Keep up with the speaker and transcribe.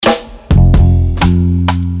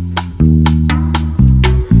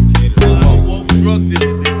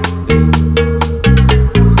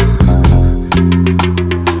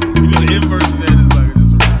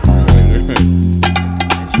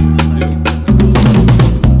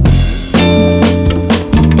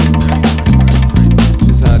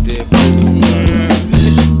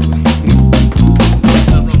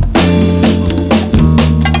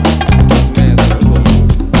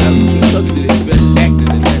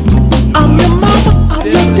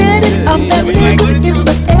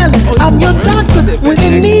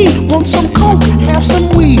have some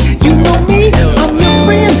weed. You know me, I'm your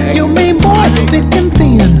friend, your main boy, thick and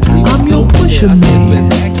thin. I'm your pusher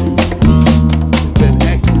man.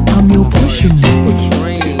 I'm your pusher man.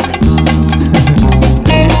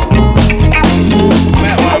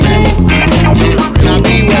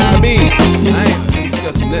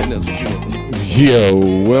 Yo,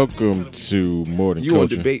 welcome to More Than You on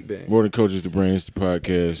Coaching. debate bang. More Than Coaches, the Brains, the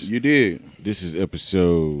podcast. You did. This is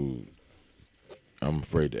episode, I'm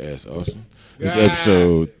afraid to ask Austin. This is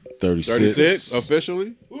episode 36. 36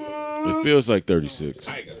 officially? It feels like 36.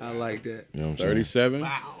 I like that. You know what I'm saying? 37?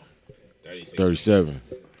 37.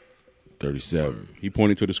 37. He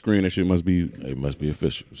pointed to the screen. That shit must be. It must be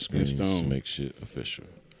official. Screens stone. make shit official.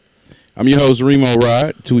 I'm your host, Remo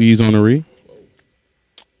Rod. 2 E's on the re.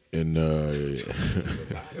 And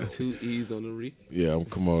 2 E's on the re. yeah, I'm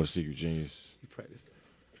Kamal, the Secret Genius. You practice that.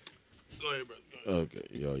 Go ahead, bro. Okay,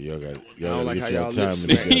 y'all got I don't like get how y'all y'all time lip in sync.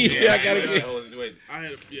 together. He said I gotta get. I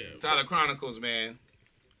had Tyler Chronicles, man.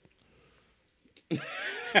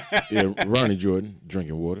 Yeah, Ronnie Jordan,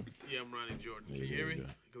 drinking water. Yeah, I'm Ronnie Jordan. Can you hear me?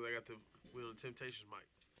 Because I got the Wheel of Temptations mic.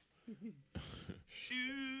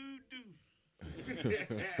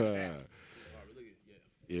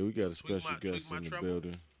 Yeah, we got a special guest in the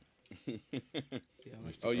building.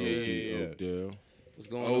 Oh, yeah. OD Odell. What's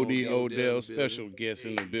going on? OD Odell, special guest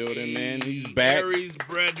in the building, man. He's back. Aries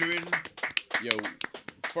brethren. Yo,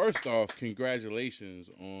 first off, congratulations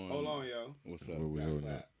on. Hold on, yo. What's up? Where we holding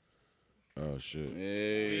up? Oh, shit.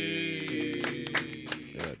 Hey.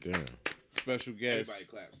 God damn. Special guest. Everybody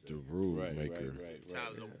claps. The rule maker. Right.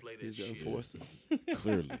 Tyler don't play that He's the shit. enforcer.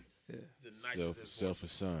 Clearly. He's the nicest enforcer.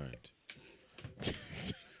 Self-assigned.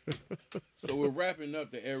 So we're wrapping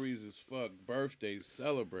up the Aries as fuck birthday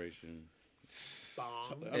celebration.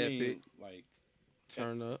 Bomb. I mean, Epic. like,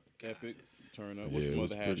 Turn up. epic turn up. Yeah, What's it some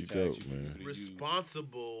was other pretty hashtags dope, you man. could use?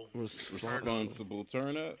 Responsible. Responsible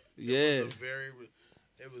turn up. Yeah. It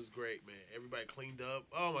was great, man. Everybody cleaned up.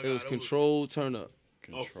 Oh my god. It was controlled turn up.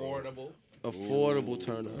 Affordable. Affordable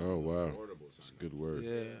turn up. Oh, wow. That's a good word.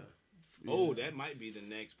 Yeah. Oh, that might be the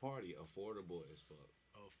next party. Affordable as fuck.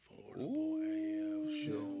 Affordable AF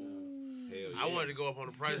show. Hell yeah. I wanted to go up on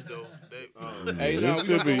the price though. Hey, They no,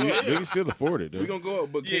 can still afford it, though. we gonna go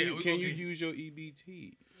up, but Yeah, can we you gonna get- use your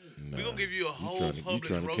EBT? We're gonna give you a whole trying to Publix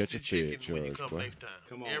catch a roasted chicken Fed when you charge, come boy. next time.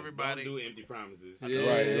 Come on. Everybody. Don't do empty promises.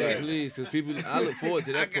 Yeah, Right. please, because people, I look forward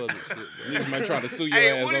to that public shit. Bro. Niggas might try to sue your Hey,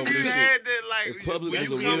 ass what over if you this shit. had that like If Publix when was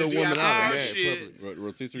you a come real to woman, our I'd have married shit, Publix.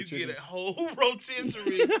 Rotisserie you chicken, get a whole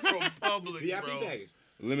rotisserie from Publix, VIP bro. package.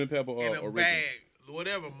 lemon pepper or In a original. bag,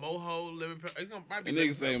 whatever, mojo, lemon pepper. Might be And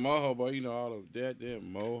lemon niggas say pepper. mojo, boy. You know all of that damn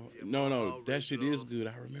mojo. Yeah, No, mojo, that shit original. is good.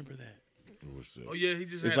 I remember that. What's that? Oh yeah, he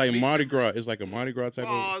just. It's had like meat. Mardi Gras. It's like a Mardi Gras type of.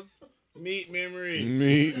 Pause. Meat memory.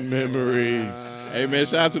 Meat memories. Hey man,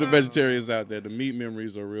 shout out to the vegetarians out there. The meat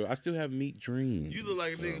memories are real. I still have meat dreams. You look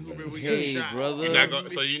like a nigga who remember we Hey, got shot. brother.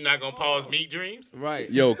 So you're not gonna pause meat dreams? Right.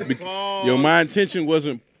 Yo, Pause. yo, my intention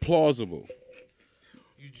wasn't plausible.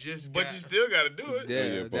 You just. But got- you still gotta do it.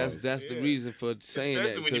 Yeah, yeah, that's the reason for saying that,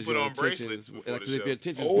 Especially when you because put your on intention bracelets is, before like, the 'cause if show. your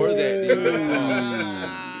intentions were that,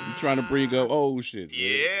 You trying to bring up old shit? man.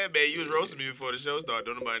 Yeah, man, you was roasting me before the show started.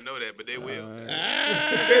 Don't nobody know that, but they will. Oh,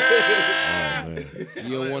 man. you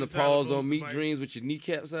don't want to pause on meat dreams with your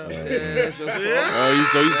kneecaps out. Yeah, that's your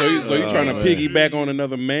song. So you trying to piggyback on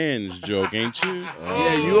another man's joke, ain't you?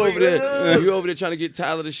 Yeah, you over there. You over there trying to get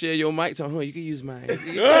Tyler to share your mic. You can use mine. Oh,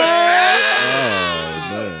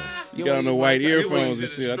 man. You got on the white earphones and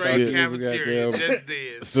shit. I thought you was a cafeteria. goddamn. Just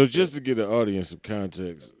did. So just to get the audience some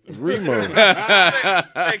context, Remo,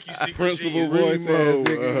 Thank you, Secret Principal Genius.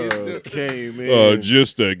 voice. came in.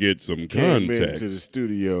 Just to get some Came into the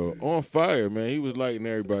studio on fire, man. He was lighting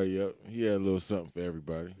everybody up. He had a little something for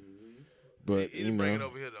everybody. But He you didn't bring it know,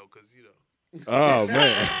 over here though, cause you know. oh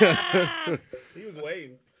man. He was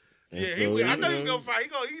waiting. And Yeah, so, I know you he gonna fight.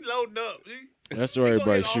 He loading up. That's why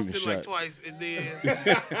everybody's He shooting hit shots. Austin like twice, and then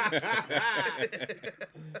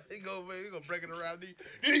he gonna break it around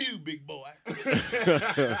you, big boy.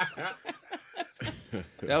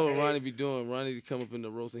 That's what Ronnie be doing. Ronnie to come up in the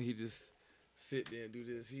roast and he just sit there and do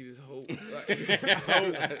this. He just hope.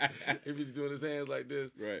 If he's doing his hands like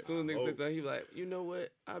this. Right. As soon as nigga say something, he be like, you know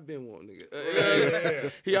what? I've been wanting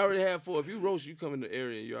nigga. He already had 4. If you roast, you come in the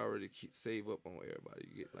area and you already save up on everybody.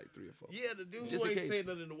 You get like 3 or 4. Yeah, the dude Just who in ain't case. saying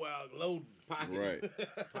nothing in a while, loading. Right.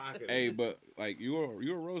 Pocket. Hey, but like you're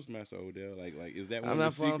a roast master, Odell. Like is that one I'm of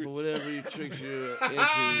not the falling secrets? for whatever you tricks you're into. You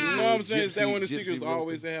know what I'm saying? Is that one of the Gypsy secrets? roasting.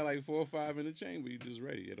 Always they had like 4 or 5 in the chamber. You just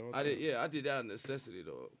ready at all I times. did that out of necessity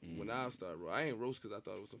though. When I started, I ain't roast because I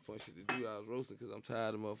thought it was some fun shit to do. I was roasting because I'm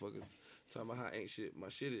tired of motherfuckers talking about how ain't shit my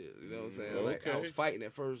shit is. You know what I'm saying? Like, I was fighting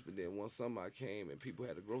at first, but then one summer I came and people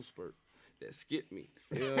had a growth spurt that skipped me.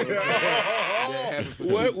 You know what I'm saying? That happened for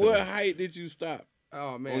What height did you stop?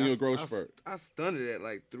 Oh man, on your growth spurt? I stunted at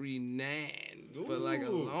like 3'9" for like a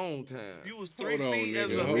long time. You was 3 Hold on, feet as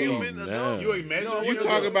nigga. a Hold human on. adult. You ain't measuring. You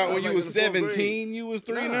talk about when you was 17, you was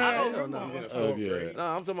 3'9"? Hell no. Oh, yeah. No,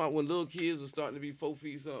 I'm talking about when little kids were starting to be 4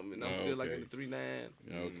 feet something, and I'm still like in the 3'9".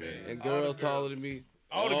 Okay. And girls taller than me.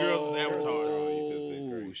 All the girls is avatars.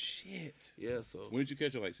 Oh, shit. Yeah, so When did you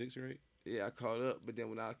catch it, like 6 or 8? yeah, I caught up, but then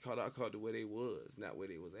when I caught it where they was, not where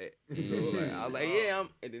they was at. So like I was like, yeah,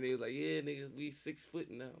 and then they was like, yeah, niggas, we 6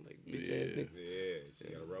 foot now, like bitch ass niggas. Yeah,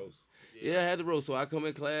 she got a roast. Yeah, I had to roll. So I come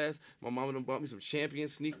in class, my mama done bought me some Champion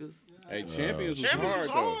sneakers. Hey, Champions was Champions hard, was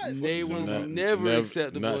though. hard. They was Not- never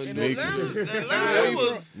acceptable. not in sneakers. Atlanta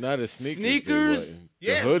was Not as sneakers. Sneakers? The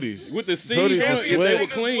Yes. hoodies. With the C's, Hoodies if and they were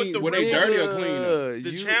sweats. clean, With the were they rim. dirty or clean?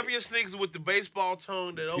 the champion sneakers with the baseball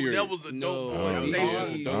tongue. Period. That was a dope No, boy. Oh, these staple. yeah.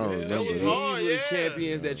 was- I don't That remember was that. hard, These were the yeah.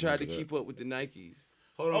 champions that tried to remember keep up with the Nikes.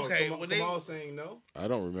 Hold on, Okay, Kamal, when they- Kamal saying no. I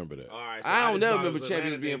don't remember that. All right, I don't just never thought it remember was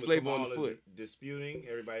champions Atlanta being thing, but flavor on Kamal the is foot. Disputing,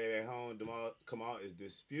 everybody at home, Kamal is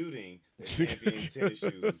disputing the champion tennis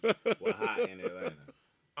shoes were hot in Atlanta.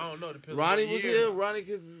 I don't know. Depends Ronnie on the was year. here. Ronnie,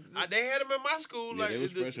 cause They had them in my school. Yeah, Like they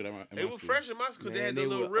was the- fresh at my They were school. fresh in my school. They Man, had the they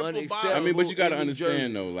little were ripple unacceptable. bottom. I mean, but you got to in New Jersey.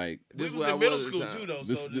 understand, though, like, We This was where I in middle was at school the time. too, though.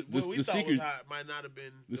 This- So the- what we the thought secret- was hot might not have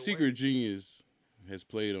been the way. secret genius has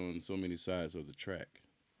played on so many sides of the track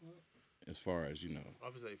as far as,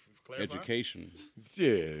 Obviously, clarify. education.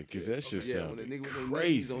 Yeah, because that shit Yeah, when the sounded nigga was on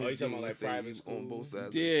crazy. Nikes on Oh, you his talking about jeans, like say private he's school? on both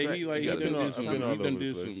sides. Yeah, of the track. he You gotta been know all- that. I've been all over done the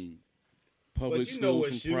did place. some public But you know schools, what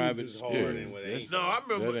some shoes private is hard schools. and what ain't. No, I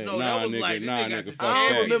remember. That ain't- No, Nah, that was nigga, like nah, they got nigga, the fuck I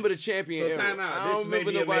don't that. remember the champion So era. time out. I This don't may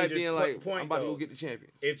remember be a nobody major being like, point, I'm about to though. go get the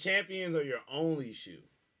champions. If champions are your only shoe,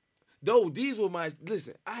 Though these were my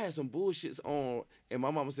listen, I had some bullshits on, and my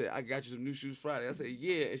mama said, "I got you some new shoes Friday." I said,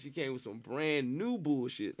 "Yeah," and she came with some brand new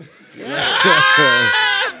bullshits.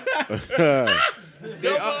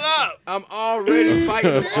 double up. I'm already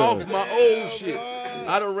fighting off my old shits.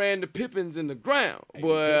 I done ran the Pippins in the ground,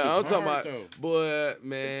 boy. I'm talking hard, about, boy,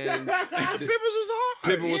 man. Pippins was hard.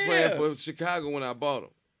 Pippin was playing for Chicago when I bought him.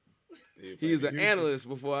 He was an analyst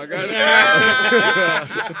before I got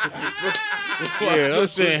Yeah, I'm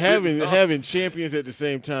saying having champions at the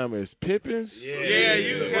same time as Pippins. Yeah,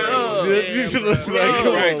 you Bruh. got You should look like,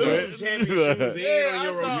 come Right, on, throw man. some champion shoes in on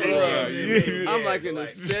your I thought- rotation. I'm like in the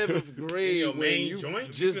 7th grade your when main you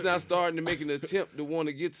joint? just not starting to make an attempt to want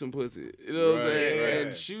to get some pussy. You know what I'm saying? right.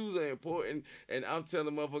 And shoes are important. And I'm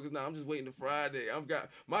telling motherfuckers, nah, I'm just waiting to Friday. I've got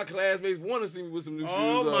my classmates want to see me with some new shoes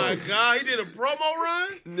Oh on. my God, he did a promo run.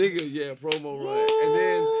 Nigga, yeah, promo run. And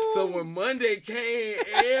then, so when Monday came,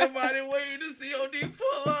 everybody waiting to see OD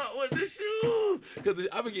pull up with the shoes. Because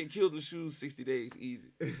I've been getting killed in shoes 60 days easy.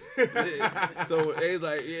 Yeah. So they was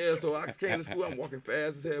like, yeah, so I came to school, I'm walking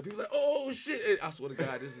fast as hell. People like, oh shit. And I swear to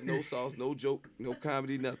God, this is no sauce, no joke, no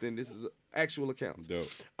comedy, nothing. This is actual accounts. Dope.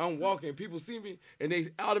 I'm walking, people see me, and they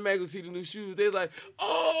automatically see the new shoes. They're like,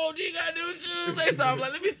 oh, you got new shoes. They stop. I'm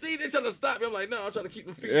like, let me see. They're trying to stop me. I'm like, no, I'm trying to keep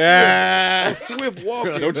them feet Yeah. swift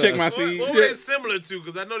walking. Don't check my What seed. were they similar to?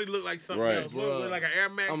 Because I know they look like something Right. else. What, Bruh. like an Air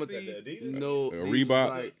Max I'm a- C? No, A these Reebok?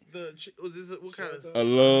 like Was this what kind of? A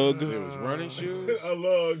lug. It was running shoes. A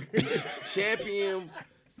lug. Champion.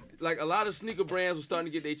 Like a lot of sneaker brands were starting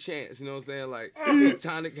to get their chance. You know what I'm saying? Like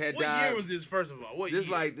Etonic had What died. year was this? First of all, what this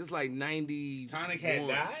year? like 90. Tonic had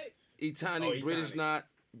died? Etonic, Oh, British Etonic.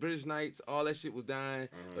 British Knights, all that shit was dying.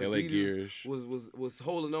 LA Adidas Gears. was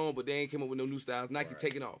holding on, but they ain't came up with no new styles. Nike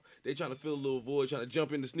taking off. They trying to fill a little void, trying to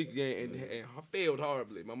jump in the sneaker game, and failed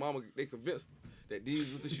horribly. My mama, they convinced her that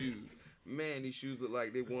these was the shoes. Man, these shoes look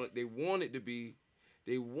like they wanted to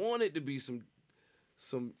be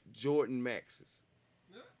some Jordan Maxes.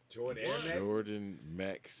 Jordan Air Max? Jordan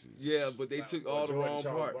Maxes. Yeah, but they took all the Jordan wrong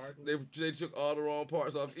Charles parts. Barkley? They took all the wrong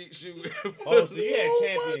parts off each shoe. Oh, so you had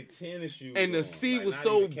champion tennis shoes. And the on, C like, was not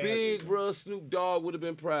so even casual. big, bro. Snoop Dogg would have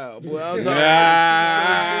been proud. Boy, I'm talking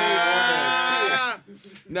Ah.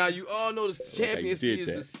 now you all know the champion C did is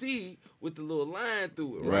that. the C with the little line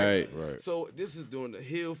through it, right? Right. So this is during the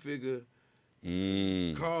Hilfiger,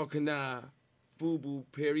 Mm, Carl Kanai, Fubu,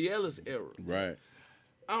 Perry Ellis era. right.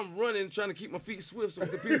 I'm running, trying to keep my feet swift, so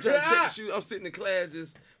the people trying to check the shoes. I'm sitting in class,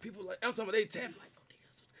 just people like I'm talking about they tap like, oh,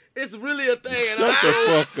 It's really a thing. And Shut the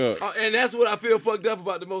fuck up. And that's what I feel fucked up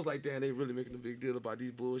about the most. Like, damn, they really making a big deal about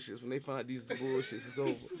these bullshits. When they find these bullshits, it's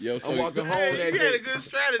over. Yo, so I'm walking home Hey, that you had day. a good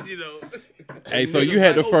strategy though. Hey, so you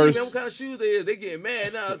had the Man, first. what kind of shoes they is? They getting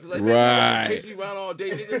mad now. Cause like, Right. they chasing you around all day,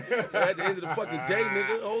 nigga. At the end of the fucking day,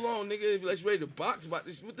 nigga. Hold on, nigga. If you ready to box about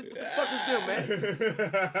this, what the fuck is them,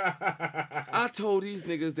 man? I told these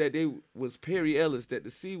niggas that they was Perry Ellis, that the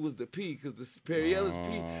C was the P, because the Perry Ellis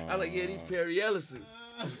P. I like, yeah, these Perry Ellises.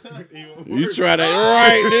 You try that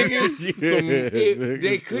right, nigga.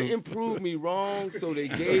 They couldn't prove me wrong, so they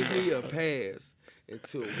gave me a pass.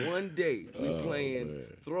 Until one day we playing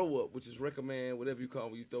throw up, which is recommend, whatever you call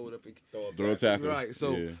it, when you throw it up and Throw a tackle. right.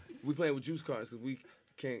 So Yeah. we playing with juice cards because we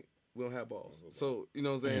don't have balls. So you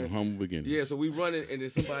know what I'm saying? Humble beginnings. Yeah, so we running and then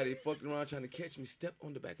somebody fucking around trying to catch me, step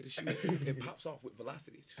on the back of the shoe and pops off with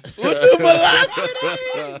velocity.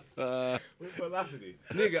 With velocity.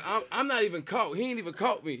 Nigga, I'm not even caught. He ain't even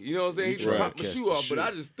caught me. You know what I'm saying? He just Right. popped my Catch shoe the off, shoe. but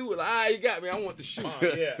I just threw it. Like, he got me. I want the shoe.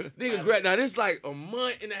 Yeah. Nigga, grab. Now this like a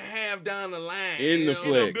month and a half down the line. In you the know?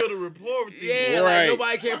 flex. Build a rapport with these. Yeah, Right. like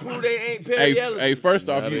nobody can prove they ain't Perry Hey, Ellis. hey, first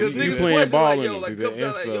off, Nah, you, they- Because you niggas playing question, ball like, in yo, it. like, the come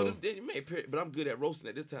down, like, yo, insole. you made Perry, but I'm good at roasting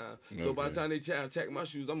at this time. So by the time they try to attack my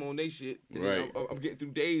shoes, I'm on they shit. And then Right. I'm getting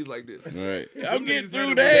through days like this. Right. I'm getting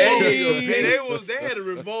through Hey, days. they had a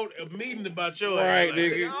revolt, a meeting about your Right, ass.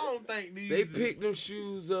 nigga. I don't think these. They picked them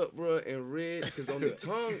shoes up, bro, and read, because on the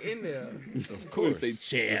tongue in there, Of course. Say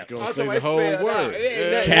champ. Gonna I'm say talking the whole about spelled out. word. It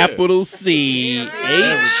ain't nothing. Capital C H all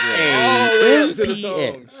the way up to the A tongue.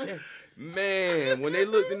 N P S. Man, when they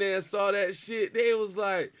looked in there and saw that shit, they was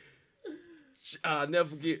like, I'll never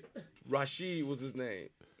forget, Rashid was his name.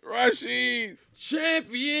 Rashid.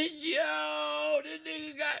 Champion, yo, this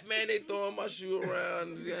nigga got, man, they throwing my shoe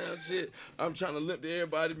around and shit. I'm trying to limp to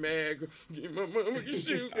everybody, man. Get my motherfucking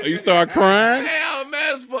shoe. You start crying? Hell,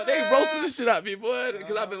 man, as fuck. They roasting the shit out of me, boy,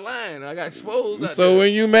 because I've been lying. I got exposed. out So there.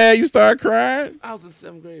 when you mad, you start crying? I was in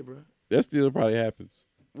 7th grade, bro. That still probably happens.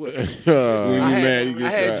 What? When you mad, you I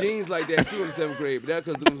get had cried. jeans like that too in the 7th grade, but that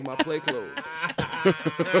because them was my play clothes.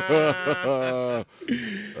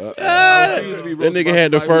 I refuse to be That roasted nigga by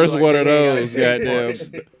had the somebody first who was one like, of they ain't those, got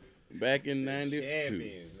goddamn. Back in 92.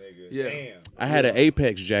 Champions, nigga. Yeah. Damn. I had an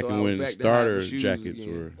Apex jacket So I was when back to starter hiding shoes jackets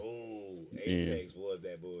again. were. Oh, Apex was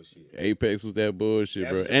that bullshit. Apex was that bullshit, That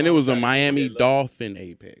bro. was And it was a the Miami look. Dolphin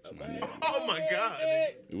Apex. my nigga. Oh my god.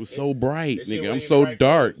 It was so bright, That shit nigga. I'm wasn't so bright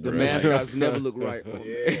dark, colors. The bro. mascots never look right.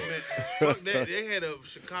 Yeah. Fuck that. They had a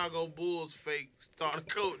Chicago Bulls fake starter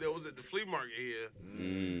coat that was at the flea market here.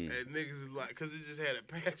 Mm. And niggas is like, because it just had a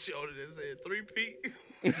patch on it that said 3P.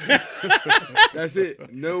 That's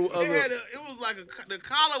it. No It other. was like the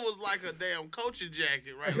collar was like a damn coaching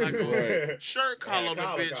jacket, right? Like a shirt collar on the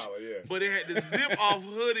collar, bitch. yeah. But it had the zip off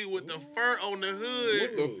hoodie with the fur on the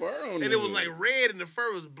hood. The fur on And it was like red and the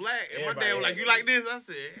fur was black. And my Everybody dad was like, had "You that. like this?" I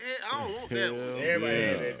said, "Hey, I don't want that one." Everybody Yeah.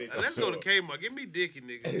 had that bitch. Now, let's go to Kmart. Give me Dickie,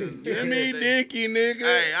 nigga. 'cause Give that's me what they- Dickie, nigga.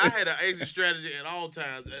 Hey, I had an exit strategy at all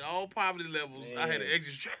times, at all poverty levels. I had an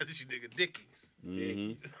exit strategy, nigga. Dickies.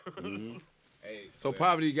 Hey, So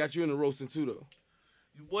poverty got you in the roasting too, though.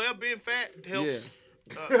 Well, being fat helps.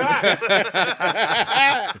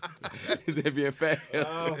 Is that being fat?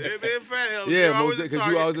 Being fat helps. Yeah, You're always a because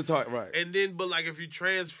target. you always a target, right? And then, but like if you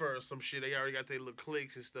transfer some shit, they already got their little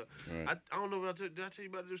clicks and stuff. Right. I don't know what did I tell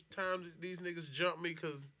you about this time that these niggas jumped me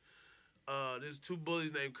because there's two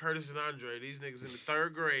bullies named Curtis and Andre. These niggas in the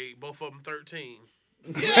 3rd grade, both of them 13.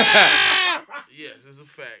 Yes, it's a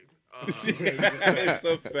fact. It's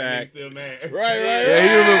a fact. still mad. Right. Yeah, he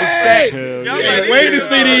remember stats. Y'all can't like, wait these to niggas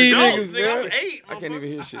see are these adults, niggas, nigga. I'm bro. 8. I can't even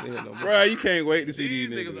hear shit in here no more. Bro, you can't wait to see These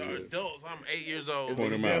these niggas are niggas. adults. I'm 8 years old.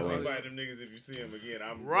 Point them out, Definitely right? fight them niggas if you see them again.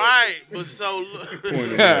 I'm Right, but so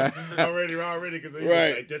Point them out. already, because they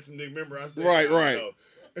Right. like that's some nigga. Remember I said Right.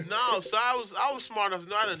 no, so I was smart enough.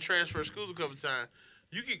 I done transferred schools a couple times.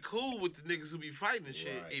 You get cool with the niggas who be fighting and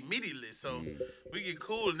shit Right. immediately. So we get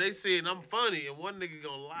cool, and they saying I'm funny, and one nigga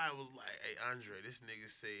gonna lie was like, "Hey Andre, this nigga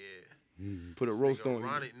said Put a roast on you.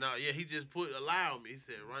 Ronnie." No, yeah, he just put a lie on me. He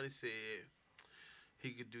said Ronnie said he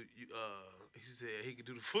could do he said he could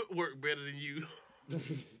do the footwork better than you.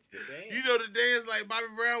 You know the dance like Bobby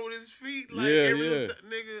Brown with his feet, like Yeah, every yeah. little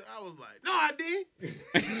nigga. I was like, no, I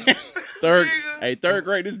did. Third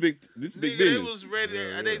grade. This big Nigga, they business. was ready.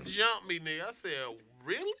 They jumped me, nigga. I said,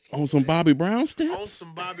 really? On some Bobby Brown On steps.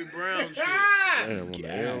 some Bobby Brown shit. Damn, on the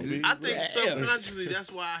LV. I think subconsciously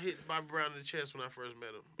that's why I hit Bobby Brown in the chest when I first met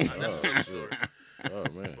him. That's another story. Oh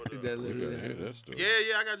man. But, That We literally gotta hear happened. that story.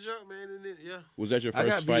 yeah, I got jumped, man. And then, yeah. Was that your I first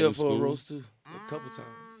got fight beat in up for a school? roast too, a couple times.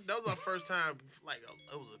 That was my first time. Like,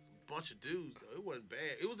 it was a bunch of dudes, though. It wasn't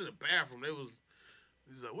bad. It was in the bathroom. They was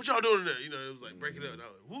He's like, what y'all doing there? You know, it was like break it up. And I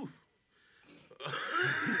was like, woo.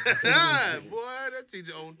 Boy, that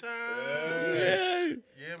teacher on time.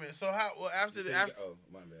 Yeah, man. So how? Well, after the Oh,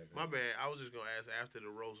 my bad. my bad. I was just gonna ask after the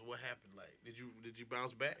roast, what happened? Like, did you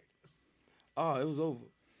bounce back? Oh, it was over.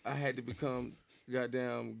 I had to become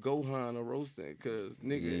goddamn Gohan or roasting because,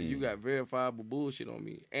 nigga, you got verifiable bullshit on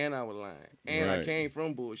me. And I was lying. And I Right. came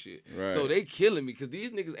from bullshit. Right. So they killing me because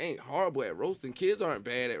these niggas ain't horrible at roasting. Kids aren't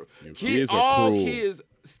bad at Your kids. kids are All cruel. kids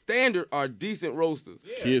standard are decent roasters.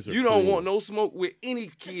 Kids are You don't cruel. want no smoke with any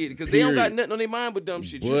kid because they don't got Period. nothing on their mind but dumb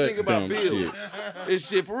shit. You But think about dumb bills. shit. It's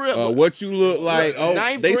shit for real. What you look like? Oh,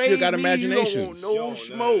 Ninth they still grade got me, imaginations. You don't want no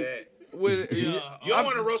smoke. With, You don't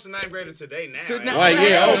want to roast a 9th grader today now. Now- Like,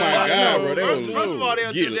 yeah, oh my I God, know. bro. They First, was first of all,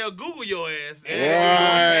 getting it. they'll Google your ass.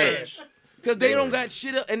 Right. Because they don't got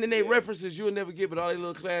shit up, and then they references you'll never get, but all their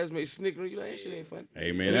little classmates snickering. You like, that shit ain't funny.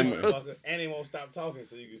 Hey, man. That, And they won't stop talking,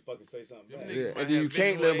 so you can fucking say something back. Niggas Yeah, might and then you have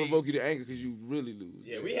can't let them visual provoke you to anger because you really lose.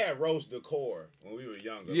 Yeah, we had roast decor when we were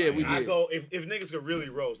younger. Yeah, Like, we I did. go if niggas could really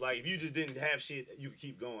roast. Like if you just didn't have shit, you could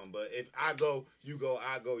keep going. But if I go, you go,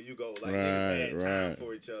 I go, you go. Like niggas had time Right.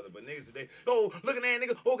 for each other. But niggas today, oh look at that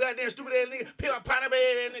nigga, oh goddamn stupid ass nigga, pick up pineapple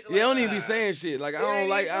ass nigga. Yeah, I don't Like, even be saying shit. Like I don't ain't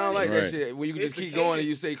like even that funny. shit. When you can It's just keep the going and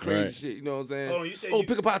cadence. you say crazy Right. shit. You know what I'm saying? Hold on, you said oh, you-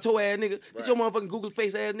 pick a pot toe ass nigga. Get your Right. motherfucking Google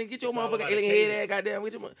face ass nigga. Get your It's all motherfucking about alien the head cadence. ass goddamn.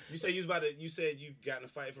 Get your You say you was about to. You said you got in a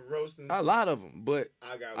fight for roasting. a lot of them, but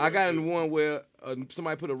I I got one, in too. one where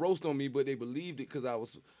somebody put a roast on me, but they believed it because I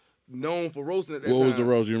was known for roasting at that time. what was the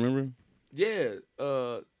roast? You remember? Yeah,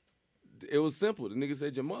 it was simple. The nigga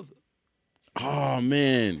said your mother. Oh,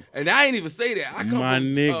 man. And I ain't even say that. I come My from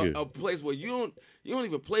nigga. a place where you don't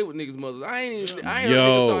even play with niggas' mothers. I ain't heard Yo.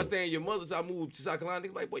 niggas start saying your mother. So I moved to South Carolina.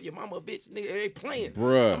 Niggas like, boy, your mama a bitch. Nigga, they ain't playing.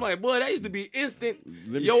 Bruh. I'm like, boy, that used to be instant.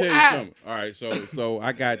 Let me Yo, tell you I. something. All right, so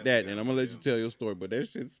I got that, and I'm gonna let you tell your story, but that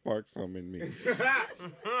shit sparked something in me.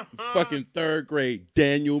 Fucking 3rd grade,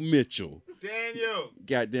 Daniel Mitchell. Daniel.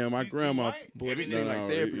 Goddamn, my grandma. Boy, this No, seems like no,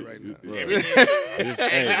 therapy you- right you- now. bro. Every nigga, Just-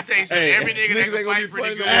 hey, let me tell you something. hey, Every nigga niggas that ain't can gonna be fight pretty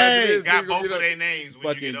funny good no after this, got nigga both gonna of get their names when you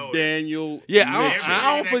Fucking get older. Daniel. Yeah, Mitchell.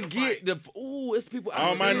 I don't Every nigga forget the. Ooh, it's people.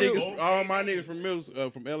 All my still- niggas, all my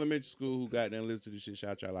niggas from elementary school who got down listen to this shit,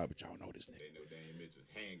 shout y'all out, but y'all know this They nigga. know Daniel Mitchell.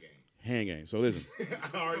 Hand game. Hand game. So listen,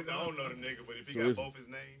 I already don't know the nigga, but if he So got listen. both his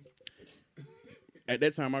names. at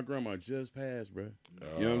that time my grandma just passed, bro.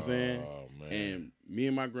 You know what I'm saying? Oh, man. And me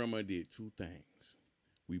and my grandma did 2 things.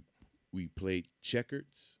 We played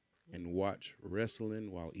checkers and watched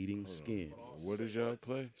wrestling while eating skins. What did y'all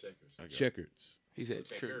play? Checkers. He said,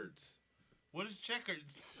 Checkers. What is checkers?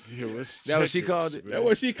 Yeah, what's That what she checkers, called it? man? That's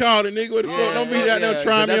what she called it, nigga. What the fuck? Don't be out there yeah,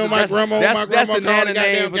 trying me that's- on my that's- grandma. that's- My that's grandma the called Nana the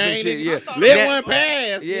name goddamn for some game. shit, yeah. Let Nana- one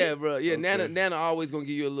pass. Yeah, bro. Yeah, Okay. Nana always gonna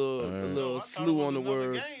give you a little slew on the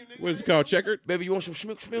word. What's it called? Checkered? Baby, you want some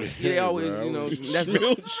schmilk? Yeah, they always, bro, you know, that's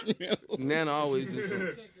Schmilk. Nana always do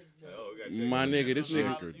something. My nigga, this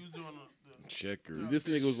nigga, Checkers. this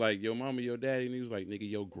nigga was like, yo mama, your daddy, and he was like, nigga,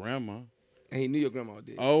 your grandma. And he knew your grandma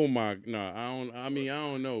did. Oh my, no, I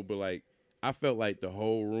don't know, but like, I felt like the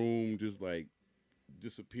whole room just like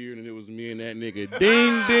disappeared, and it was me and that nigga.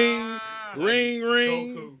 Ding, ding, ring,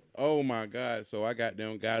 ring. Goku. Oh my God! So I got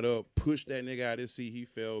up, pushed that nigga out of his seat. He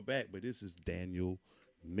fell back, but this is Daniel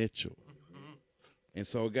Mitchell. And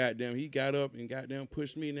so goddamn, he got up and goddamn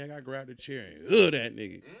pushed me, nigga. I grabbed the chair and that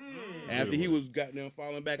nigga. After he was goddamn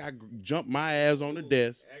falling back, I jumped my ass on the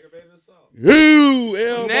desk. Aggravated assault. Who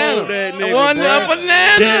elbowed Nana. that nigga? One bro. there for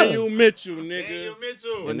Nana. Daniel Mitchell, nigga. Daniel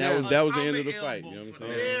Mitchell. And that was the end of the fight. You know what I'm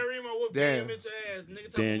Yeah, saying? Remo whooped Damn. Daniel Mitchell ass. Nigga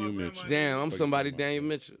talking Daniel about Mitchell. grandma. Damn, I'm Fuck somebody you talking Daniel about,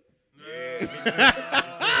 Mitchell.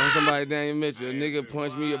 Yeah. I'm somebody Daniel Mitchell. A nigga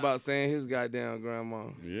punched me about saying his goddamn grandma.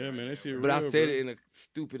 Yeah, man, that shit. But I real, said bro. it in a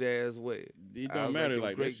stupid ass way. It I don't was matter your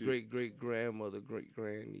like that shit. great grandmother, great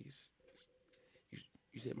grandniece.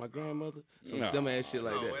 You said my grandmother? Some Nah. dumb ass shit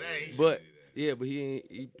like Oh, that. well, that ain't But shit. yeah, but he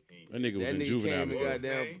ain't. That nigga was That in nigga juvenile. came and court.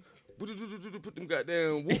 goddamn put them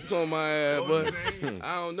goddamn whoops on my ass, but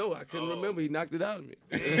I don't know. I couldn't remember. He knocked it out of me.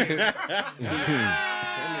 That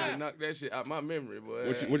nigga knocked that shit out my memory, boy.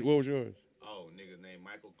 What was yours? Oh, nigga's named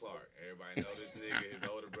Michael Clark. Everybody know this nigga. His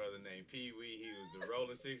older brother named Pee Wee. He was the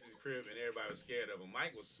Rolling 60s crib, and everybody was scared of him.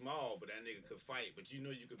 Mike was small, but that nigga could fight. But you know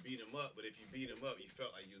you could beat him up. But if you beat him up, you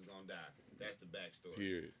felt like you was gonna die. That's the backstory.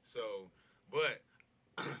 Period. So, but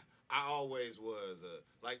I always was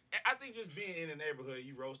like I think just being in the neighborhood,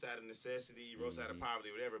 you roast out of necessity, you roast out of poverty,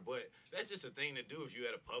 whatever. But that's just a thing to do if you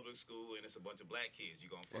at a public school and it's a bunch of black kids. You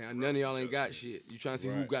gonna fucking And none of y'all ain't got shit. You trying to see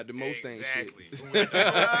who got the most things exactly. shit. Who got the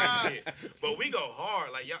most thing shit. But we go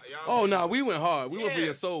hard, like y'all. Oh no, we went hard. We went for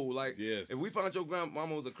your soul. Like Yes. if we found your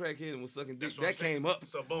grandmama was a crackhead and was sucking dick, that came up.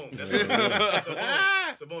 So boom. That's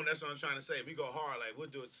so boom. That's what I'm trying to say. We go hard, like we'll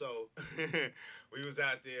do it. So we was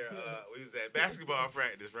out there. We was at basketball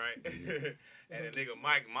practice, right? And the nigga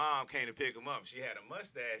Mike's mom came to pick him up. She had a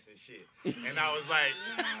mustache and shit. And I was like,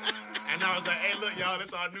 hey, look, y'all,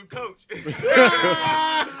 this our new coach. And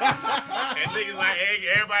niggas like, hey,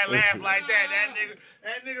 everybody laugh like that.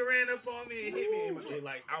 That nigga ran up on me and hit me.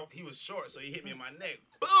 He was short, so he hit me in my neck.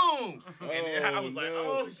 Boom! And I was like,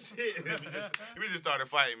 oh shit. And we just started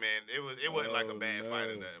fighting, man. It wasn't like a bad fight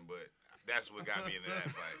or nothing, but that's what got me into that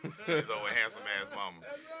fight. His old handsome ass mama.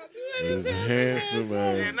 His handsome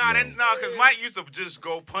ass. Yeah, cause Mike used to just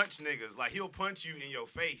go punch niggas. Like he'll punch you in your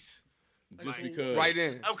face. Just like, because. Right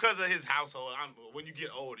in. Because of his household. When you get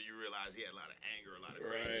older, you realize he had a lot of anger, a lot of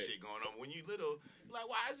crazy Right. shit going on. When you little, you're like,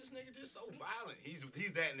 why is this nigga just so violent? He's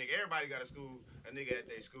that nigga. Everybody got a nigga at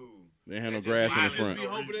their school. They had no that's grass just in the violent front. Be for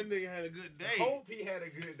no hoping that reason. nigga had a good day. Hope he had a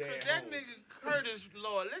good day. Cause at that home. nigga Curtis,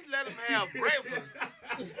 Lord, let's let him have breakfast.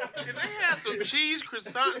 Can they have some cheese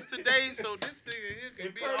croissants today so this nigga here can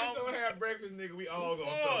If be Curtis all don't have breakfast, nigga, we all gonna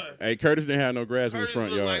Boy. suffer. Hey, Curtis didn't have no grass in Curtis his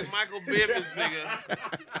front look yard. like Michael Bivins, nigga.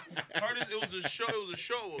 Curtis, it was a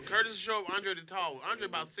short one. Curtis is short, Andre the tall one. Andre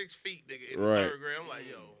about 6 feet, nigga, in the Right. third grade. I'm like,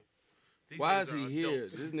 yo. These Why niggas is he are here?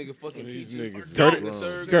 adults. This nigga fucking These teaches. niggas In the grown.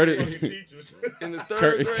 third Curtis- grade. Teachers. In the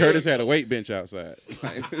third grade. Curtis had a weight bench outside.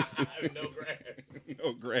 Like, No grass.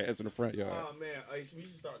 no grass in the front yard. Oh man, we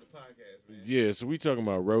should start the podcast, man. Yeah, so we talking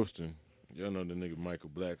about roasting. Y'all know the nigga Michael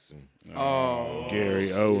Blackson. Oh,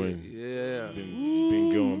 Gary Owen. yeah. Been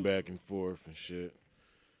going back and forth and shit.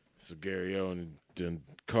 So Gary Owen then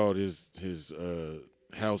called his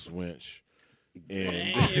house wench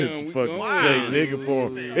and Damn, we fucking going. say nigga for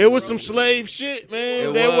him. It was some slave shit,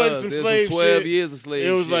 man. That wasn't some There's slave 12 shit. years of slave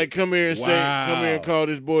It was shit. like come here and come here and call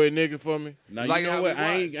this boy a nigga for me. Now Like you know how what? we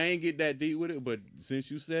I watched. ain't get that deep with it, but since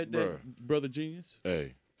you said that, Bruh. brother genius,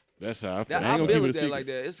 Hey, that's how I That, felt. I gonna keep feel it it a that secret. like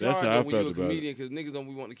that. It's That's hard how I though when you're a felt about it. comedian because niggas don't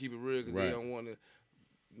be wanting to keep it real because Right. they don't want to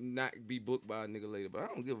not be booked by a nigga later. But I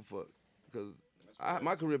don't give a fuck because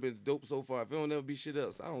my career been dope so far. If it don't ever be shit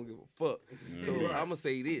else, I don't give a fuck. So I'm gonna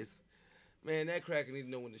say this, man. That cracker need to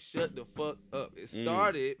know when to shut the fuck up. It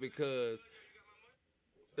started because,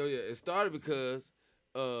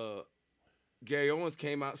 Gary Owens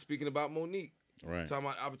came out speaking about Monique. right? Talking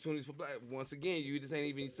about opportunities for black. Once again, this ain't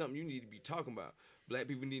even something you need to be talking about. Black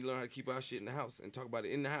people need to learn how to keep our shit in the house and talk about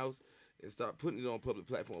it in the house and start putting it on public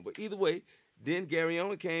platform. But either way, then Gary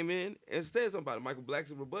Owen came in and said something about it. Michael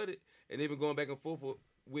Blackson rebutted, and they've been going back and forth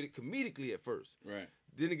with it comedically at first. Right.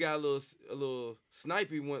 Then it got a little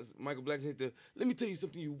snipey once Michael Blackson hit the, let me tell you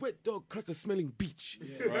something, you wet dog cracker smelling beach.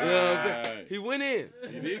 You know what I'm saying? Right. He went in.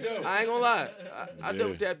 Did he go? I ain't gonna lie. I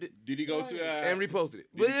double tapped it. Did he go to? And reposted it.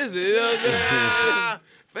 But is it? You know what I'm saying?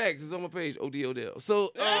 Facts. It's on my page, OD Odell.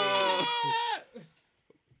 So,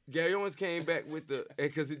 Gary Owens came back with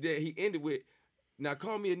because he ended with, now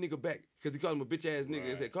call me a nigga back. Because he called him a bitch ass nigga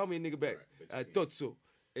and said, call me a nigga back. I thought so.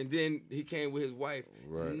 And then he came with his wife,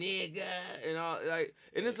 nigga, and all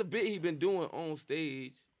and it's a bit he been doing on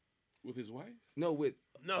stage. with his wife, No, with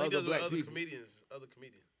No, other he does it with black other people. comedians.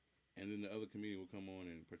 and then the other comedian will come on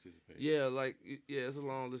and participate. Yeah, it's a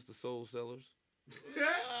long list of soul sellers.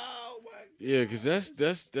 Yeah, cause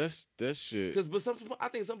that's shit. But I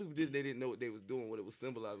think some people they didn't know what they was doing, what it was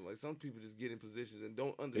symbolizing. Like some people just get in positions and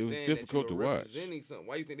don't understand. difficult that to you are watch. representing something.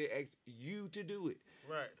 Why you think they asked you to do it,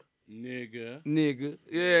 Right. nigga?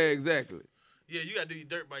 Yeah, exactly. Yeah, you gotta do your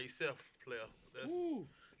dirt by yourself, player.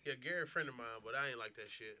 Yeah, Gary, a friend of mine, but I ain't like that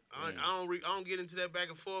shit. I don't get into that back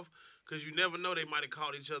and forth because you never know they might have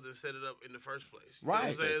called each other and set it up in the first place. You know what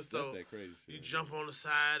I'm saying? That's So that crazy shit. you jump on the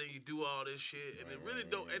side and you do all this shit, and it really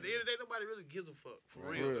don't. At the end of the day, nobody really gives a fuck for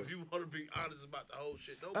real. If you want to be honest about the whole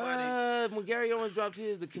shit, nobody. When Gary Owens dropped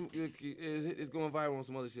his, it's going viral on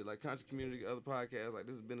some other shit like Conscious Community, other podcasts. Like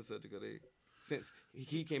this has been a subject of since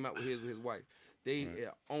he came out with his wife. They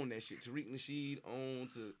own that shit. Tariq Nasheed on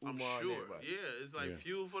to Umar I'm and sure. everybody. Yeah, it's like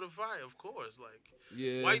fuel for the fire, of course. Like,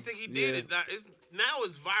 Yeah. why you think he did it? Now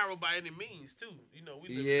it's viral by any means too. You know,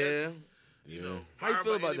 you know, How you viral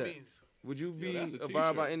feel by about any that? means. Would you be that's a a viral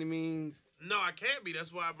t-shirt. by any means? No, I can't be.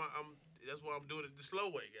 That's why I'm doing it the slow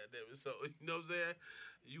way. Goddamn it. So you know what I'm saying?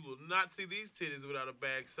 You will not see these titties without a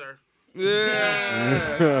bag, sir.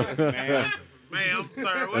 Yeah. Ma'am,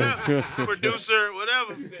 sir, whatever. Producer,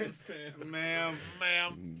 whatever. Ma'am.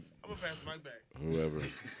 I'm gonna pass the mic back. Whoever.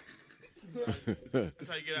 That's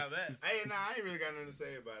how you get out of that. Hey, I ain't really got nothing to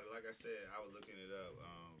say about it. Like I said, I was looking it up.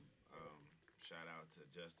 Shout out to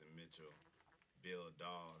Justin Mitchell, Bill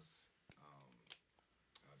Dawes.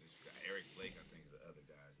 I just forgot Eric Blake. I think is the other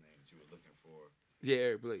guy's name that you were looking for.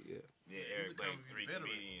 Yeah, Eric Blake. Yeah. Yeah, Eric Blake. 3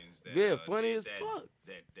 comedians. That, Yeah, funny as did fuck.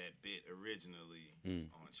 That bit originally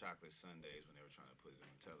on Chocolate Sundays when they were trying to put it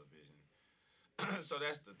on television. So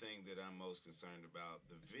that's the thing that I'm most concerned about.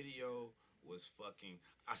 The video was fucking.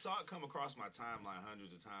 I saw it come across my timeline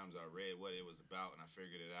hundreds of times. I read what it was about and I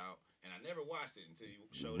figured it out. And I never watched it until you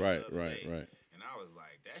showed it the other day. Right. And I was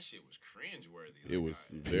like, that shit was cringeworthy. It was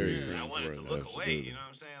very cringeworthy. I wanted to look away. Absolutely. You know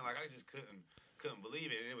what I'm saying? Like I just couldn't believe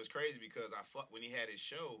it. And it was crazy because when he had his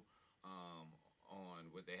show on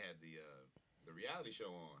what they had the reality show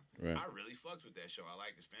on. Right. I really fucked with that show. I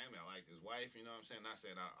liked his family. I liked his wife. You know what I'm saying? Not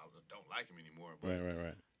saying I don't like him anymore, but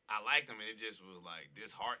Right. I liked him, and it just was like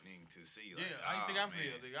disheartening to see. Like, I think I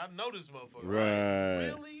feel. Nigga. I know this motherfucker.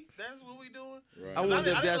 Right. Really? That's what we doing? Right. I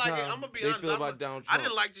wonder if didn't that's like it. how I'm gonna be they honest. feel about Donald I Trump.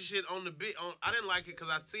 didn't like the shit on the bit. I didn't like it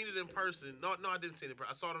because I seen it in person. No, I didn't see it in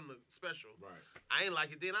person. I saw it on the special. Right. I ain't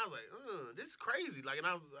like it then. I was like, this is crazy. Like, and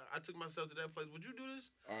I took myself to that place. Would you do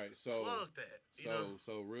this? All right, so Fuck that. You know?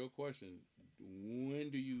 so real question: when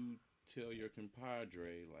do you tell your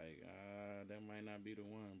compadre like, that might not be the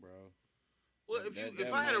one, bro? Well, That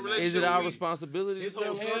if I had a might not- relationship, Is it our with- responsibility to His tell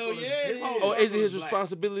whole him? circle is Or is it his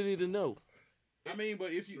responsibility to know? I mean,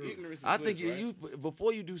 but if you ignorance, is I think bliss, right? you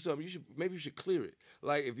before you do something, you should clear it.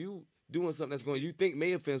 Like if you doing something that's going you think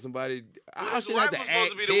may offend somebody, I his should have wife to was supposed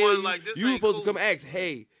ask. to be the Tell one, you, like, this you were ain't supposed to cool. come ask,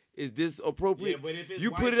 hey, is this appropriate? Yeah, but if his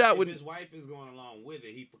you wife, put it out if with his wife is going along with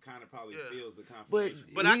it, he kind of probably feels the but confirmation.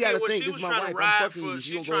 But he I gotta get what think she this is was my trying to wife. I'm ride fucking for. you. She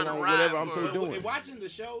She gonna trying go to along with whatever ride I'm for- so doing. And watching the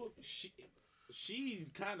show, she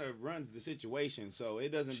kind of runs the situation, so it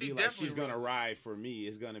doesn't She be like she's definitely gonna runs it. ride for me.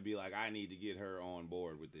 It's gonna be like I need to get her on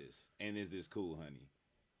board with this. And is this cool, honey?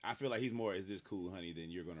 I feel like he's more, is this cool, honey, than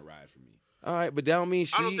you're gonna ride for me. All right, but that don't mean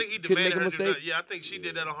she I don't think he couldn't make demanded a her to do mistake. that. Yeah, I think she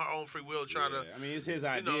did that on her own free will, trying to. I mean, it's his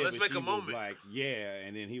idea, let's but make she a was moment. like, yeah,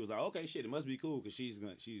 and then he was like, okay, shit, it must be cool because she's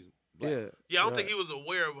black. Yeah, Yeah, I don't right. think he was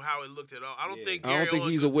aware of how it looked at all. I don't Yeah. think. I Gary don't think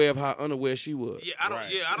Owen he's could- aware of how unaware she was. Yeah, I don't.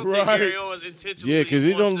 Right. Yeah, I don't Right. think Gary Owens intentionally. Yeah, because it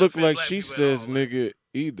wants don't to look offend like black she people at says all. Like, nigga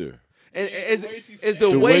either. And she it's the The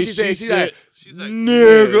way way she said. she She's said- like, she's like,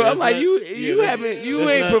 nigga. that's I'm like, not- you yeah, haven't, you that's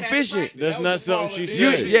ain't not- proficient. That's not something she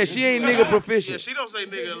You, said. yeah, she ain't nigga yeah, proficient. she don't say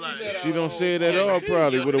nigga like. She don't say it at all,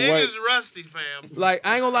 probably, Your with a white. nigga's rusty, fam. Like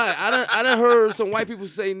I ain't gonna lie, I done heard some white people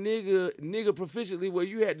say nigga proficiently where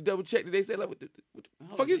you had to double check that they say like what the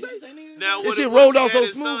fuck you say? Now, This what shit if rolled he off had so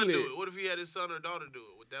his son smoothly. do it? What if he had his son or daughter do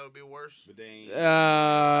it? Would that would be worse? But they ain't.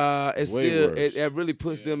 It's Way still worse. it really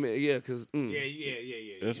puts them in, yeah, cause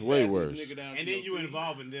Yeah. That's You way pass this worse. nigga down And then you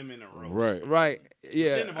involving them in a row. Right. right,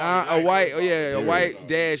 yeah, shouldn't have a already white, liked a it. white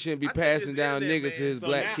dad shouldn't be I think passing it's down internet, nigga to man. his So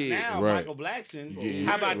black now, kids. Now Right. Michael Blackson. Yeah,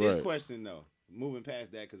 How about this right. question though? Moving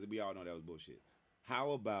past that because we all know that was bullshit.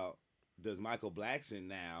 How about does Michael Blackson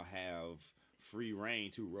now have free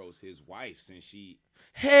reign to roast his wife since she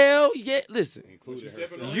Hell yeah, listen, included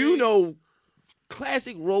herself? you know.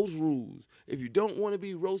 Classic roast rules. If you don't want to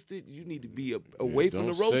be roasted, you need to be away from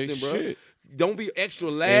the don't say roasting, bro. shit. Don't be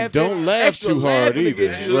extra laughing. And don't laugh extra too hard laughing to either.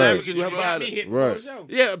 get you Right. laughing, you about it. Right.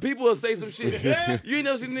 Yeah, people will say some shit. You ain't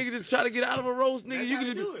never seen nigga just try to get out of a roast, nigga. That's You how can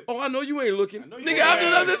just you be, do it. oh, I know you ain't looking. know you Nigga, ain't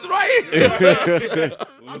I'm doing this right.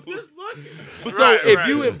 I'm just looking. But so Right, if right.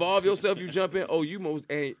 you involve yourself, you jump in, oh, you most,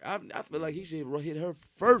 and I feel like he should hit her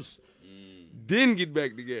first, then get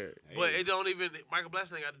back to Gary. But it don't even. Michael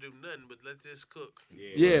Blackson ain't got to do nothing but let this cook.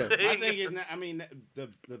 Yeah. My thing is not. I mean,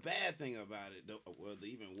 the bad thing about it, the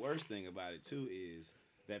even worse thing about it too, is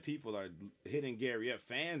that people are hitting Gary up,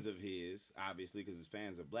 fans of his, obviously, because his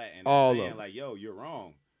fans are black, and All they're of saying them. like, "Yo, you're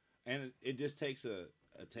wrong," and it just takes a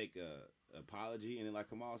apology, and then like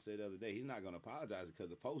Kamal said the other day, he's not gonna apologize because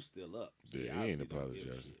the post's still up. So Yeah, he obviously ain't don't give a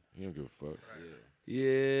apologizing. shit. He don't give a fuck.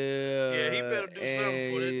 Yeah. Yeah, he better do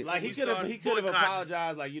something for that. and- Like he We could have started boycotting.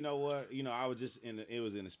 apologized. Like, you know what, I was just it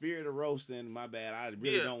was in the spirit of roasting. My bad. I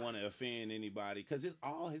really Yeah. don't want to offend anybody because it's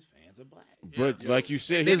all his fans are black. But like you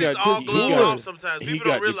said, he Niggas got all he glued got- off sometimes. he People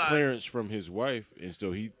got don't the realize. clearance from his wife, and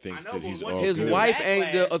so he thinks I know, that but he's once all you His see the good. wife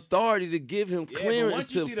ain't the backlash- authority to give him Yeah, but clearance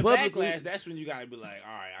once you to see the publicly. backlash, that's when you gotta be like,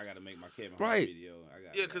 all right, I gotta make my Kevin Hart Right. video.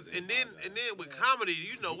 Yeah, cause and then with comedy,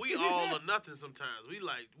 we all or nothing sometimes. We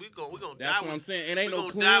gonna That's die what I'm with, saying. It ain't we no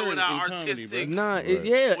gonna clearing die in with our comedy, artistic. bro. Nah, Right. yeah,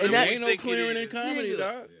 Whatever and that we Ain't no think it clearing in is. comedy, Nigga.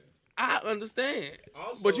 dog. I understand.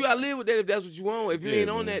 Also- But you gotta live with that if that's what you want. If you Yeah, ain't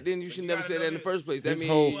on man. that, then you should you never gotta say that in know the first place. That His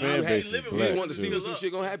means whole you fan had- base is living you black. want to see too. what some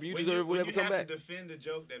shit gonna happen. You deserve whatever come back. You have to defend the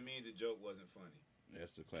joke, that means the joke wasn't funny.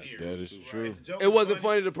 That's the classic. That is true. It wasn't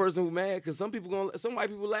funny to the person who mad because some white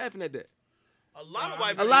people laughing at that. A lot of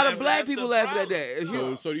white A people lot laughing, of black that's the people laughing at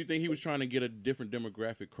problem. that. So do you think he was trying to get a different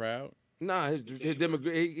demographic crowd? Nah, his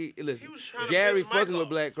demographic. Listen, He was trying to Gary piss Mike fucking with off.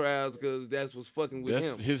 black crowds because that's what's fucking with That's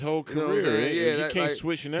him. his whole You know what career. I'm saying? You that, can't like,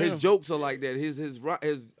 switch now. His jokes are like that. His All about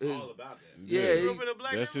that. yeah. Grew up in a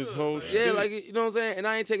black That's his neighborhood, whole man. shit. Yeah, like you know what I'm saying, and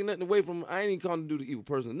I ain't taking nothing away from. I ain't even calling him to do the evil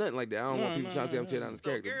person or nothing like that. I don't want people trying to say I'm tearing down his No,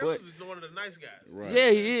 character, Gary but Owen is one of the nice guys. Right.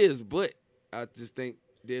 yeah, he is. But I just think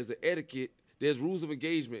there's an etiquette, there's rules of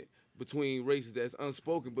engagement between races that's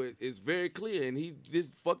unspoken, but it's very clear, and he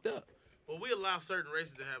just fucked up. But we allow certain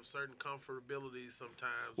races to have certain comfortabilities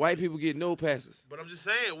sometimes. White people get no passes, But I'm just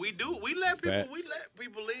saying, we do. We let people. We Facts. let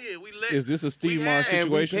people in. We let. Is this a Steve we Marsh had- and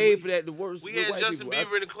we situation? paid for that the worst. We with had white Justin people.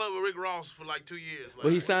 Bieber in the club with Rick Ross for like 2 years. Like,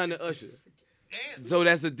 But he signed to Usher, and so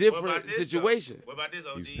that's a What about different this, though? situation. What about this,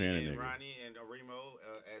 OD He's paying a and nigga. Ronnie and Remo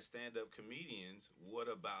as stand-up comedians? What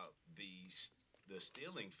about the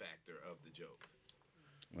stealing factor of the joke?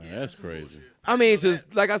 Man, that's crazy. I mean, just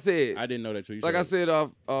like I said, I didn't know that. You like I said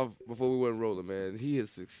off before we went rolling, man, he has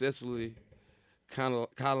successfully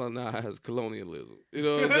colonized colonialism. You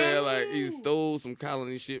know what I'm saying? Like he stole some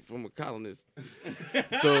colony shit from a colonist.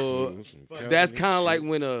 So that's kind of like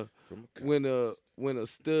when a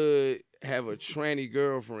stud have a tranny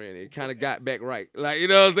girlfriend, it kind of got back right. Like you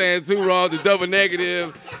know what I'm saying? Two wrong, the double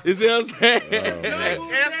negative. You see what I'm saying?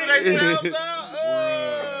 cancel themselves out.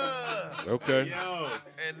 Okay. Yo,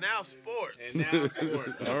 And now sports. and now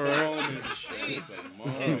sports. All right. Oh,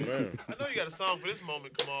 man. I know you got a song for this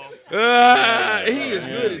moment. Come on. He is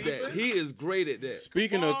good at that. He is great at that.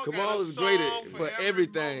 Speaking of, Kamal is great at for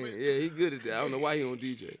everything. Yeah, he good at that. I don't know why he on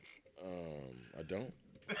DJ. I don't.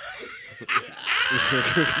 No,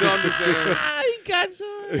 I'm just saying. He got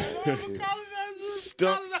some.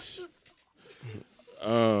 Stop.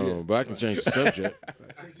 But I can change the subject.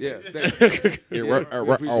 Yeah, Yeah,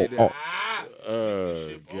 appreciate that.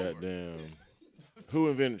 Goddamn. Who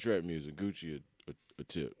invented trap music? Gucci or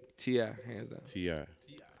Tip? T.I. hands down. T.I.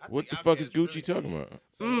 What the fuck is Gucci talking about?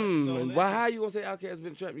 And why? How you gonna say Outkast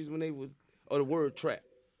been trap music when they was the word trap?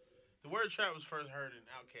 The word trap was first heard in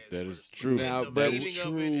Outkast. That is true. Now, The but- meaning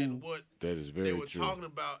of it and what That is they very were true. talking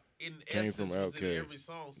about in Came essence from was in Outkast. every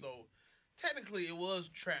song. So technically, it was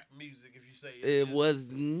trap music. If you say It just- was.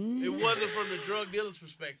 It wasn't from the drug dealer's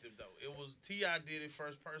perspective though. It was T.I. did it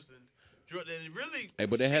first person. Drug that really. Hey,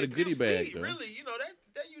 but they had a shit, goodie Pimp C, bag, though. Really, you know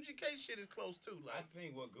that UGK shit is close too. I Like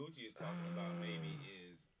think what Gucci is talking about maybe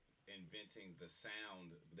is inventing the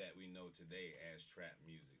sound that we know today as trap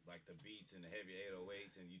music, like the beats and the heavy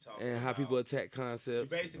 808s, and you talking And how about, people attack you're concepts.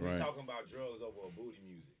 basically Right. talking about drugs over a booty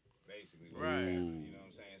music, basically. Right. You know what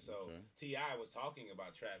I'm saying? So Okay. T.I. was talking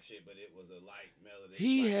about trap shit, but it was a light melody.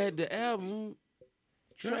 He like, had it was the a album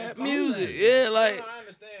trap It's called music. trap. Yeah, like No, I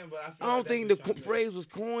understand, but I feel I don't like think that's the what he's trying to phrase was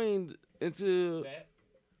coined into. say. That,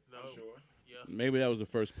 no, I'm sure. Maybe that was the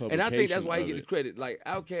first publication. And I think that's why he of get the it. credit. Like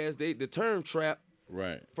Outkast, the term trap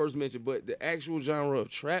Right. first mentioned, but the actual genre of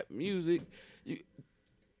trap music,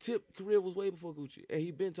 Tip career was way before Gucci, and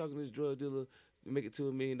he been talking to this drug dealer to make it to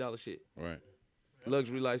 $1 million shit, Right.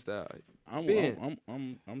 luxury lifestyle. I'm Ben.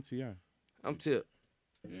 I'm T.I. I'm Tip.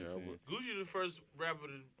 You know what I'm saying? Gucci the first rapper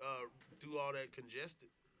to do all that congested.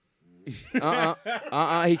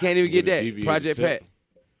 He can't even get With a that. deviated Project set. Pat.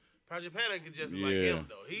 Project Pat ain't congested like Yeah. him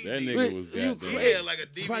though. He That he- nigga Wait, was you goddamn. he crazy. had like a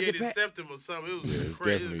Project deviated Pat- septum or something. It was it's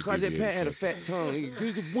crazy. definitely Project Pat had a deviated fat tongue.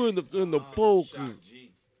 He's the one in the vocal. Shock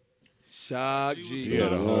G. Shock G. He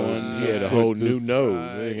had a whole new nose.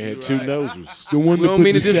 Right, He had you two right. noses. The one We don't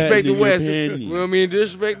mean to disrespect the West. We don't mean to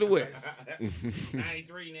disrespect the West.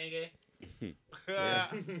 93, nigga.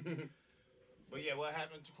 But yeah, what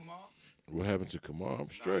happened to Kamal? What happened to Kamal? I'm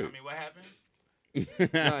I straight. mean, what happened? Nah,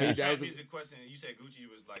 that Trap was music question. You said Gucci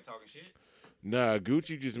was like talking shit. Nah,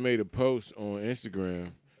 Gucci just made a post on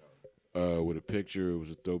Instagram with a picture. It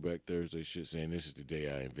was a Throwback Thursday shit saying, "This is the day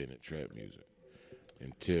I invented trap music."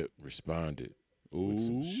 And Tip responded with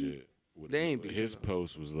some shit. They ain't His beefing,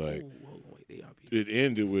 post was like, hold on, wait, they are beefing. it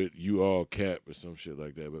ended with "you all cap" or some shit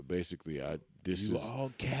like that. But basically, You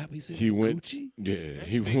all cap. He said he went. Gucci? Yeah,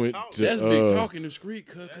 he big went talk. to. That's big talk in the street,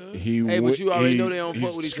 cuz. He Hey, but went- you already he- know they don't he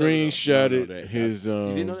fuck with each other, though. I know Screenshotted that. his You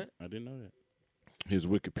didn't know that? I didn't know that. his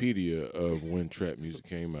Wikipedia of when trap music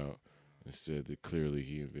came out and said that clearly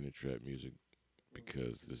he invented trap music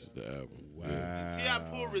because this is the album. Wow. Yeah. T.I.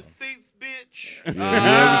 pull receipts, bitch. Yeah, he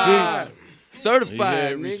had receipts. Certified, He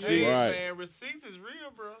had nigga. receipts. Hey, Right. man, receipts is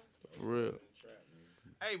real, bro. For real.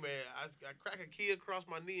 Hey, man, I crack a key across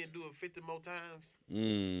my knee and do it 50 more times.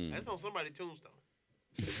 Mm. That's on somebody's tombstone.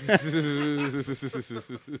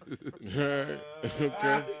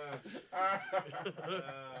 Okay.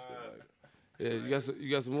 Yeah,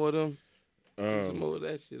 you got some more of them? Shoot some more of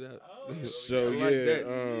that shit out. So I like yeah,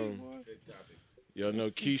 that. y'all know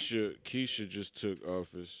Keisha just took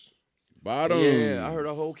office. Bottom. Yeah, I heard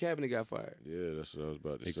her whole cabinet got fired. Yeah, that's what I was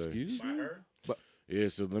about to say. Excuse me? Yeah,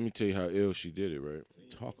 so let me tell you how ill she did it, right?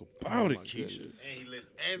 Talk about it, my Keisha.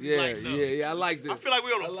 goodness. Yeah, I like this. I feel like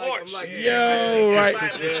we on a porch. I'm like, Yo,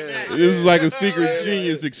 right. This is like a Secret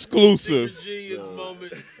Genius exclusive. Genius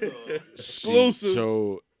moment. Exclusive. She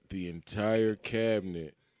told the entire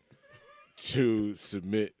cabinet to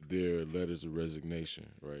submit their letters of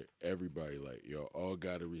resignation, right? Everybody, like, y'all all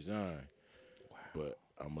got to resign. But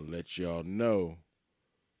I'm going to let y'all know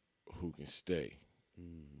who can stay. You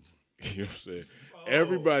know what I'm saying?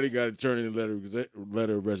 Everybody got to turn in a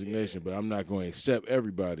letter of resignation, but I'm not going to accept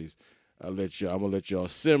everybody's. I'm gonna let y'all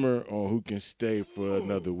simmer on who can stay for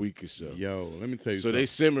another week or so. Yo, let me tell you So something. they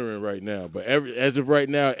simmering right now, but as of right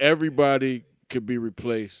now, everybody could be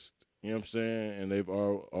replaced. You know what I'm saying? And they've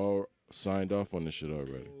all signed off on this shit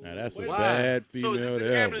already. Now that's a Why? bad So female is this the to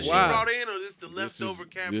cabinet ever. she Wow. brought in, or this the leftover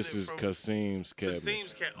cabinet This is from Kasim's cabinet.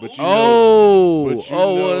 Kasim's cabinet? But you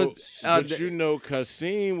Oh, you know,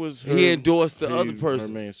 Kasim was her. He endorsed the other person.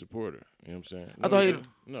 her main supporter. You know what I'm saying? I thought he-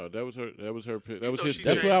 No, that was her. That was her pick. That You was know his she pick.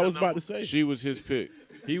 That's what I was Number. about to say. She was his pick.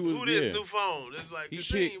 He was, Who this yeah. new phone? It's like He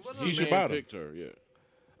Kasim, picked- what he up, should man? buy- Picked her. Yeah.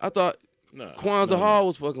 I thought Nah. Kwanzaa Hall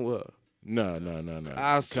was fucking with her. No.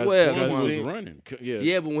 I swear. Kwanzaa was Kasim- running. Yeah.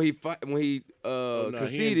 Yeah, but when he No,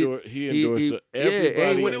 conceded, he endorsed he-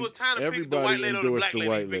 everybody. When it was time to pick the white everybody lady or the endorsed black the lady,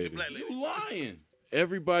 white he picked lady. the black lady. You lying.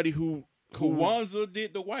 Everybody who Kwanzaa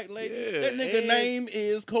did the white lady. Yeah, That nigga and- name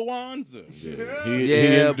is Kwanzaa. he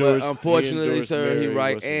yeah, but endorsed- unfortunately, endorsed sir, he Mary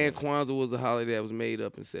right. Wilson. And Kwanzaa was a holiday that was made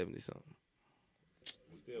up in 70-something.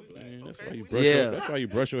 Man, that's Okay, why you we- brush Yeah. that's why you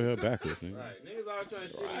brush your hair backwards, nigga. Niggas all trying to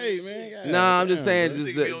shit. Right, man. Nah, I'm just saying, This just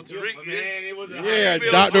nigga be on that, Tariq, Man, it was a Yeah, Be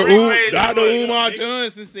on Dr. Tariq page, Dr. like, Umar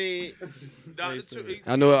Johnson said. Dr. Tariq.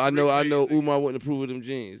 I know Umar wouldn't approve of them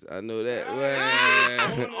jeans. I know that.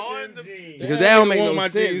 Well, On the because that don't make want no my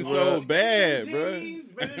sense, jeans bro. so bad, bro.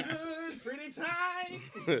 Jeans, really good, pretty tight.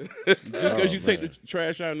 Just because you take the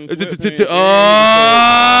trash out in them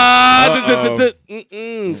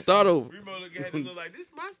Start over. Remo had to look like, this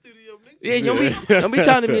my studio, nigga. Yeah, don't be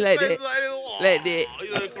talking to me like that. Like that.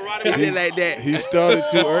 You know, karate Like man. that, like that. He started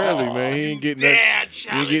too early, man. He ain't getting Dad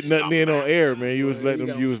nothing. He ain't getting nothing in on air, man. You was letting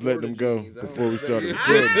them go before we started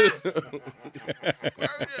recording.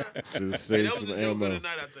 Just Hey, save that was some a joke of the ammo.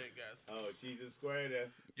 night, I think, guys. Oh, she's a square there.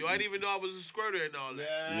 Yo, I didn't even know I was a squirter and all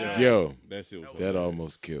that. Yo, That shit was that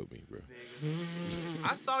almost killed me, bro.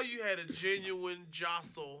 I saw you had a genuine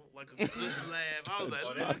jostle, like a good laugh. I was like,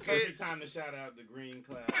 Oh, this that's is the perfect it. time to shout out the green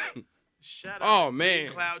cloud. Shout out Oh, to man.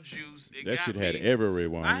 Cloud Juice. It That got shit had me.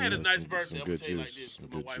 everyone. I had a nice some birthday. I'm gonna good tell you like juice, this. some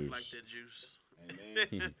My good wife juice. liked that juice.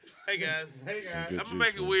 Amen. Hey guys, Hey Some guys. good I'm juice, gonna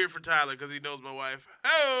make it man. weird for Tyler because he knows my wife.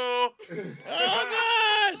 Oh,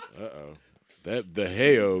 Uh-oh. The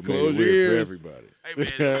hail made Close it your weird for ears. everybody.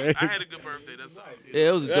 hey man, I had a good birthday. That's all. Yeah,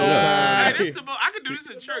 it was a dope Hey, time. this the I could do this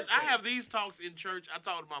in church. I have these talks in church. I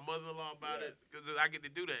talked to my mother-in-law about it because I get to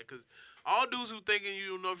do that. Because all dudes who thinking you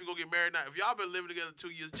don't know if you're gonna get married now, if y'all been living together 2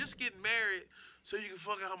 years, just get married so you can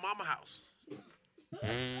fuck at her mama house.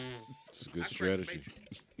 It's a good strategy.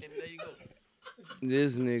 And there you go.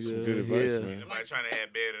 This nigga. Some good advice, yeah. man. Nobody trying to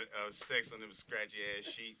have bed sex on them scratchy ass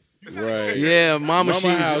sheets. Right. Yeah, mama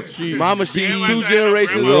house sheets. sheets. Mama sheets, Everybody 2 trying to have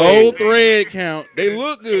generations grandma old. Low thread count. They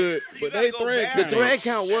look good, but gotta they go thread back. The count. thread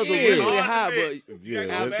count was Shit. really high, but Yeah,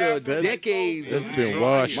 after decades, that's been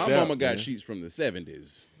washed My out. mama got man. sheets from the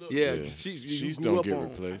 70s. yeah, Yeah. sheets Sheets grew don't up get on. I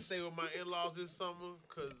replaced. stayed with my in-laws this summer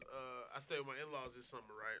because I stayed with my in-laws this summer,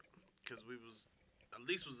 right? Because the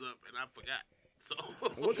lease was up and I forgot. So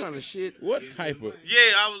What kind of shit? What type of?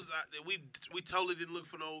 yeah, we totally didn't look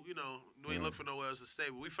for no, we didn't look for nowhere else to stay.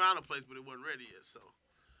 But we found a place, but it wasn't ready yet. So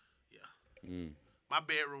yeah, my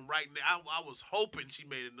bedroom right now. I was hoping she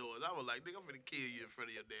made a noise. I was like, nigga, I'm gonna kill you in front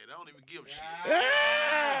of your dad. I don't even give a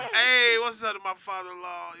shit. Hey, what's up to my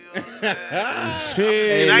father-in-law? You know what I'm saying?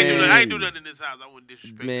 Hey, And I man. ain't do nothing in this house. I wouldn't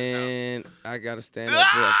disrespect this house. Man, I gotta stand up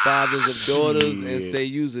for fathers of daughters and Shit. say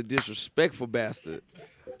you's a disrespectful bastard.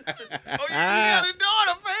 Oh, you got a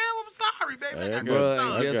daughter, fam. I'm sorry, baby. Hey, I I got got- a Bruh,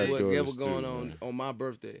 son. I guess got what? Guess daughters what's going too, on man. my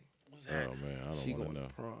birthday? Oh man, I She don't want going to know.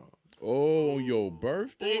 to prom. Oh, your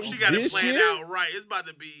birthday? Oh, she got it This planned year? out right. It's about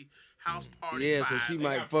to be House party. Yeah, so 5. she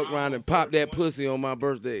might fuck around and pop that pussy on my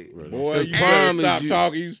birthday. Boy, So you better prom is stop you-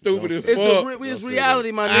 talking. You stupid as It's, fuck. it's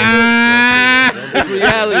reality, my nigga. It's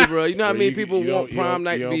reality, bro. You know how many people want prom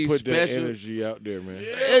night to be put that special? energy out there, man.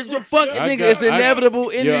 It's a fuck, nigga. It's inevitable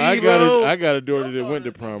energy, I bro. got a daughter that went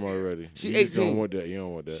to prom already. She You just 18. don't want that. You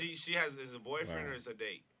don't want that. She has is a boyfriend or it's a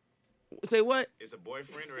date? Say what? It's a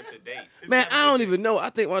boyfriend or it's a date? Man, I don't even know. I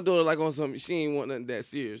think my daughter like on something. She ain't want nothing that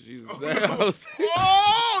serious. She's.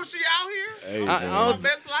 Oh, she out here? Hey, I man. My don't-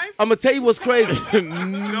 best life? I'm gonna tell you what's crazy.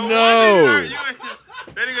 No.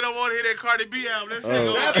 That nigga don't want to hear that Cardi B album. That shit Oh.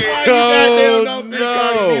 gonna That's get- why you goddamn don't think no.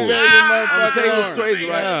 Cardi B better than I'm gonna tell you what's motherfucking crazy,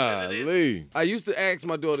 right? Golly. I used to ask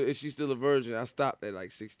my daughter if she's still a virgin. I stopped at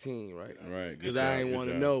like 16, right? Right. Because I ain't want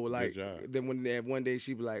to know. Like, Good job. then one day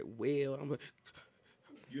she'd be like, "Well, I'm."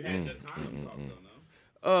 You had the condom talk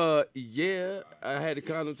though, no? Yeah, I had the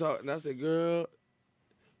condom talk, and I said, "Girl,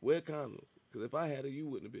 wear condoms, because if I had it, you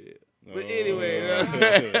wouldn't have been." But anyway, you know what I'm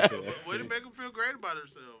saying? Way to make her feel great about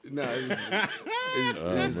herself. Nah,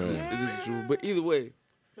 it's just true. But either way,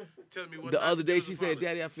 Tell me what the not other to day do she as a said, father.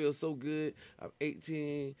 "Daddy, I feel so good. I'm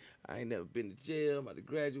 18. I ain't never been to jail. I'm about to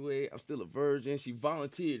graduate. I'm still a virgin." She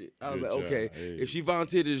volunteered it. I was Good like, job. okay, Hey. if she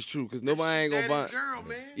volunteered it, it's true, because nobody ain't gonna Daddy's volunteer. girl,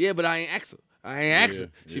 man. Yeah, but I ain't ask her.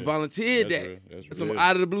 She yeah. volunteered That's that. real. That's Some real.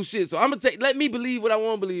 out of the blue shit. So I'm gonna let me believe what I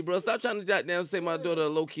want to believe, bro. Stop trying to jot down and say my daughter a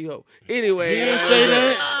low key hoe. Anyway, He didn't say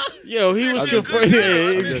that. Yo, he was She's a good confronted. girl.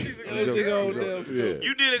 Yeah, I mean, he- she's a I'm good joking, girl. I'm joking. yeah.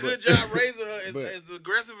 You did a good job raising her. but- As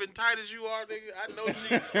aggressive and tight as you are, nigga, I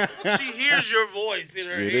know she hears your voice in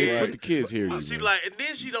her Yeah, they head. let the kids hear you. She man. like, and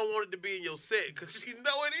then she don't want it to be in your set because she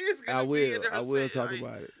know it is. Gonna I Be will. in her I will set. talk Like,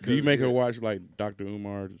 about it. Do you make her watch like Dr.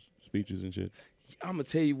 Umar's speeches and shit? I'm gonna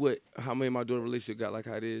tell you how me and my daughter relationship got like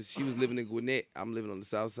how it is. She was living in Gwinnett. I'm living on the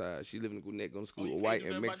south side. She living in Gwinnett, going to school you with can't white do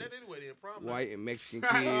and nothing about Mexican, that anyway, then, prom night. white and Mexican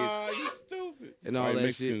kids. you stupid. And all White that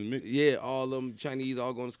Mexican shit. mix. Yeah, all them Chinese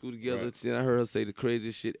all going to school together. Right. Then I heard her say the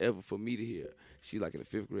craziest shit ever for me to hear. She like in the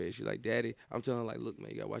 5th grade. She like, "Daddy," I'm telling her like, "Look,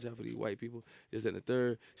 man, you gotta watch out for these white people." It's in the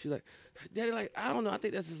 3rd. She's like, "Daddy, like, I don't know. I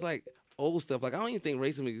think that's just like old stuff. Like, I don't even think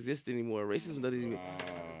racism exists anymore. Racism doesn't even."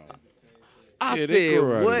 I Yeah, they said,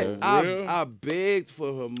 grow out of "What?" that. Real? I begged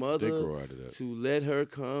for her They mother grow out of that. to let her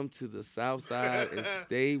come to the south side and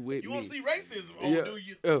stay with You me. want to see racism? Oh, Yeah. do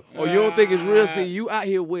you? Oh, you don't think it's real? See, you out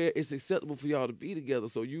here where it's acceptable for y'all to be together,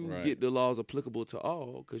 so you Right. get the laws applicable to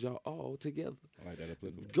all, because y'all all together. I like that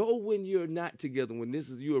applicable. Go when you're not together, when this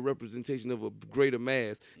is you a representation of a greater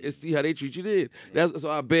mass, and see how they treat you then. That's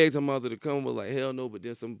so I begged her mother to come, but like hell no. But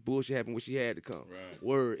then some bullshit happened where she had to come. Right.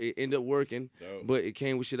 Word, it ended up working, Dope. but it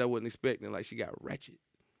came with shit I wasn't expecting. Like she got ratchet.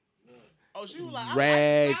 Oh, she was like,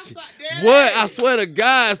 Ratchet. Daddy. What? I swear to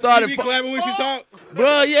God, started She be clapping when she talk.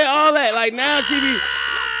 bro. Yeah, all that. Like now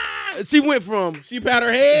she went from She pat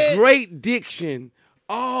her head. great diction,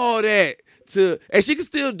 all that to, and she can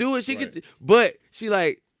still do it. She can, but she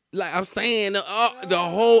like I'm saying all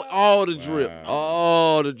the drip,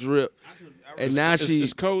 all the drip, and now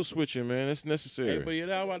It's code switching, man. It's Hey, necessary. but yeah,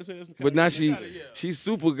 I was about to say this. But now she's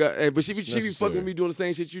super good. But she be necessary. fucking with me doing the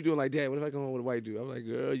same shit you doing. Like, "Dad, what if I come home with a white dude?" I'm like,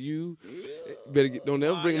 "Girl, you better don't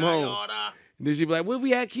never bring him home." And then she be like, "What if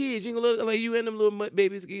we had kids? You ain't gonna look like you and them little mutt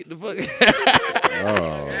babies get the fuck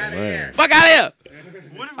Oh man. fuck out of here."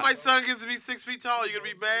 What if my son gets to be 6 feet tall? You gonna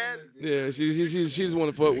be bad? Yeah, she just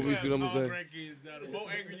want to fuck with me. See what I'm saying? Grandkids, now, the more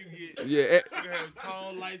angry you get, Yeah, you gonna have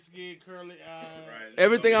tall, light skin, curly eyes.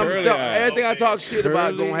 everything Curly eyes. everything I talk shit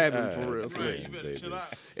about Curly gonna happen eyes. for real. So. Right, you better chill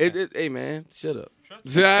out. Hey man, shut up.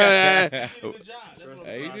 You did a good job. That's what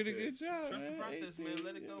Hey, I'm you did a saying. good job, Trust the man. process, man.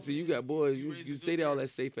 Let it go. See, you got boys. You say all that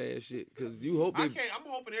safe ass shit because you hope I they. can't. I'm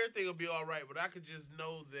hoping everything will be all right, but I could just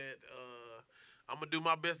know that I'm gonna do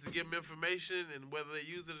my best to give them information, and whether they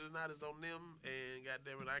use it or not is on them. And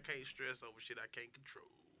goddamn it, I can't stress over shit I can't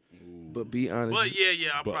control. But be honest. But yeah,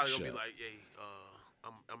 I'm probably gonna be Buckshot. like, hey,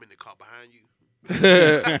 I'm in the car behind you.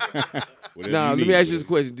 Whatever Nah, you let me need, ask you this baby.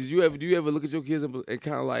 question: do you ever look at your kids and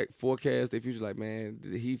kind of like forecast their future? Like, man,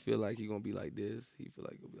 did he feel like he gonna be like this? He feel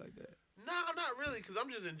like he'll be like that. No, not really, because I'm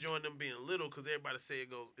just enjoying them being little. Because everybody say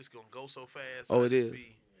it's gonna go so fast. Oh, I it just is.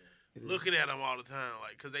 be looking at them all the time,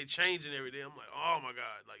 like, because they changing every day. I'm like, oh my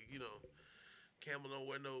god, like Campbell don't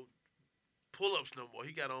wear no pull-ups no more.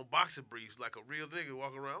 He got on boxer briefs like a real nigga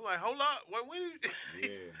walking around. I'm like, hold up, when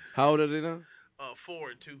How old are they now? 4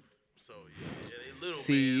 and 2. So yeah, they little.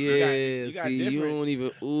 See, man. yeah, you got see, you different- don't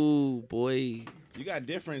even. Ooh, boy. You got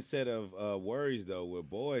different set of worries though with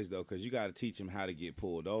boys though, because you got to teach them how to get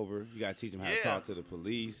pulled over. You got to teach them how to Yeah. talk to the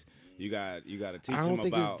police. You got to teach I them don't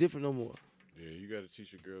think about. it's different no more. Yeah, you got to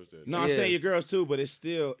teach your girls that. No, I'm saying your Yes. girls too, but it's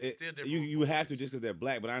still different you with have to just because they're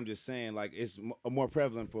black. But I'm just saying like it's more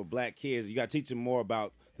prevalent for black kids. You got to teach them more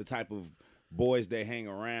about the type of boys they hang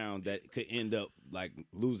around that could end up like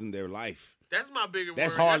losing their life. That's my bigger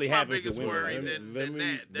That's worry. hardly That's my happens to biggest women, worry right? than let me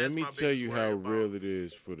that. That's let me my tell biggest you worry how about. real it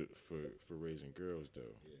is for raising girls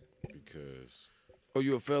though, because Oh,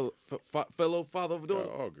 you a fellow father of a daughter?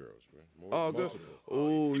 all girls, man. All girls. Multiple.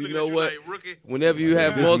 Oh, Looking you at know what? Like, rookie. Whenever you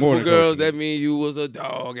have This is more multiple than girls, coaching. that means you was a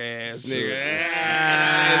dog ass nigga.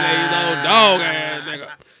 Ah. Dog ass nigga.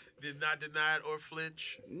 Did not deny it or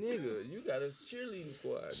flinch. Nigga, you got a cheerleading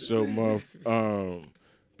squad. So,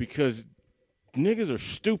 because niggas are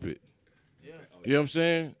stupid. Yeah. You know what I'm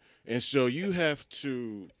saying? And so you have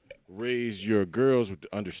to raise your girls with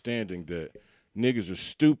the understanding that niggas are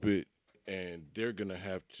stupid and they're going to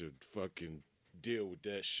have to fucking deal with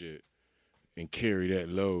that shit and carry that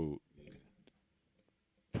load.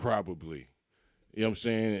 Probably. You know what I'm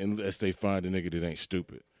saying? Unless they find a nigga that ain't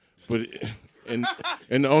stupid. But and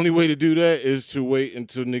the only way to do that is to wait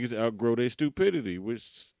until niggas outgrow their stupidity,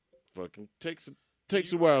 which fucking takes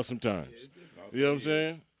a while sometimes. You know what I'm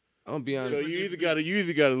saying? I'm gonna be honest. So you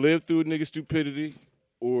either gotta live through a nigga's stupidity,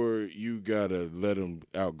 or you gotta let him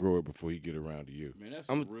outgrow it before he get around to you. Man, that's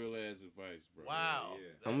some real ass advice, bro. Wow.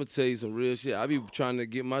 I'm gonna tell you some real shit. I be trying to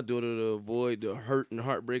get my daughter to avoid the hurt and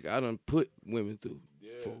heartbreak I done put women through.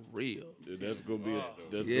 For real. That's gonna be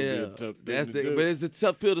Yeah. a tough thing That's to the, do. but it's a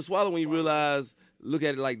tough pill to swallow when you realize, look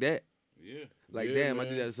at it like that. Yeah. Like, Yeah, damn, I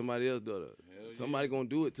man. did that to somebody else's daughter. Somebody gonna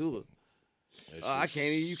do it to her. That I shit's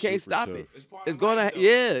can't. You can't super stop tough. it. part It's of gonna. life, though.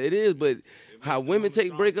 Yeah, it is. But how women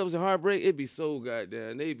take breakups and heartbreak, it be so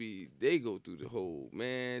goddamn. They go through the whole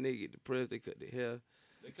man. They get depressed. They cut their hair.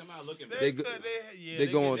 They come out looking They back. go- yeah, They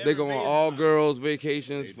go on all girls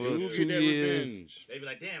vacations for Dude, 2 get that years. revenge. They be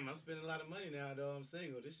like, damn, I'm spending a lot of money now, though. I'm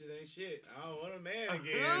single. This shit ain't shit. I don't want a man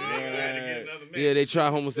again. I had to get another man. Yeah, they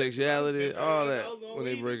try homosexuality, all that $30 on when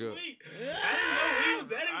they weed break this up. week. I didn't know weed was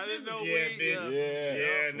that I didn't expensive. know Yeah, weed, bitch. Yeah.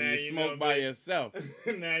 Yeah, now When you you smoke know, by bitch. yourself.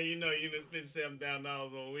 Now you know you done spent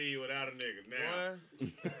 $7,000 on weed without a nigga. Now.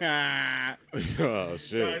 Boy, Oh I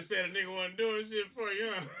shit! said a nigga wasn't doing shit for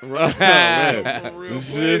you, huh? Right.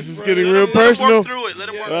 This is getting let real him personal. work through it. Let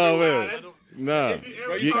him work Oh through man, it. nah. If you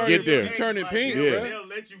ever you talk turn- to your there. ex, you turn it like, pink, they'll- bruh. They'll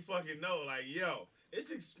let you fucking know, like, yo,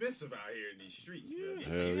 it's expensive out here in these streets. Yeah.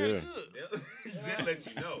 Hell yeah. They'll let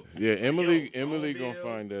you know. Yeah, Emily phone gonna bill.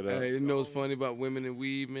 find that out. Hey, you know what's funny about women and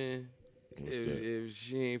weed, man? What's If, that? if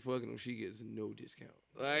she ain't fucking them, she gets no discount.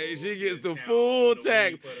 Like she gets the discount full on the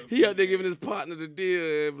tax. weed for the He out there weed. giving his partner the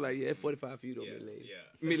deal. And be like, yeah, 45 for you though, Yeah, mid-lady. yeah.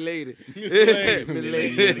 Mid-lady.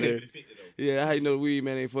 Mid-lady. Mid-lady. 50 though. Yeah, how you know the weed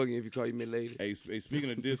man ain't fucking if you call you mid-lady. Hey,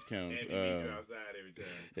 speaking of discounts, And we meet you outside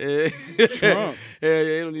every time. Yeah. Trump Hell yeah,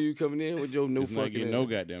 they don't need you coming in with your no is not fucking getting no ass.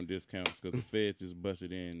 goddamn discounts because the feds just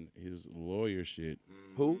busted in his lawyer shit.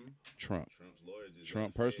 Who? Trump. Trump's lawyer just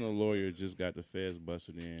Trump personal lawyer just got the feds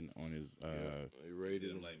busted in on his They raided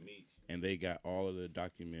did him. him like meat. and they got all of the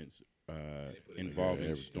documents put it in involving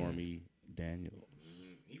everything. Stormy Daniels.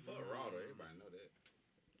 He fucked raw though. Everybody know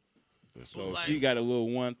that. So Like- she got a little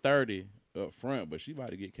 130 up front, but she about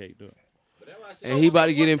to get caked up. But that's why I said And he about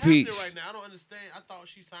to get what's happening impeached. right now. I don't understand. I thought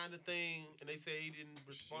she signed the thing, and they said he didn't she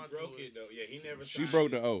respond broke to it though. Yeah, he never. She signed broke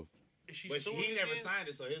it. the oath. Is she But suing he never again? signed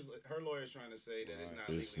it, so her lawyer's trying to say that it's not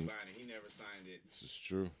It's legally n- binding. He never signed it. This is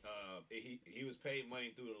true. He was paid money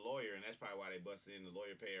through the lawyer, and that's probably why they busted in. The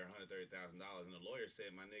lawyer paid her $130,000, and the lawyer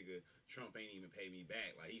said, "My nigga, Trump ain't even paid me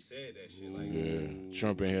back." Like he said that shit. Like Yeah,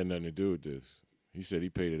 Trump ain't had nothing to do with this. He said he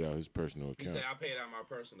paid it out his personal he account. said, "I paid out my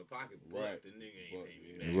personal pocket, but Right. the nigga ain't paid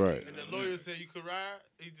me back." Right. And the lawyer said you could ride.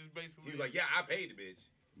 He just basically He was like, "Yeah, I paid the bitch."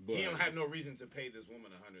 But He don't have no reason to pay this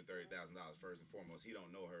woman $130,000 first and foremost. He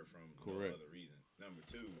don't know her from Correct. no other reason. Number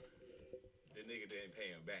two, the nigga didn't pay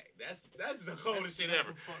him back. That's the coldest shit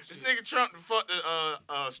ever. This nigga Trump fucked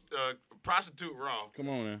the prostitute raw. come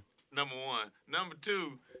on now. Number one. Number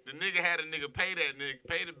two, the nigga had a nigga pay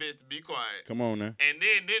the bitch to be quiet. Come on now. And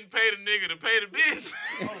then didn't pay the nigga to pay the bitch.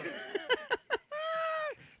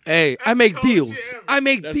 Hey, I make cold deals. shit ever. I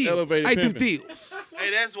make That's deals. elevated I do pimping. deals. Hey,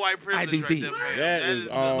 that's white privilege do right deals. there, man. That is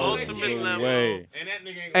the all ultimate the level. way. And that nigga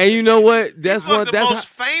ain't gonna And you know what? That's Fuck one. the That's most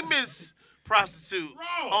how, famous prostitute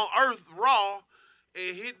Raw. on earth, raw,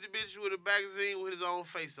 and hit the bitch with a magazine with his own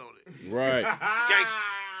face on it. Right. Gangster.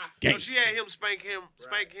 So she had him spank him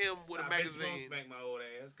with I a bet you won't magazine. spank my old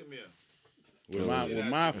ass. Come here. with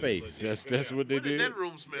my face. That's what they What does did. that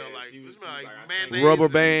room smell like? It smell like I mayonnaise. Rubber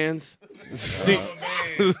and- bands.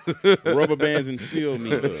 Rubber bands and seal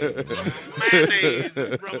meat. Mayonnaise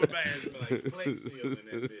and rubber bands. like flake seal in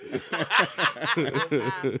that bitch.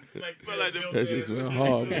 Smell like the, That shit smell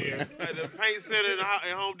horrible. like the paint center in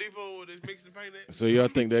Home Depot where they mix the paint at. So y'all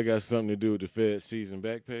think that got something to do with the Fed season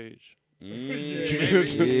back page? Yeah,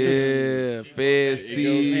 Fed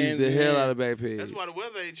seized hand the in hell hand. out of Backpage. That's why the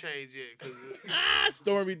weather ain't changed yet. Cause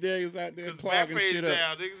Stormy Daniels out there clogging Backpage shit up.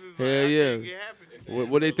 down. Niggas is Hell like, I yeah. can't get happy.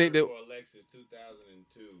 What they think that? For Alexis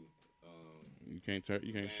 2002. You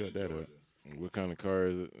can't shut that up. What kind of car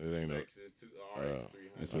is it? It ain't a. Lexus RX 300.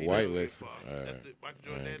 It's a white Lexus. That's the Michael I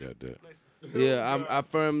Jordan ain't got that. Yeah, I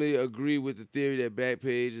firmly agree with the theory that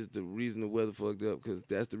Backpage is the reason the weather fucked up because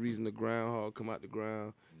that's the reason the groundhog come out the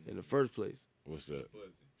ground in the first place. What's that?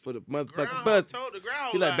 For the motherfucking Groundhog buzz. told the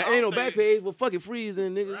groundhog. He like, ain't no Backpage. Well, fuck it, freeze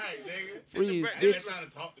then, niggas. Right, nigga. Freeze, They They bitch. trying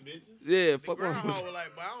to talk to bitches. Yeah, The fuck groundhog on. was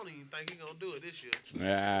like, but I don't even think he gonna do it this year.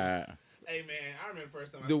 Ah. Hey man, I remember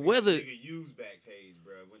first time I The seen weather- a nigga use Backpage,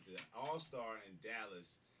 bro. Went to All-Star in Dallas,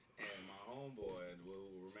 and my homeboy, who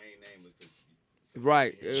will remain nameless, because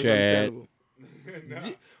Right. it was Chad. understandable.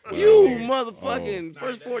 no. You motherfucking Nah,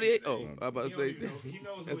 first that 48. nigga- Oh, I about to say. he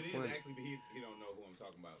knows who That's it is funny. actually, but he don't know who I'm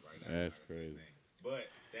talking about right now. That's I'm not gonna say his crazy. name. But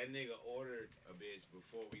that nigga ordered a bitch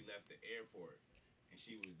before we left the airport, and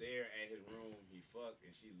she was there at his room. He fucked,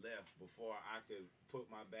 and she left before I could put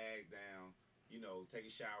my bag down. You know, take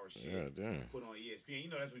a shower, shit. Yeah, damn. Put on ESPN. You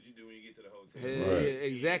know that's what you do when you get to the hotel. Hell Right. yeah,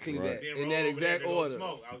 exactly Right. that. Then In roll that over there exact to go order.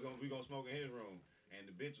 Smoke. We gonna smoke in his room, and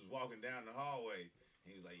the bitch was walking down the hallway. And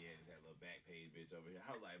he was like, "Yeah, this that little Backpage bitch over here."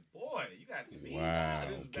 I was like, "Boy, you got speed Wow. dial."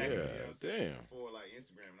 This is back, Yeah, you know what I'm saying? damn. Before like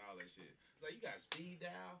Instagram and all that shit. Like you got speed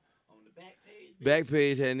dial on the Backpage. bitch.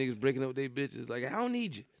 Backpage had niggas breaking up their bitches like, I don't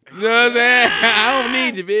need you. You know what I'm saying? I don't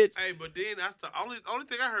need you, bitch. Hey, but then that's the only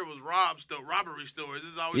thing I heard was robbery stories.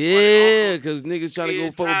 This is always Yeah, funny. because niggas trying to go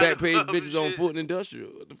kids fuck tied Backpage up and bitches on shit. foot and industrial.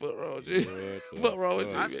 What the fuck wrong with you? What wrong with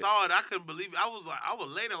you? I man? saw it. I couldn't believe it. I was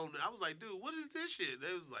late on it. I was like, dude, what is this shit?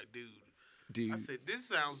 They was like, dude. I Dude. said, this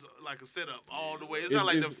sounds like a setup all the way. It Is- sounds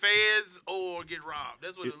like is- the feds or get robbed.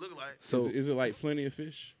 That's what it looked like. So, Is it like Plenty of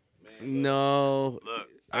Fish? no. Look,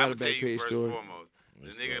 I I'm got a gonna tell you Backpage first story. and foremost. The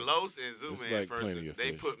It's nigga like- Los and it's Zooman like first, Plenty of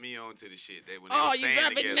they Fish. put me on to the shit. They when they Oh, was you staying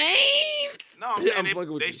dropping together. names? No, I'm Yeah, saying I'm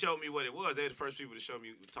fucking with they you. showed me what it was. They were the first people to show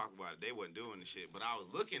me talk about it. They wasn't doing the shit, but I was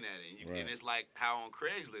looking at it, and, Right. and it's like how on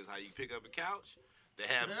Craigslist, how you pick up a couch. They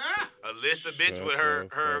have a list of bitch Shut with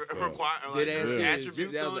the fuck up. like, Dead ass her serious.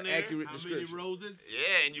 attributes That was on an there. accurate description. roses?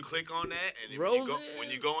 Yeah, and you click on that, and when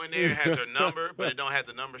you go in there, it has her number, but it don't have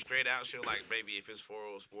the number straight out. She'll like, baby, if it's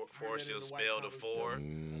 404, she'll spell the 4.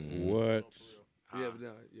 What? Yeah, but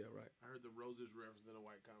no, yeah, right. I heard the roses reference in a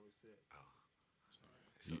white comic set.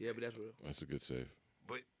 Yeah, but that's real. That's a good save.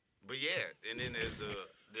 But yeah, and then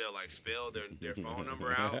they'll like spell their phone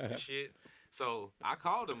number out and shit. So I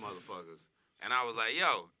called them motherfuckers, and I was like,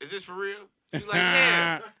 "Yo, is this for real?" She was like,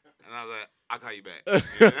 "Yeah," and I was like, "I'll call you back." Every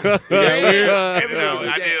I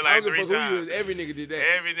did it like 3 times. Every nigga did that.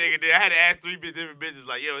 Every nigga did. I had to ask 3 different bitches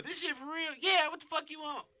like, "Yo, this shit for real?" "Yeah, what the fuck you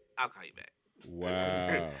want?" "I'll call you back."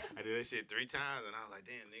 Wow. I did that shit 3 times, and I was like,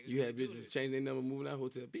 "Damn, nigga." You had bitches change their number, moving out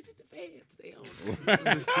hotel. Bitch, the fans, stay on.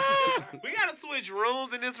 We gotta switch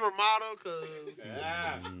rooms in this remodel because they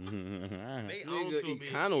own Nigga, to me.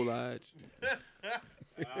 Econo Lodge.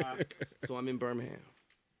 So I'm in Birmingham.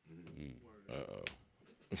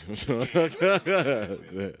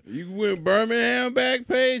 You went Birmingham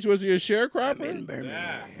Backpage? Was you a sharecropper? In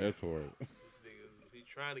Birmingham. That's horrible. He's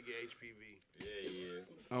trying to get HPV.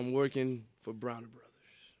 I'm working for Browner Brothers.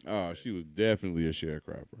 Oh, she was definitely a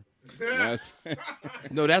sharecropper. That's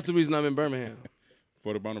No, that's the reason I'm in Birmingham.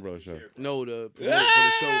 for the Bonner Brothers show. No, for the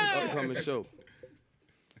show, upcoming show.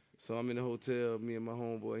 So I'm in the hotel, me and my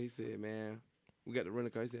homeboy. He said, man, we got to rent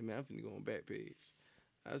a car. He said, man, I'm finna go on Backpage.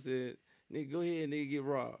 I said, nigga, go ahead, nigga, get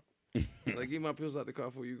robbed. Like, get my pills out the car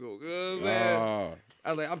before you go. You know what I'm saying? Oh, I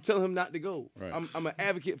was like, I'm telling him not to go. Right. I'm an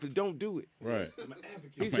advocate for don't do it. right.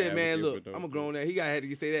 He I'm said, an man, advocate look, for don't I'm a do grown ass. He had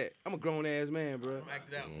to say that. I'm a grown ass man, bro.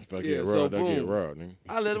 Act it out. If I Yeah, get so robbed, I get boom. robbed, nigga.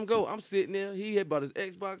 I let him go. I'm sitting there. He had bought his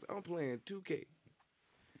Xbox. I'm playing 2K.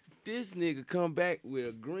 This nigga come back with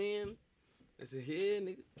a grin. I said, yeah,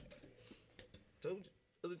 nigga. Told you.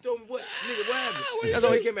 I said, told me what? Nigga, what happened? That's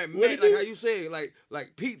all he came back mad, like how you say it, like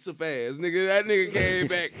pizza fast. Nigga, that nigga came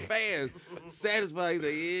back fast. Satisfied. He's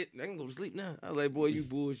like, yeah, I can go to sleep now. I was like, boy, you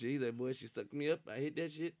bullshit. He's like, boy, she sucked me up. I hit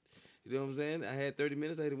that shit. You know what I'm saying? I had 30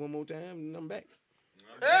 minutes. I hit it one more time, and I'm back.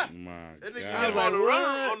 My That nigga I came was on the like,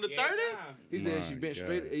 run what? on the 30. He said she My bent God.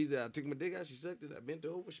 straight. He said, I took my dick out. She sucked it. I bent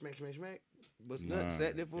over. Smack, smack, smack. Bust nuts.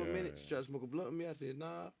 Sat there for a minute. She tried to smoke a blunt with me. I said,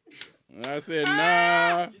 nah. I said,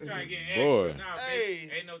 nah. She trying to get Boy. extra. Nah, Hey.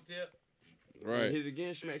 bitch, ain't no tip. Right. Hit it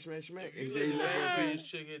again. Smack. And he said, he Hey, left her. this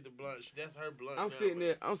chick hit the blunt. That's her blunt. I'm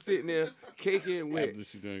now, sitting there caking with. After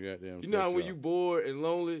she done goddamn You know how sex, when y'all. you bored and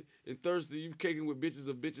lonely and thirsty, you caking with bitches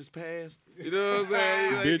of bitches past? You know what I'm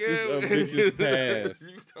saying? Like, Bitches of bitches past.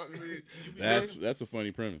 You talking to me. That's a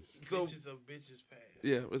funny premise. So, Bitches of bitches past.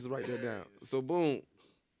 yeah, let's write that down. So, boom.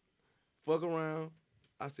 Fuck around.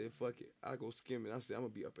 I said, fuck it. I go skimming. I said, I'm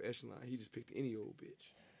going to be upper echelon. He just picked any old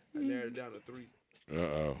bitch. I narrowed it down to 3.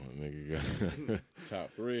 Nigga got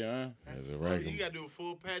Top 3, huh? as a You ranking. gotta do a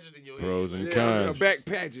full pageant in your Pros head. and A cons. back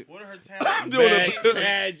pageant. What are her talents? Back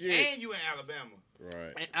pageant. And you in Alabama.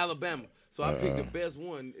 Right. In Alabama. So I picked the best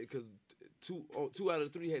one because two out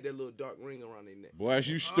of the 3 had that little dark ring around their neck. Boy,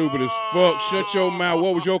 you stupid as fuck. Shut your mouth.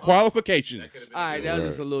 What was your qualifications? All right, that was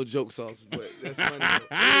just a little joke sauce, but that's funny. Though.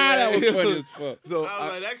 That was funny as fuck. So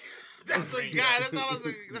I was like, that's a guy. That sounds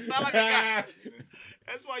like a guy.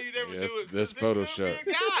 That's why you never Yeah, do it. that's 'cause it's Photoshop. gonna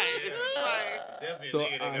be a guy. It's like, Definitely So a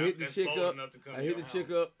nigga I hit the that's chick bold up. enough to come I to hit your the chick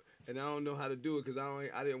house. up, and I don't know how to do it because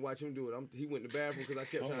I didn't watch him do it. He went in the bathroom because I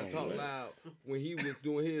kept trying to talk loud when he was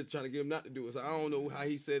doing his, trying to get him not to do it. So I don't know how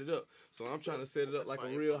he set it up. So I'm trying to set it up like a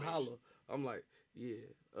real holler. I'm like, yeah,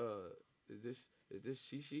 is this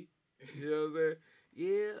she? You know what I'm saying?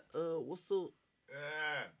 Yeah, what's up?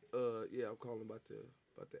 Yeah, I'm calling about the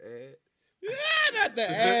ad. Not the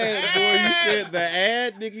ad, boy. You said the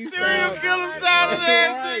ad, nigga. You serial sound killer sounded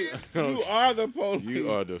ass right. nigga. You are the police. You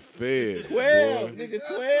are the feds. 12, boy. nigga,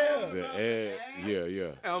 12. The ad,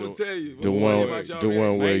 yeah. I'm gonna tell you. the What's one- funny about y'all the one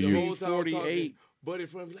reaction, where the you- whole time I'm talking, 48. Buddy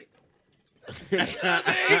from me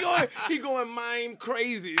like, he going mime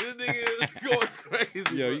crazy. This nigga is going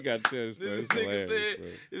crazy. Yo, bro. you gotta tell this story. This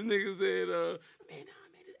It's nigga hilarious, said, bro. man,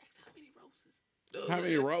 just ask how many roses. How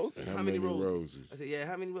many roses? How many roses? I said, yeah,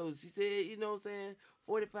 how many roses? She said, you know what I'm saying,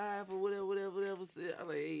 45 or whatever. Said. I'm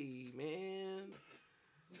like, hey, man,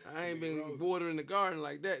 I ain't been watering the garden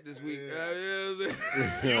like that this week. You know what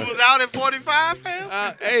I'm saying? You was out at 45, fam?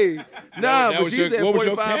 Hey, nah, that but was she your- said what was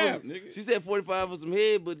your 45. cap, nigga? She said 45 for some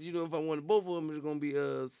head, but you know if I wanted both of them, it's gonna be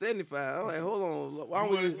 75. I'm like, hold on, why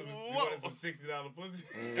don't we just? You wanted some $60 pussy?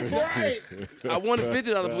 Right. I wanted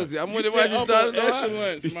 $50 pussy. I'm You wondering why said she upper started so high.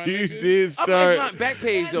 echelons, my You nigga. did I'm echelon start. back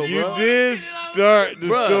page though, You bro. did start the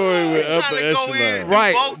Bruh. story with Trying upper to go in echelon.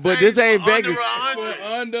 Right, both but things this ain't for under Vegas. 100. For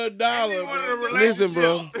under a dollar, bro. Listen,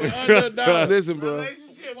 bro. For under a dollar. Listen, bro.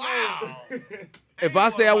 Relationship, Wow. If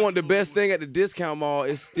I say I want the best thing at the discount mall,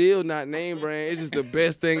 it's still not name brand. It's just the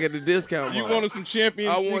best thing at the discount mall. You wanted some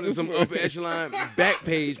champion I wanted sneakers some for- upper echelon back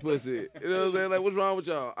page pussy. You know what I'm saying? Like, what's wrong with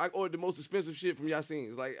y'all? I ordered the most expensive shit from y'all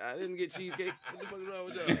scenes. Like, I didn't get cheesecake. What the fuck is wrong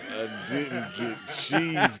with y'all? I didn't get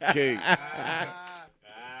cheesecake.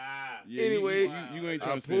 Yeah, Anyway, you ain't I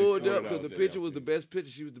trying to spend pulled up $40 because the there, picture y'all was see. the best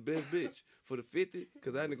picture. She was the best bitch for the 50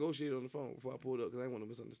 because I negotiated on the phone before I pulled up because I didn't want to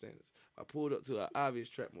misunderstand this. I pulled up to an obvious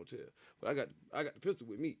trap motel, but I got the pistol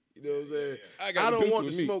with me. You know what I'm saying? I got I the don't pistol want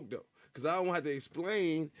with the me. smoke though because I don't have to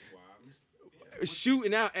explain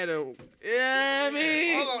shooting out at a. You know what I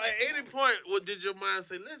mean? Hold on. At any point, what did your mind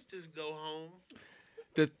say? Let's just go home.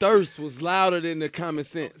 The thirst was louder than the common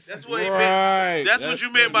sense. That's what he Right. meant. That's what That's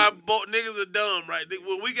you meant funny. by niggas are dumb, right?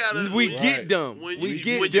 When we gotta, We Right. get dumb. When We you-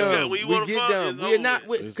 get when you dumb. got- when you We wanna get fuck, dumb. it's We're not over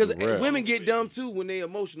with. because It's a wrap. women get dumb too when they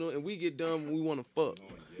emotional, and we get dumb when we want to fuck.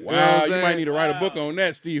 Wow, you saying? might need to write a book on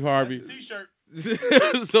that, Steve Harvey. T-shirt.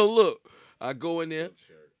 So look, I go in there.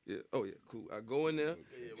 Yeah, oh yeah, cool. I go in there,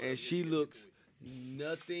 and she looks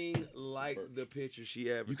nothing like the picture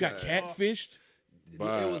she advertised. You got catfished? It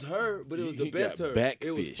was her, but it was the He best got her.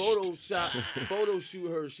 It was backfished. photo shoot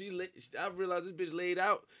her. I realized this bitch laid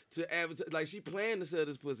out to advertise. Like she planned to sell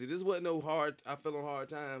this pussy. This wasn't no hard. I fell on hard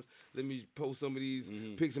times. Let me post some of these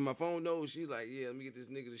pics in my phone. No, she's like, yeah, let me get this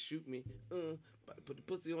nigga to shoot me. Put the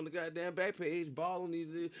pussy on the goddamn back page. Ball on these.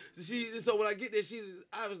 So when I get there, she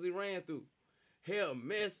obviously ran through. Hair a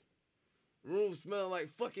mess. Room smelling like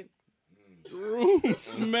fucking. Room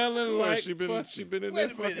smelling Well, like she been in Wait there a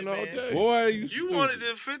minute, fucking all man. day. Boy, you You stupid. wanted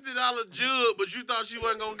this $50 jug, but you thought she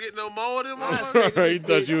wasn't gonna get no more of them. I motherfuckers? expected You this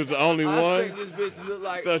thought bitch- you was the only I one? expect this bitch to look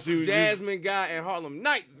like Thought she was Jasmine Guy and Harlem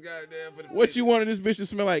Nights. Goddamn. For the What 50. you wanted this bitch to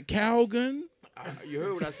smell like? Cow gun? You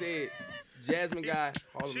heard what I said. Jasmine Guy,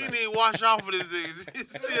 Harlem She Nights. didn't even wash off of this nigga. She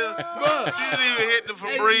still, Bruh. she didn't even hit the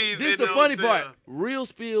Hey, Febreze. this in the funny hotel. part. Real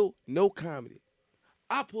spill, no comedy.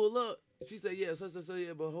 I pull up. She said, yeah, so,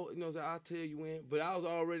 yeah, but you know what I'm saying? I'll tell you when. But I was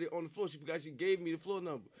already on the floor. She forgot she gave me the floor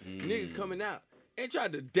number. Nigga coming out and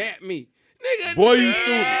tried to dap me. Nigga, Boy, you ain't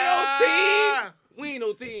stupid. no team. We ain't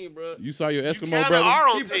no team, bro. You saw your You Eskimo kind of brother? are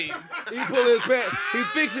on team. He pulling his pants. He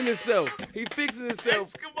fixing himself.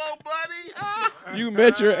 Eskimo buddy. You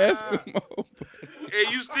met your Eskimo.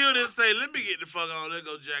 And you still didn't say, let me get the fuck on. Let's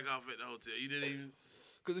go jack off at the hotel. You didn't even.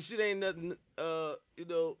 Cause the shit ain't nothing,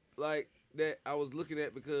 like that I was looking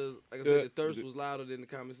at because, like I said, the thirst was louder than the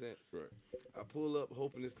common sense. Right. I pull up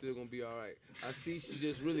hoping it's still gonna be all right. I see she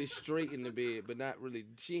just really straight in the bed, but not really.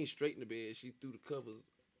 She ain't straight in the bed. She threw the covers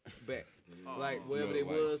back, like wherever they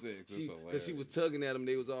was. Cause she was tugging at them.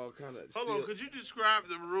 They was all kind of. Hold on, could you describe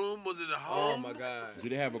the room? Was it a Oh home? my God.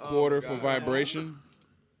 Did they have a quarter for vibration?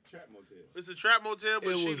 It's a trap motel,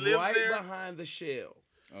 but It she was lived right there. behind the shell.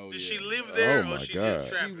 Oh, Did she live there, Oh, or my she God.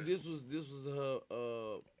 just trapped? This was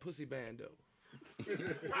her pussy bando.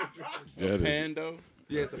 That is Pando?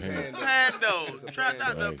 Yes, a pando. Pando, trapped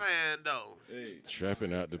out the Nice. Pando.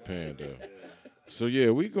 trapping out the panda. So yeah,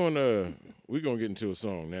 we gonna get into a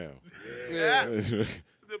song now. Yeah, Jazzy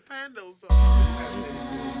the Pando song.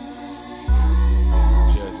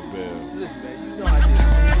 Bell, Listen, man, you know I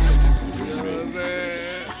did. You know what I'm saying?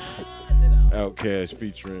 Outkast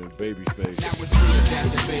featuring Babyface,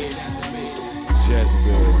 Jazzy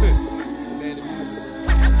Bell.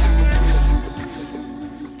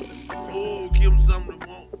 Oh, give him something to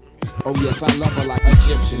want. Oh yes, I love her like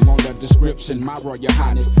Egyptian. Want a description, my royal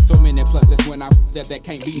highness. So many pluses when I said that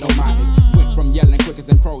can't be no minus. Went from yelling quickers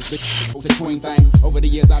and pros to queen things. Over the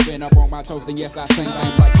years I've been up on my toes, and yes I sing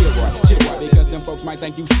things like Kid because them folks might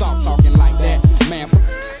think you soft talking like that. Man,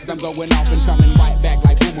 I'm going off and coming right back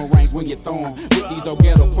like boomerangs when you throw 'em. With these old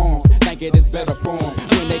ghetto poems, think it is better form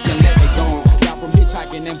when they can let me go on. Y'all from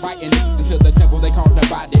hitchhiking and biting it into the temple they call the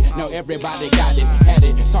body. Now everybody got it, had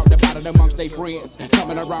it, talked about it amongst their friends.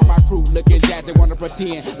 Coming around my crew looking jazzy, wanna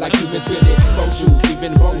pretend like you Miss Goody. Both shoes,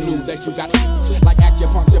 even Bo knew that you got like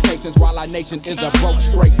acupuncture patients while our nation is a broke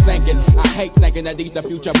straight sinking. I hate thinking that these the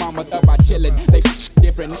future mamas of our chillin'. They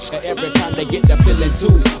different every time they get the feeling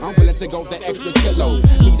too. I'm willing to go the extra kilo.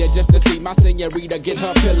 Need it just to see my senorita get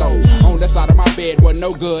her pillow. On the side of my bed where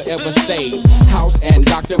no good ever stayed. House and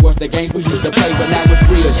doctor was the games we used to play, but now it's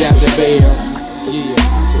real Jazzy Bell. Yeah,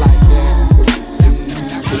 like that.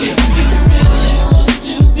 If you really want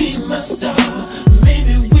to be my star,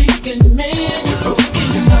 maybe we can mend your broken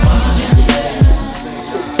heart.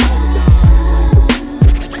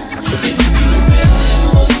 If you really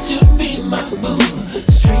want to be my boo,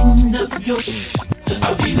 straighten up your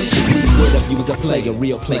I'll be with you. Word up, you was a player,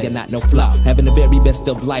 real player, not no flop. Having the very best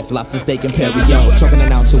of life, lobster steak and Perignon. Choking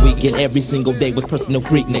it out till we get every single day with personal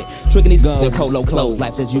freaknik. Tricking these guns, their polo clothes,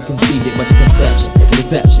 life as you conceived it, but your conception,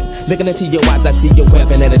 deception. Looking into your eyes, I see your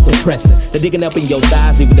weapon and it's depressing. The digging up in your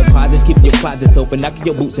thighs, leaving deposits, keeping your closets open, knocking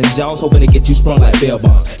your boots and jaws, hoping to get you sprung like bell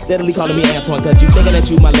bombs. Steadily calling me Antoine, cause you thinking that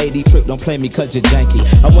you my lady trick, don't play me cause you're janky.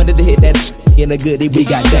 I wanted to hit that in a goodie, we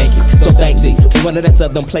got danky. So thank thee, for one of that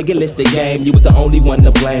southern plagiaristic game, you was the only one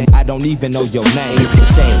to blame. I don't even know your name, it's a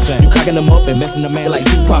shame. You cocking them up and messing the man like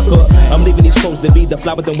Tupac up. I'm leaving these folks to be the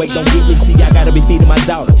flowers and wait, don't get me. See, I gotta be feeding my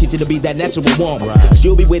daughter, teach her to be that natural woman.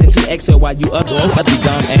 She'll be waiting to exhale while you up, I be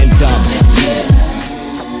dumb and dumb.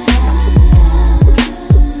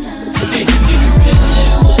 If you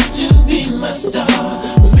really want to be my star,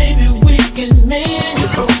 maybe we can mend your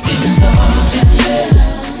broken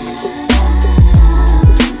heart.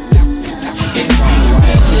 If you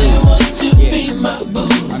really want to be my boo,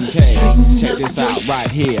 Check this out right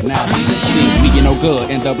here. Now, see, we get no good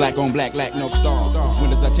in the black on black, lack no star.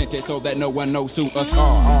 Windows are tinted so that no one knows who us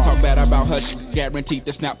are. Talk bad about her, guaranteed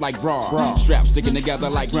to snap like bra. Straps sticking together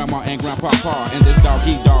like grandma and grandpa. In this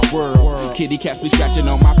dog world, kitty cats be scratching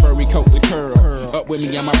on my furry coat to curl. Up with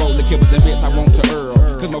me and my bowl of kibbles and bits I want to earl.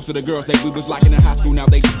 Cause most of the girls that we was liking in high school now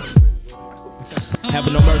they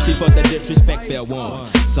having no mercy for the disrespect fair ones.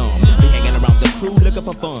 Some be hanging around the crew looking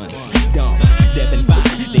for funds. Dumb, deaf and fine.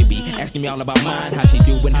 They be asking me all about mine, how she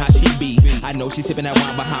do and how she be. I know she sipping that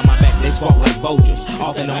wine behind my back. They squawk like vultures,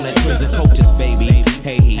 off and on that trends and coaches, baby.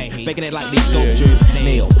 Hey, faking it like these sculpture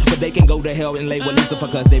nails. But they can go to hell and lay with Lucifer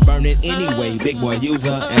cause they burn it anyway. Big boy user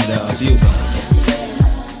and the abuser.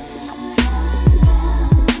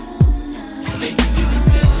 if you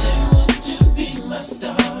really want to be my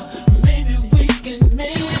star, maybe we can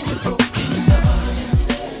mend your broken heart.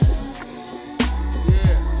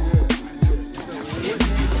 If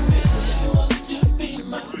you really want to be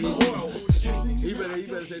my boo, You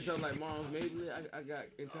better say something like, Moms, maybe I got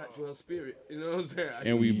in touch with her spirit. You know what I'm saying?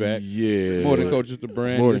 And we back. Yeah. More Than Coaches, the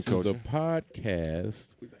brand. More Than This is the Coaching.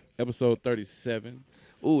 podcast, episode 37.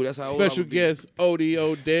 Ooh, that's how old Special I'ma be. guest, OD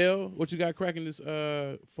Odell. What you got cracking this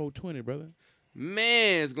 420, brother?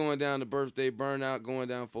 Man, it's going down the birthday burnout, going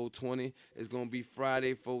down 420. It's going to be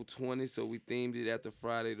Friday 420, so we themed it after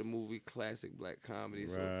Friday, the movie classic black comedy,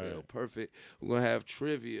 so it felt perfect. We're going to have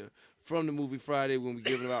trivia from the movie Friday when we're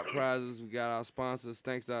giving out prizes. We got our sponsors.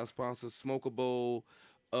 Thanks to our sponsors, Smoker Bowl,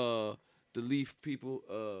 the Leaf people,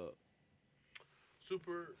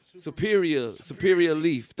 Superior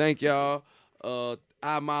Leaf. Thank y'all.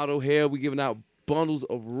 Our model hair, we giving out bundles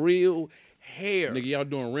of real hair. Nigga, y'all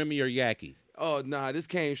doing Remy or Yaki? Oh, nah, this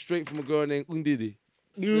came straight from a girl named Undidi.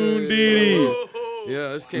 Undidi. Yeah,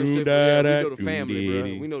 this came straight from we know the family,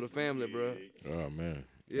 bro. We know the family, bro. Oh, man.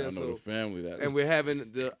 Yeah, I know the family. And we're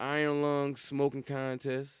having the Iron Lung smoking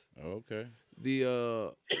contest. Okay.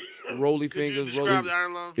 The Roly Fingers. Describe the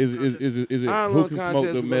Iron Lung Is it Iron who Lung can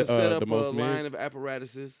contest, smoke we're gonna set the up most a mid? line of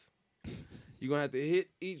apparatuses. You're going to have to hit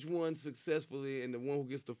each one successfully, and the one who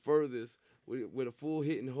gets the furthest with a full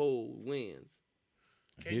hit and hold wins.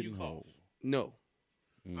 Can you cough? No.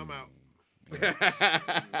 I'm out.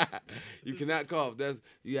 You cannot cough.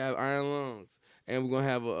 You have iron lungs, and we're gonna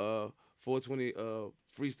have a 420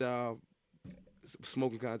 freestyle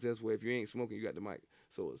smoking contest where if you ain't smoking, you got the mic.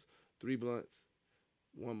 So it's 3 blunts,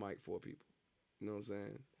 1 mic, 4 people. You know what I'm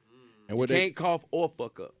saying? And what can't cough or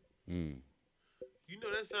fuck up. You know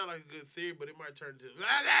that sounds like a good theory, but it might turn into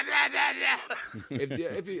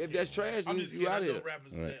if that's trash, I'm then just you out kidding. I here. know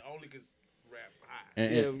rappers that only can rap high.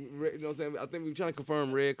 And, You know what I'm saying? I think we're trying to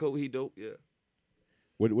confirm Red Coat. He dope. Yeah.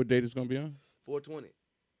 What date is gonna be on? 420.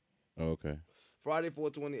 Oh, okay. Friday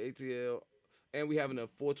 420 ATL, and we having a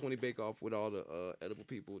 420 bake off with all the edible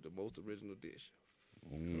people, the most original dish.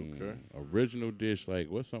 Okay. Original dish, like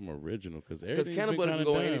what's something original? Because Canna butter can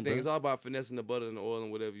go on anything. It's all about finessing the butter and the oil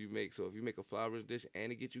and whatever you make. So if you make a flour dish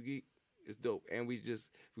and it get you geek, it's dope. And we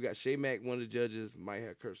got Shay Mack, one of the judges, might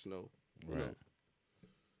have Kurt Snow. Right.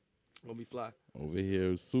 Gonna be fly. Over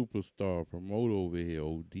here, superstar promoter over here,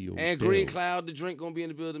 OD Odell. And Green Cloud, the drink gonna be in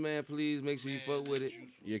the building, man. Please make sure you fuck with it.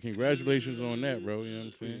 Yeah, congratulations on that, bro. You know what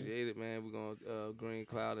I'm saying? Appreciate it, man. We're gonna Green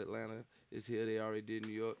Cloud Atlanta is here. They already did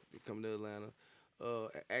New York. They coming to Atlanta.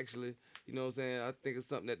 Actually, you know what I'm saying? I think it's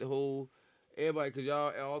something that everybody, because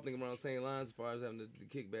y'all all think around the same lines as far as having the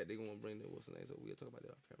kickback. They gonna bring the what's the name? So we'll talk about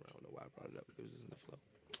that off camera. I don't know why I brought it up. It was just in the flow.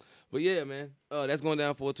 But yeah, man, that's going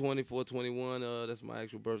down 420, 421. That's my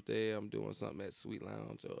actual birthday. I'm doing something at Sweet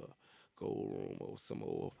Lounge or Gold Room or some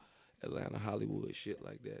old Atlanta Hollywood shit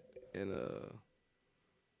like that. And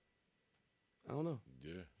I don't know.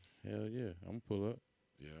 Yeah. Hell yeah, I'm gonna pull up.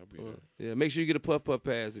 Yeah, I'll be there. Yeah, make sure you get a puff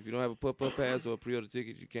pass. If you don't have a puff pass or a pre-order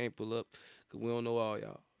ticket, you can't pull up because we don't know all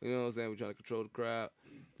y'all. You know what I'm saying? We're trying to control the crowd.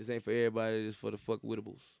 This ain't for everybody. This for the fuck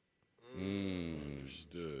wittables.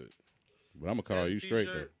 Understood. But I'm gonna call you straight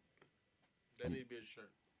though. That need to be a shirt.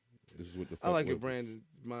 This is what the fuck. I like your wittables. brand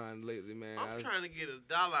mine lately, man. I'm trying to get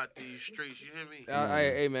 $1 out these streets. You hear me?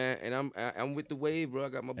 Hey man, and I'm with the wave, bro. I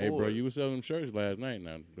got my boy. Hey, bro, you was selling them shirts last night.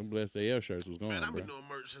 Now them Blessed AF shirts was going, Man, I've bro. been doing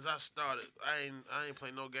merch since I started. I ain't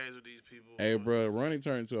playing no games with these people. Hey, bro, Ronnie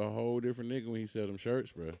turned into a whole different nigga when he sell them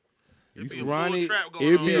shirts, bro. It'd be a Ronnie- full trap going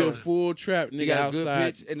It'd on. be Yeah. a full trap You nigga got a good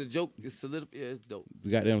outside. pitch, and the joke is solidified. Yeah, it's dope.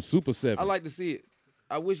 We got them Super 7. I like to see it.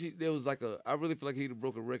 I wish there was like I really feel like he'd have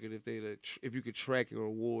broke a record if if you could track or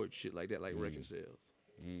award shit like that, like record sales.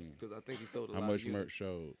 Because I think he sold a How lot much of units. merch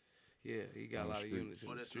showed? Yeah, he got a lot of units in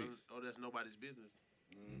the That's streets. that's nobody's business.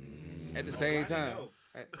 At the same time,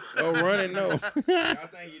 Oh, Ronnie, no. Y'all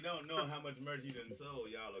think you don't know how much merch you done sold.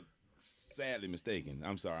 Y'all are sadly mistaken.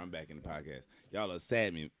 I'm sorry, I'm back in the podcast. Y'all are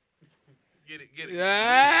sadly. Get it.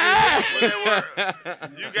 yeah. What that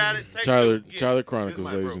word? You got it. Take Tyler it. Get it. Chronicles, This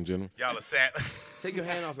mic ladies broke. and gentlemen. Y'all are sad. Take your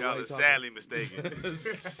hand off it. Y'all while are you talking. sadly mistaken.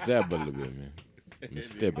 Sabba man.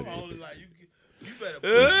 I'm only like, you better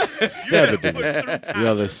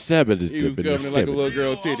Y'all are sabba He was coming like a little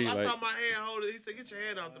girl titty. I Like, saw my hand hold it. He said, "Get your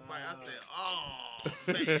hand off the mic." I said, "Oh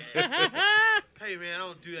man, hey man, I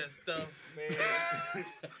don't do that stuff,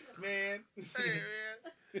 Man. Hey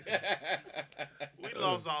man, we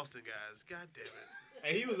lost Austin, guys. God damn it."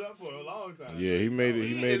 Hey, he was up for a long time. Yeah, he made it.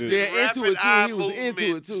 He made it. Yeah, into it too. He was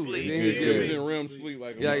into it too. Sleep. And then He he was did in REM sleep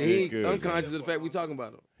like a Yeah, mother. he good. unconscious of the fact we talking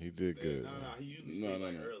about him. He did good. No, he usually No, sleep no,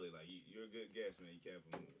 like no. early. Like you're a good guest, man. You kept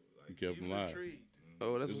him. He Like, kept him live. Intrigued.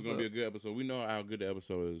 Oh, that's This is what's gonna up. be a good episode. We know how good the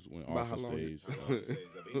episode is when About how Austin long stays. he's going to sleep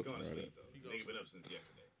though. Nigga been up since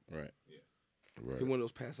yesterday. Right, Right. He one of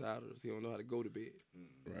those pass outers. He don't know how to go to bed.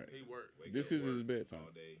 right. He worked. Wake This up, is his work bedtime.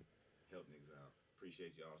 all day. Help niggas out.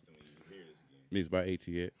 Appreciate you, Austin, when you hear this again. Mixed by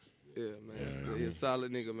ATX. Yeah, man. He's a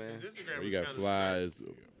solid nigga, man. Instagram You was got kinda flies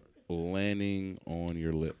landing on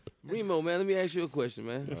your lip. Remo, man, let me ask you a question,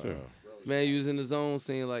 man. Yes, sir. Man, you was in the zone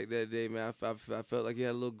scene like that day, man. I felt like you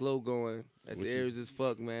had a little glow going at What the you- Aries as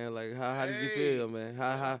fuck, man. Like, how did you feel, man?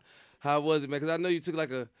 How was it, man? Because I know you took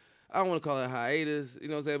like I don't want to call it a hiatus, you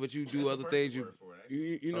know what I'm saying? But you do other things. You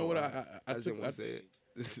know what I just took? didn't want to say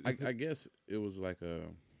it. I guess it was like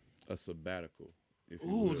a sabbatical. If you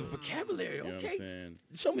Ooh, will. the vocabulary. You know what I'm Okay. saying?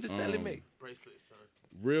 Show me the Sally Mae. Bracelet, son.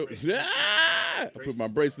 Real. I put my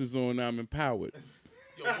bracelets on. Now I'm empowered.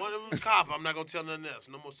 Yo, one of them's copper. I'm not gonna tell nothing else.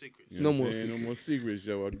 No more secrets. You know No what I'm more saying? secrets. No more secrets,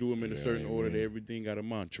 yo. I do them in a certain order. man. That everything got a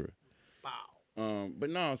mantra. Wow. But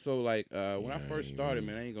no, so like when I first started,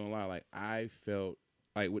 man, I ain't gonna lie. Like I felt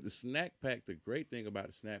like with the snack pack. The great thing about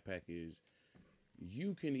the snack pack is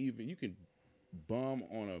you can bum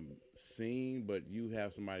on a scene, but you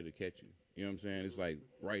have somebody to catch you. You know what I'm saying? It's like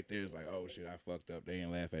right there. It's like, oh shit, I fucked up. They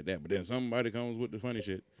ain't laugh at that. But then somebody comes with the funny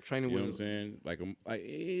shit. Training You know wheels. what I'm saying? Like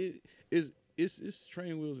it's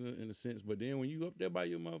training wheels in a sense. But then when you up there by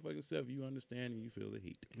your motherfucking self, you understand and you feel the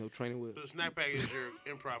heat. No training wheels. So the Snack Pack is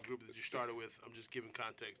your improv group that you started with. I'm just giving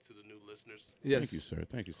context to the new listeners. Yes.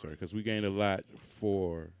 Thank you, sir. Because we gained a lot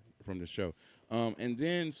from the show. And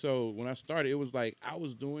then so when I started, it was like I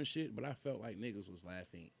was doing shit, but I felt like niggas was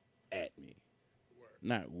laughing at me,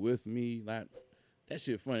 not with me. Not that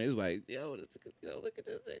shit funny. It was like, yo, look at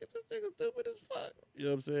this nigga stupid as fuck. You know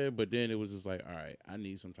what I'm saying? But then it was just like, all right, I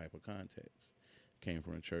need some type of context. Came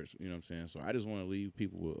from the church, you know what I'm saying? So I just want to leave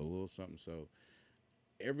people with a little something. So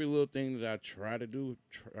every little thing that I try to do,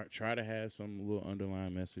 try to have some little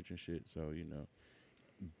underlying message and shit. So, you know,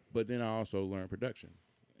 but then I also learned production.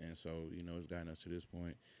 And so, you know, it's gotten us to this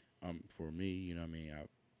point. For me, you know what I mean,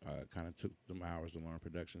 I kind of took them hours to learn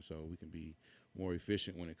production so we can be more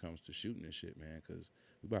efficient when it comes to shooting this shit, man, because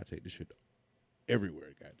we about to take this shit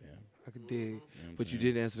everywhere, goddamn. I could dig. You know what But I'm you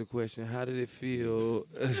saying? did answer the question. How did it feel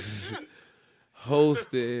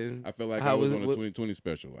hosting? I felt like How I was on a what- 2020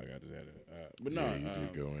 special. Like I just had it. But no, Yeah, you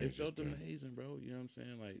did go in it felt just amazing, bro. You know what I'm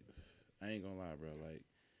saying? Like, I ain't gonna lie, bro. Like,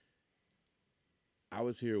 I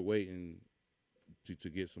was here waiting to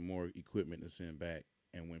get some more equipment to send back.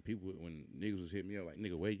 And when niggas was hitting me up, like,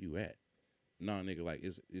 nigga, where you at? No, nigga, like,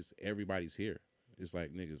 it's everybody's here. It's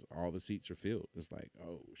like, niggas, all the seats are filled. It's like,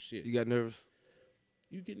 oh, shit. You got nervous?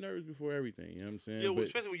 You get nervous before everything, you know what I'm saying? Yeah, well, But-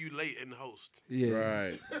 especially when you late in the host. Yeah.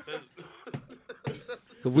 Right.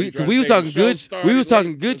 Cause So we you trying we to was take talking the show good. started We was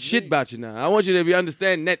talking late, good that's shit me. about you now. I want you to be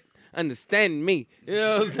understand me. You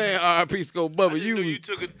know what I'm saying? R.I.P. Scope Bubba. I You know you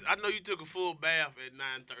took a full bath at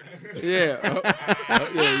 9:30.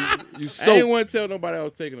 yeah. You I soap. didn't want to tell nobody I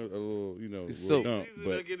was taking a little, you know, It's little so- dump. He's in But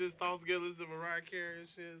there getting his thoughts together, listen to Mariah Carey and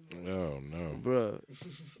shit. No, no. Bruh.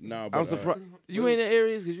 no, but I'm surprised. You ain't in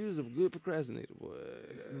areas because you was a good procrastinator, boy.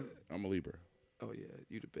 I'm a Libra. Oh, yeah.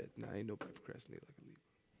 You the best. Nah, ain't nobody procrastinate like a Libra.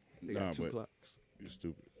 They Nah, got 2 but- clocks. You're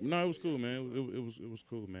stupid. No, it was cool, man. It was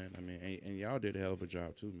cool, man. I mean, and y'all did a hell of a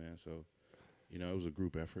job too, man. So, you know, it was a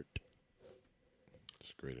group effort.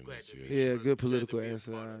 It's great Glad to be enunciation. Yeah, Glad good to political be a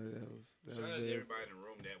answer. part of That was Shout out to very, everybody in the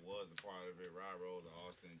room that was a part of it. Rod Rose,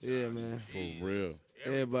 Austin, Yeah, Josh, man. For real.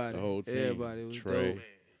 everybody. The whole team. Everybody. It was Trey, dope.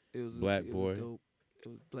 It was Black it was Boy. dope. It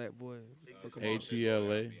was Black Boy. Fucking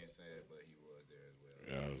ATLA. being sad, but he was there as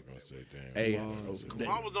well. Yeah, I was gonna say, damn. Hey,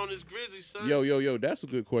 I was on this Grizzly, son. yo, that's a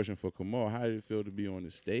good question for Kamal. How did it feel to be on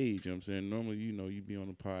the stage? You know what I'm saying? Normally, you know, you be on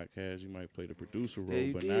the podcast, you might play the producer role, Yeah,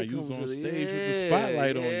 you but did now you come was to on the- stage with the yeah,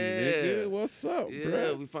 spotlight on you, yeah. nigga. What's up, Yeah,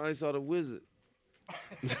 bro? we finally saw the wizard.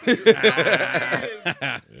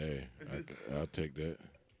 Hey, I'll take that.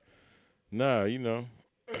 Nah, you know,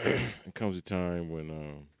 it comes a time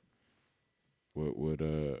when what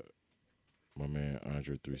my man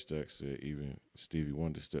Andre 3 Stacks said, even Stevie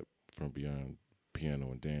Wonder stepped from beyond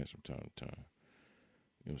piano and dance from time to time.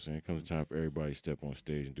 You know what I'm saying? It comes a time for everybody to step on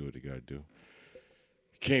stage and do what they gotta do.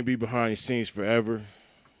 You can't be behind the scenes forever.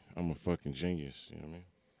 I'm a fucking genius, you know what I mean?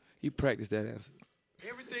 He practiced that answer.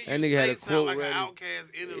 Everything That you nigga had say a sound quote like ready. an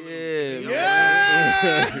Outcast interlude.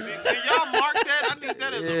 Yeah, Can y'all mark that? I need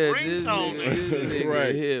that as a this ringtone. nigga, nigga. this nigga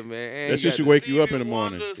Right. here, man. And That he shit got should the- wake you up in the Stevie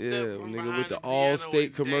morning. Wonder stepped Yeah, from nigga behind with the piano all-state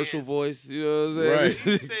and commercial danced. voice. You know what I'm saying? Right.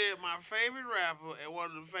 He said my favorite rapper and one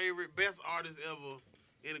of the favorite best artists ever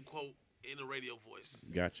in a quote in a radio voice.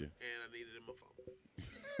 Gotcha. And I needed it in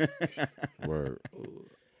my phone. Word.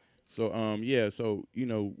 So yeah, so you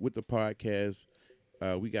know, with the podcast,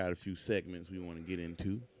 we got a few segments we want to get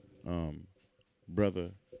into.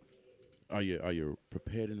 Brother, are you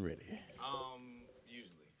prepared and ready?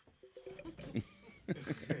 Usually.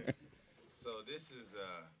 So this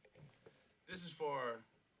is for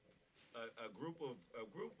a group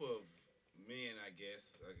of men, I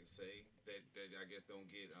guess I could say that I guess don't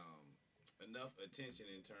get enough attention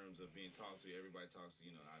in terms of being talked to. Everybody talks to,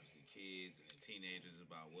 you know, obviously kids and teenagers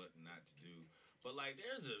about what not to do. But like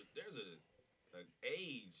there's a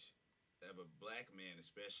age of a black man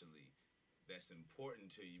especially that's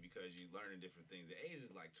important to you because you're learning different things. The age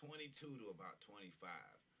is like 22 to about 25.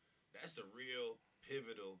 That's a real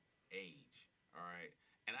pivotal age, all right?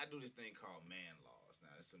 And I do this thing called man laws.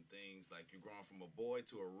 Now, there's some things like you're growing from a boy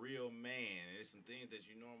to a real man, and there's some things that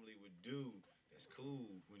you normally would do that's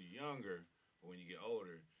cool when you're younger, but when you get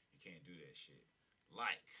older, you can't do that shit.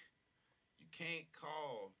 Like, you can't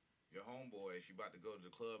call your homeboy if you're about to go to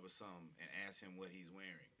the club or something and ask him what he's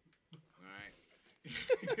wearing, all right?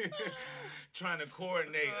 Trying to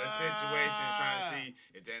coordinate a situation, trying to see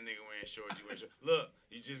if that nigga wearing shorts, you wearing shorts. Look,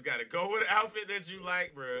 you just gotta go with the outfit that you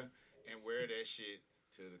like, bruh, and wear that shit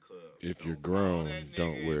to the club. If you're grown,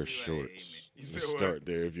 don't wear shorts. Let's start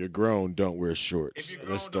there. If you're grown, don't wear shorts.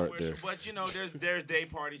 Let's start there. But you know, there's day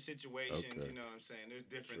party situations. Okay. You know what I'm saying? There's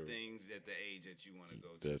different things at the age that you want to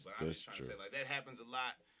go to. But I'm just trying to say, like, that happens a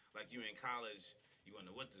lot. Like, you in college, you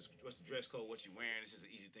wonder what's the dress code, what you wearing. This is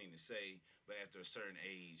an easy thing to say, but after a certain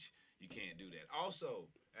age, you can't do that.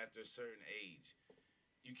 Also, after a certain age,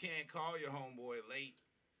 you can't call your homeboy late.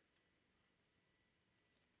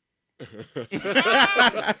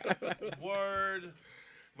 Word.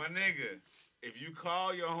 My nigga, if you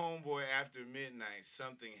call your homeboy after midnight,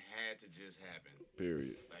 something had to just happen.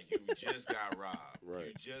 Period. Like, you just got robbed. Right.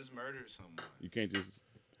 You just murdered someone. You can't just,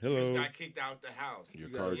 You hello. just got kicked out the house. Your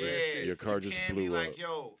car just you can't blew be like, up.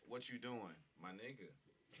 yo, what you doing? My nigga.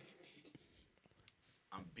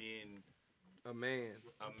 I'm being A man.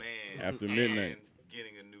 After midnight. And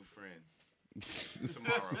getting a new friend.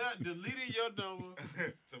 Tomorrow. Deleting your number.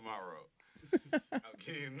 Tomorrow. I'm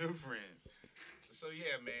getting a new friend. So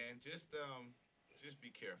yeah, man, just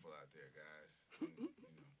be careful out there, guys. And,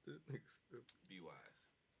 be wise.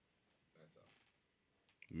 That's all.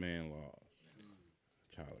 Man laws.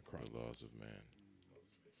 Tyler Crow. The laws of man.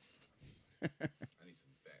 I need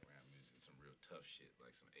some background music, some real tough shit,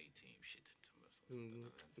 like some A-Team shit.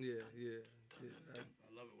 Yeah.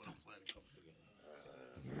 I love it when I'm playing comes together.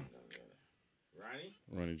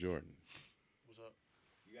 Ronnie Jordan. What's up?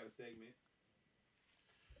 You got a segment?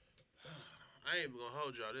 I ain't even gonna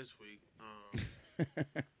hold y'all this week. Give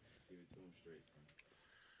it to him straight, son.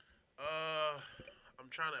 I'm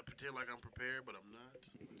trying to pretend like I'm prepared, but I'm not.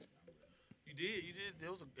 You did.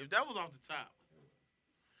 If that was off the top.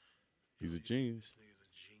 He's a genius. This nigga's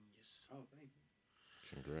a genius. Oh, thank you.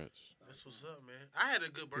 Congrats. That's what's up, man. I had a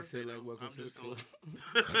good birthday. Like, welcome I'm to the just club.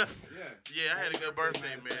 Yeah, I had a good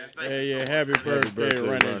birthday, man. Thank Hey, you yeah, so happy much, man. birthday,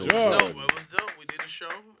 Ronnie No, Jordan. but it was dope. We did a show,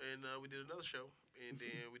 and we did another show, and then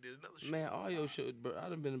we did another show. Man, all your shows, bro. I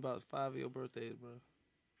done been about 5 of your birthdays, bro.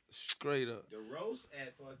 Straight up. The roast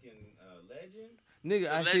at fucking Legends?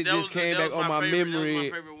 Nigga, I That- shit that just was- came that back was on my my favorite- that was my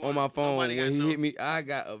memory favorite on one. my phone. Nobody When got he no- hit me, I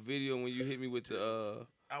got a video when you hit me with the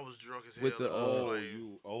I was drunk as hell. with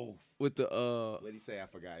the, with the What'd he say? I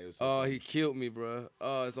forgot. It was he killed me, bro.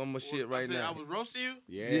 It's on my shit right I now. was roasting you?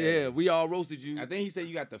 Yeah, we all roasted you. I think he said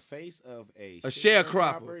you got the face of a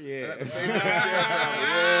sharecropper. Yeah.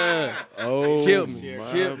 Yeah. Oh, Killed me.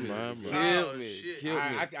 my, Killed me. my, my. Killed me. shit. Killed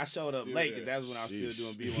me. I showed up Still late there. because that's when I was still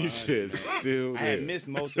doing B100. He said still I had there. missed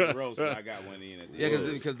most of the roast, but I got one in at the Yeah,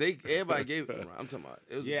 end. because everybody gave it. I'm talking about.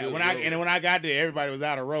 It was a Yeah, good when I got there, everybody was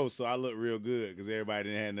out of roast, so I looked real good because everybody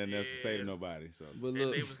didn't have nothing else to say to nobody. So, But And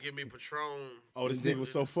look, they was giving me Patron. oh, this nigga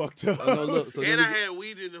was so fucked up. no, look. So And let I me- had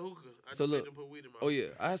weed in the hookah. I So just look. made them put weed in my Oh yeah,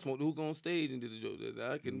 I smoked the hookah on stage and did a joke.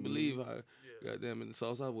 I couldn't believe how Yeah. goddamn in the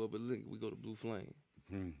sauce I was. But look, we go to Blue Flame.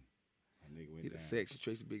 That nigga went Get a down. section.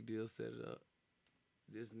 Tracy Big Deal set it up.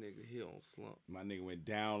 This nigga here on slump. My nigga went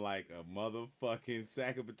down like a motherfucking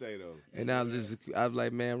sack of potatoes. And now I'm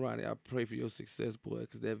like, man, Ronnie, I pray for your success, boy,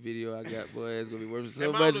 because that video I got, boy, it's gonna be worth so Am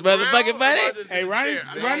I much on the ground motherfucking or money. am I just Hey, in the Ronnie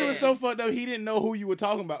chair? was so fucked up. He didn't know who you were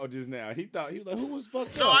talking about just now. He was like, who was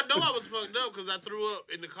fucked No, I up? know I was fucked up because I threw up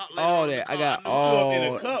in the car. All that. I got all.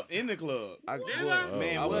 in the cup in the club. I, Did boy, I?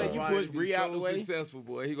 Man, I what, want you Ronnie pushed to be Bree out so the way? successful,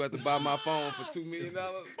 boy. He got to buy my phone for $2 million. For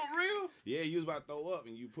real? Yeah, you was about to throw up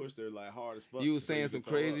and you pushed her like hard as fuck. You was so saying could some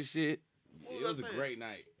throw crazy up. shit. It was a great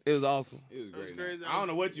night. It was awesome. It was a That was great crazy. night. I don't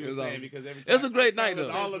know what you It were was saying awesome. because every It time was a great night,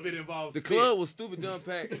 though. all of it involves The spit. club was stupid dumb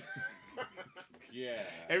packed. Yeah.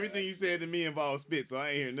 Everything you said to me involved spit, so I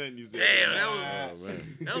ain't hear nothing you said. Damn, Oh,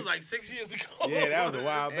 man. that was like 6 years ago. Yeah, that was a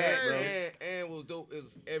while back, bro. And was dope. It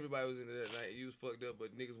was everybody was in there that night. You was fucked up,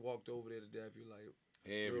 but niggas walked over there to dap you like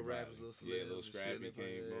little rappers, little celebs. Yeah, little and shit, Scrappy and came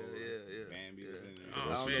everything. over. Yeah. Bambi was in there. Oh,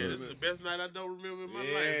 I don't man, know. this is the best night I don't remember in my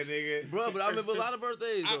Yeah, life. nigga. Bro, but I remember a lot of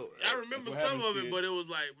birthdays though. I remember That's what some of happens, it, but it was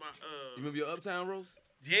like my You remember your Uptown roast?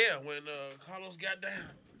 yeah, when Carlos got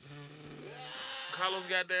down. Carlos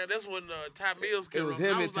got down. That's when Ty Mills came. It was up.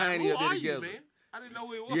 him I and was like, Tiny who up there are you, together. man? I didn't know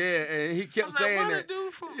who he was. Yeah, and he I kept was like, saying why that. the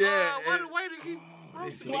dude from Yeah, why and- the way to keep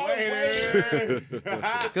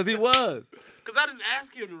Because he was. Because I didn't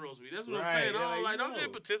ask him to roast me. That's what I'm Right, saying. yeah, I'm like, you don't know.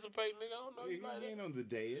 just participate, nigga. I don't know you You like that. ain't on the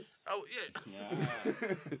dais. Oh,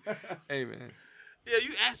 yeah. Hey, man. Yeah,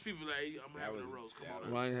 you ask people, like, hey, I'm having a roast. Come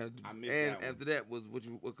on. Ryan had, I missed and that one. after that was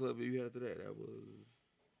what club did you had after that? That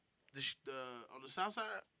was On the south side,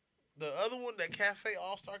 the other one, that cafe,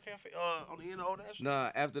 All-Star Cafe, on the end of Old National.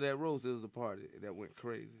 nah. After that roast, it was a party that went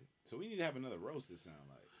crazy. So we need to have another roast. It sound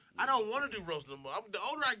like. I don't want to do roast no more. The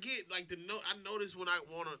older I get, like I notice when I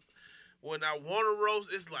want to roast,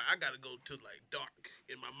 it's like I gotta go to like dark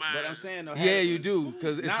in my mind. But I'm saying though. Yeah, you do,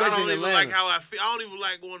 because I especially don't in even Atlanta. like how I feel. I don't even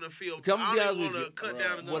like going to feel. Come I be don't honest even with want to you. cut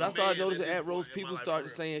down another What I started man noticing this at roast, point in my people life, started for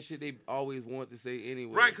real. saying shit they always want to say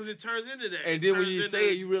anyway. Right, because it turns into that. And It then when turns you into- say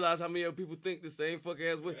it, you realize how many other people think the same fucking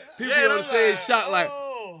ass way. People Yeah, on the I'm stage like, shocked like, oh.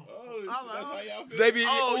 That's how y'all feel. they be,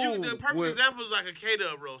 The perfect example is like a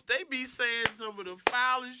K-Dub roast. They be saying some of the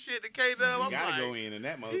foulest shit to K-Dub. I'm Gotta like, go in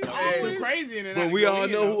that motherfucker. always- Too crazy in it. But we all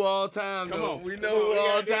know who all time, Come though. on. We Come know on. who We all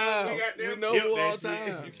got them- time. we got them We know killed who that all shit.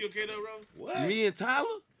 time. You kill K-Dub roast? What? Me and Tyler?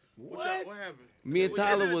 What happened? Me and Was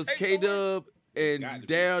Tyler it in was the tape K-Dub and Got to be.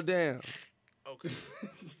 Daryl down. Okay.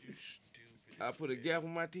 I put a gap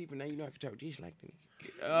on my teeth, and now you know I can talk this like that.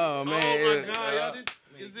 Oh, man. Oh my God, y'all did.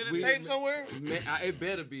 Is it a we- tape somewhere? Man, it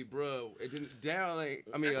better be, bro. It didn't, Daryl ain't.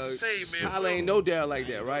 I mean, That's the same, man, Tyler bro. ain't no Daryl like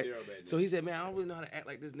that, know right? Daryl back then. So he said, "Man, I don't really know how to act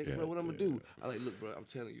like this nigga, bro. What I'm gonna do?" I like, look, bro. I'm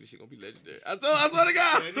telling you, this shit gonna be legendary. I swear to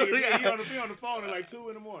God. I swear to He God. on the phone at like 2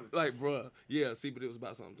 in the morning. Like, bro, yeah. See, but it was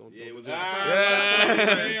about something. Don't. Yeah, it was don't- about something.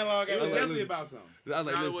 Yeah. It was like, definitely listen. about something. I was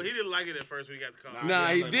like, Nah, listen. well, he didn't like it at first when he got the call. Nah, I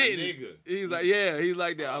was he like, my didn't. nigga. He's like, yeah, he's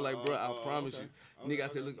like that. I was like, bro, I promise okay. you. Nigga, I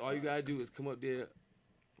said, look, all you gotta do is come up there,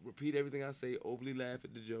 repeat everything I say, overly laugh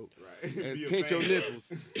at the joke, Right. and Be a pinch your fan.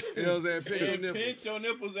 nipples. You know what I'm saying? Pinch your nipples. Pinch your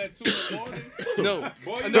nipples at 2 in the morning. No,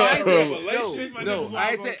 Boy, you no, I ain't got say, revelations. My nipples no, while I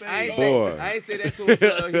I ain't was on say, I ain't stage. Boy. say, I ain't say that to him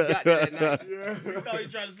until he got there that night. Yeah. He thought he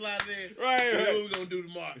tried to slide it in. Right, Hey, right. what we gonna do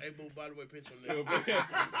tomorrow? Hey, boo, by the way, pinch your nipple. Yeah,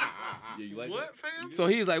 you like What, fam? So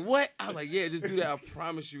he's like, what? I was like, yeah, just do that. I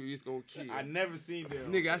promise you, it's gonna kill. that? I never seen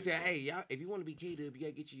them. Nigga, I said, hey, y'all, if you want to be K-Dub, you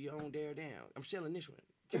gotta get you your own dare down. I'm shelling this one.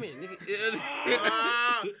 Come here, nigga.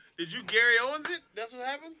 Did you Gary Owens it? That's what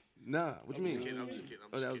happened? Nah, what you mean? I'm just kidding.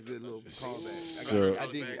 Oh, that was a good little callback. So- I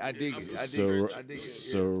dig it. I dig it. I dig So, it. I dig it.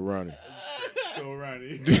 so Ronnie, So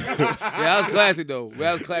Ronnie. Yeah, that was classic though.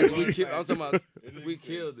 That was classic. We killed. I'm talking about. We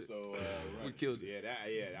killed it. So We killed it.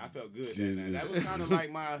 I felt good that night. That was kind of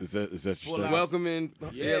like my is that your Full style? out. Welcoming.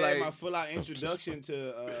 yeah, Yeah, my like. full out introduction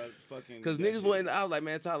to fucking. Cause that niggas shit. wasn't. I was like,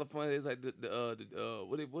 man, Tyler funny. It's like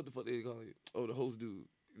what the fuck they call it? Oh, the host dude.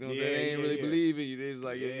 You know what I'm saying? They ain't really believe in you. They just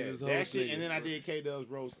like, yeah, you just that host shit. nigga. And then I did K Dub's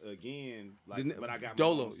roast again, like, The- but I got my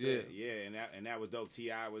Dolo, own set. Yeah, and that was dope.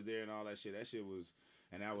 T.I. was there and all that shit. That shit was,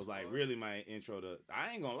 and that was like really my intro to.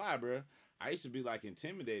 I ain't gonna lie, bro. I used to be like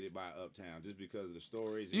intimidated by Uptown just because of the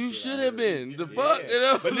stories. And You shit I should have heard. been. The Yeah. fuck, you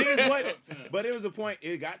know? But niggas what? But it was a point.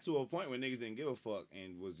 It got to a point where niggas didn't give a fuck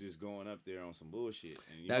and was just going up there on some bullshit.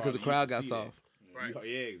 And you That's because the hardly crowd used to got see soft. that. Right.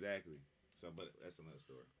 Yeah, exactly. So, but that's another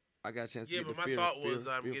story. I got a chance to Yeah, get but the my fear, thought fear- was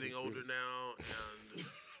I'm fearful getting older spirits. now,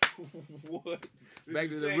 and What? Back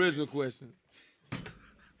to the original question.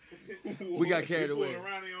 We got carried away.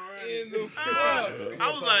 In the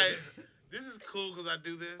I was like, this is cool because I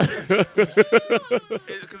do this.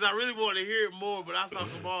 Because I really wanted to hear it more, but I saw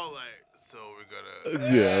Kamal like, so we're gonna.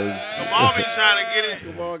 Yeah, Kamal be trying to get it.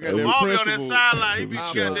 Kamal got Kamal Kamal that be on that principle. sideline. He be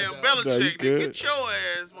Nah, goddamn nah, Belichick. nah, you Nigga, good. get your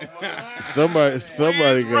ass, motherfucker.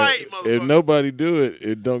 somebody got. right, If motherfucker. nobody do it,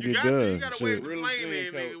 it don't You get got to. You done. got to wait Shit. to Real complain, sin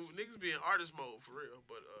nigga. coach. Niggas be in artist mode for real.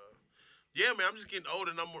 But yeah, man, I'm just getting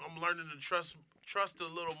older, and I'm learning to trust a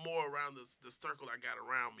little more around the circle I got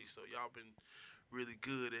around me. So y'all been really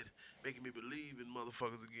good at making me believe in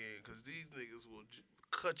motherfuckers again, because these niggas will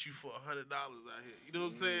cut you for $100 out here. You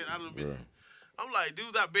know what I'm saying? I done been. Bruh. I'm like,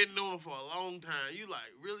 dudes, I've been doing for a long time. You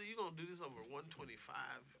like, really? You gonna do this over 125?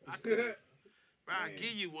 I could, bro, I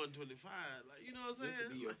give you 125. Like, you know what I'm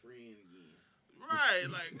saying? be your Like, friend again. right,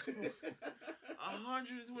 like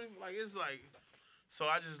 120. Like it's like. So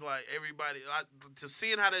I just like everybody to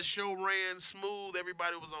seeing how that show ran smooth.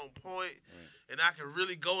 Everybody was on point, and I could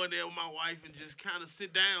really go in there with my wife and just kind of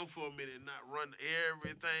sit down for a minute and not run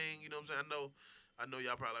everything. You know what I'm saying? I know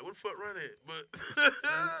y'all probably like, what the fuck run it? But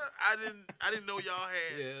I didn't know y'all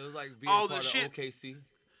had. Yeah, it was like being all part the of shit. OKC.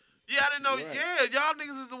 Yeah, I didn't know. Right. Yeah, y'all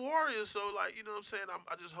niggas is the Warriors. So like, you know what I'm saying?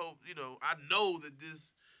 I just hope, I know that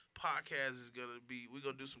this podcast is gonna be. We're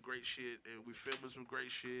gonna do some great shit, and we're filming some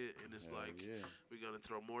great shit, and it's like yeah. we're gonna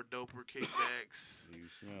throw more doper kickbacks. You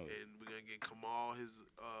smell it. And we're gonna get Kamal his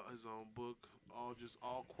own book,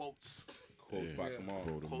 all quotes. Quotes by Kamal.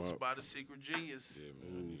 Quote 'em Quotes up. by the secret genius. Yeah,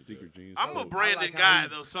 man, I Ooh, need that. secret genius. I'm a quotes. Brandon like how guy you-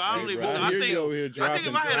 though, so I don't Hey, even. bro, I I hear think you over here I think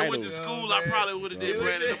if I dropping had went to titles. school, I probably would have did Sorry.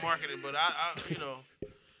 branding and marketing. But I you know,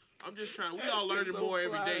 I'm just trying. We all learning more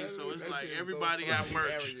every day, so it's like everybody got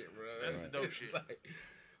merch. That's the dope shit.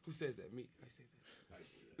 Who says that? Me. I say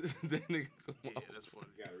that. That nigga, come Yeah, on. that's funny.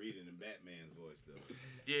 You gotta read it in Batman's voice though.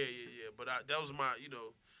 Yeah. But that was my,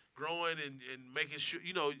 growing and making sure,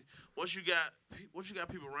 once you got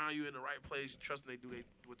people around you in the right place, trusting they do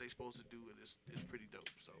what they supposed to do, and it's pretty dope.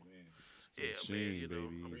 So yeah, Machine, man,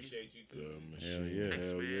 baby. Appreciate you too. Machine. yeah. Thanks,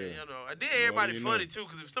 Hell man. yeah. I did everybody you funny know. too,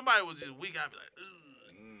 because if somebody was just weak, I'd be like, ugh.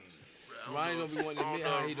 Ryan don't be wanting to admit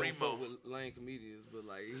how he don't Remo. fuck with lame comedians, but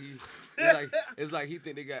like it's like he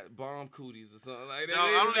think they got bomb cooties or something like that. No,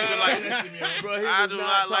 I don't even like. Bro, he I was do not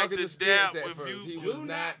not like talking to to Spence dab at with first. you. He Do was not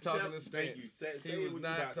not talking tell- to thank you. Spence. Say He what was you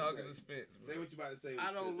about not to talking say. to Spence. Say what you about to say.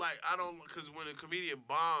 I don't, because when a comedian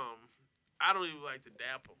bomb, I don't even like to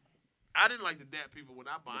dap them. I didn't like to dap people when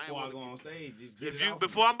I bomb. Before I go on stage, just get If it you off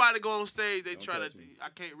before I'm about to go on stage, they Don't try to. touch me. I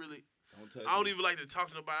can't really. Don't touch I don't me. even like to talk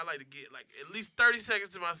to nobody. I like to get like at least 30 seconds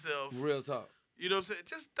to myself. Real talk. You know what I'm saying?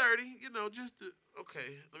 Just 30. Just to,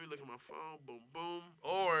 okay. Let me look at my phone. Boom, boom.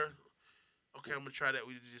 Or okay, I'm gonna try that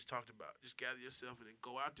we just talked about. Just gather yourself and then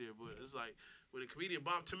go out there. But it's like when a comedian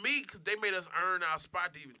bomb to me, cause they made us earn our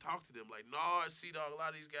spot to even talk to them. Like Nard, C-Dog, a lot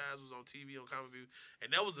of these guys was on TV on Comic View,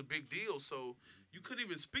 and that was a big deal. So you couldn't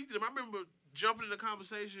even speak to them. I remember jumping in a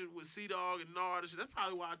conversation with C-Dog and Nard and shit. That's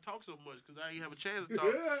probably why I talk so much, because I didn't have a chance to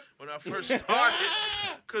talk when I first started.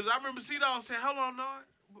 Because I remember C-Dog saying, hold on, Nard,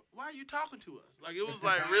 why are you talking to us? Like, it was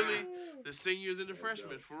like really the seniors and the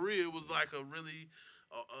freshmen. For real, it was like a really,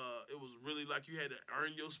 it was really like you had to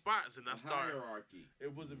earn your spots. And I started. Hierarchy.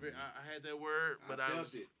 It was a very, I had that word, but I I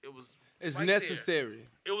felt was, it. it was. It's right there. necessary.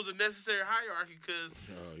 It was a necessary hierarchy because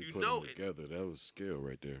You you put know them it. together. That was skill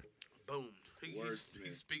right there. Boom. He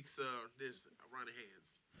Wordsmith. speaks this Ronnie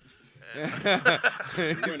Hands.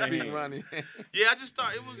 Speaking Ronnie. Yeah, I just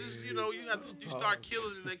thought it was just you start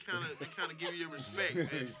killing and they kind of give you your respect. Man.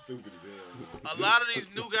 Stupid as hell. A lot of these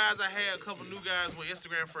new guys I had, a couple new guys when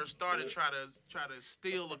Instagram first started, try to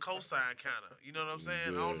steal a cosign kind of. You know what I'm saying?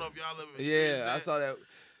 I don't know if y'all ever experienced Yeah, I that. saw that.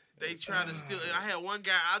 They try to steal. I had one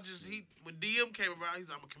guy. When DM came around, he's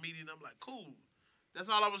like, I'm a comedian. I'm like, cool. That's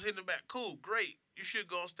all I was hitting him back. Cool, great. You should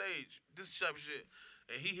go on stage. This type of shit.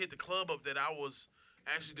 And he hit the club up that I was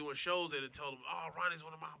actually doing shows at and told him, oh, Ronnie's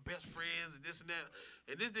one of my best friends and this and that.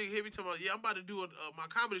 And this nigga hit me talking about, yeah, I'm about to do my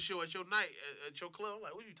comedy show at your night, at your club. I'm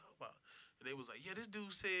like, what are you talking about? And they was like, yeah, this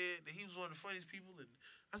dude said that he was one of the funniest people. And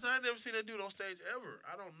I said, I never seen that dude on stage ever.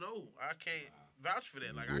 I don't know. I can't vouch for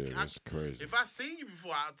that. Like, Yeah, that's crazy. If I seen you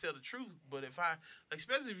before, I'll tell the truth. But if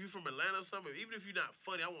especially if you're from Atlanta or something, even if you're not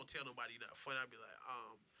funny, I won't tell nobody you're not funny. I'll be like,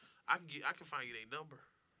 I can find you their number.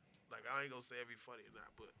 Like, I ain't gonna say if he funny or not,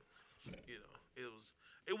 but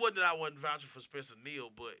it wasn't that I wasn't vouching for Spencer Neal,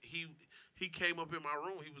 but he came up in my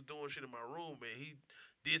room. He was doing shit in my room, and he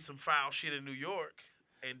did some foul shit in New York.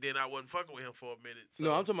 And then I wasn't fucking with him for a minute. So.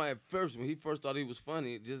 No, I'm talking about at first when he first thought he was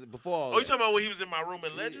funny. Just before all. Oh, you talking about when he was in my room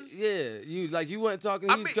at Legends? Yeah, you weren't talking.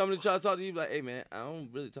 He was coming to try to talk to you like, hey man, I don't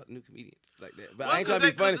really talk to new comedians like that. But Well, I ain't trying to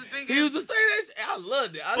be funny. He used to say that shit. I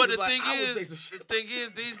loved it. But the thing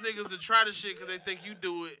is, these niggas that try the shit because they think you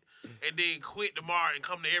do it, and then quit tomorrow and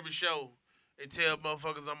come to every show and tell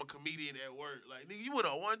motherfuckers I'm a comedian at work. Like, nigga, you went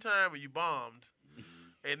on one time and you bombed.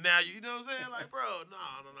 And now you know what I'm saying, like, bro, no,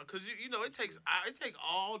 because you know it takes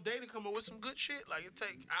all day to come up with some good shit. Like it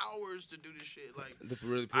take hours to do this shit. Like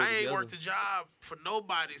really I ain't worked a job for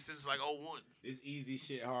nobody since like 01. This easy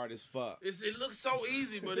shit hard as fuck. It looks so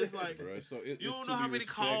easy, but it's like you don't know how many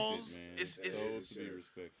calls. Man. It's to be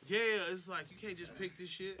respected. Yeah, it's like you can't just pick this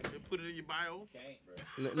shit and put it in your bio.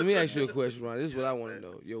 Let me ask you a question, Ron. This is what I want to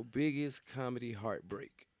know. Your biggest comedy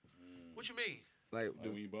heartbreak. What you mean? Like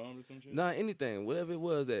when you bombed or some shit? Nah, anything, whatever it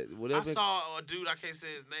was whatever. I saw a dude. I can't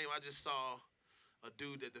say his name. I just saw a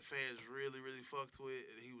dude that the fans really, really fucked with,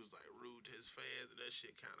 and he was like rude to his fans, and that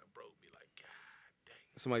shit kind of broke me. Like, god dang.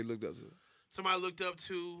 Somebody looked up to. Somebody looked up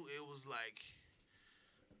to. It was like,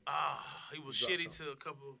 he was shitty to a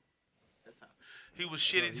couple. He was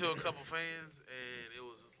shitty to a couple fans, and it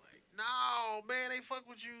was just like, no, man, they fuck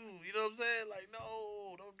with you. You know what I'm saying? Like,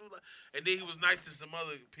 no, don't do that. And then he was nice to some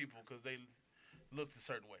other people because they looked a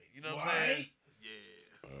certain way. You know what I'm saying?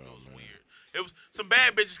 Yeah. It was weird. It was some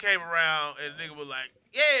bad bitches came around and the nigga was like,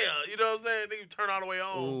 yeah, you know what I'm saying? Nigga turned all the way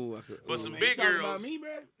on. But some big girls. About me, bro?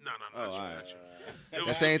 No, not you. It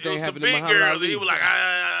That same thing happened to big Muhammad girls. Ali. He was like,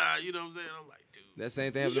 you know what I'm saying? I'm like, dude. That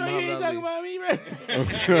same thing happened to Muhammad Ali. Talking about me,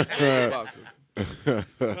 bro? Boxer.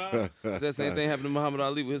 It's that same thing happened to Muhammad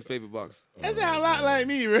Ali with his favorite boxer, That sound a lot like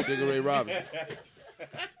me, bro. Sugar Ray Robinson.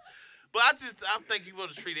 But I think you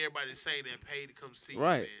want to treat everybody the same that pay to come see you,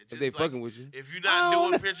 Right. man. If they Just fucking with you. If you're not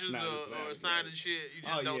doing pictures Nah, or signing shit, you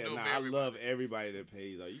just Oh don't yeah, do it nah, for I everybody. love everybody that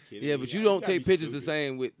pays. Are you kidding? Yeah, me? but you You don't gotta take be pictures the stupid.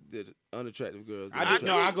 same with the unattractive girls. I do.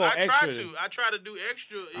 No, I go I extra. try to. I try to do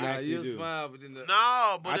extra. I Nah, actually you'll do. smile, but then the...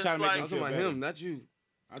 No, but I it's try to make like I'm them talking about better. him, not you.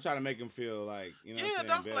 I try to make them feel like, you know Yeah, what I'm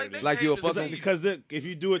no, saying, better like than- they Like you a came to fucking- see you. Because if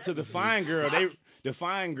you do it to the fine girl, the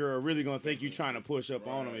fine girl really gonna think you trying to push up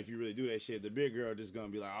on them if you really do that shit. The big girl just gonna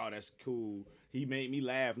be like, oh, that's cool. He made me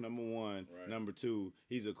laugh, number one. Right. Number two,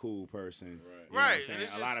 he's a cool person. You know what Right, I'm and saying?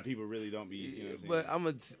 it's A lot just- of people really don't be, you know what I'm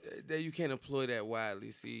But saying? that you can't employ that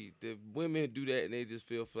widely. See, the women do that and they just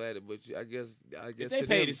feel flattered. But I guess If they to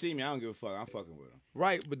pay them, to see me, I don't give a fuck. I'm fucking with them.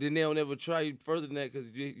 right. But then they'll never try you further than that because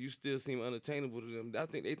you still seem unattainable to them. I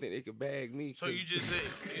think they could bag me. So you just say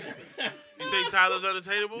you think Tyler's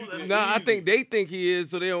unattainable? That's No, I easy. think they think he is,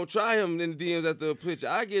 so they don't try him in the DMs after a picture.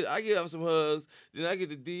 I get up some hugs, then I get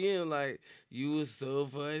the DM like, "You was so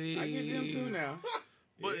funny." I get them too now.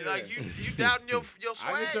 But Yeah. like you doubting your I can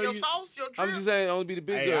swag, show your you- sauce, your drip. I'm just saying, only be the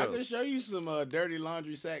big Hey, I girls. can show you some dirty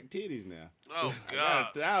laundry sack titties now. Oh I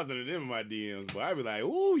God. got 1,000 of them in my DMs, but I be like,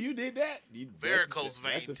 ooh, you did that? Varicose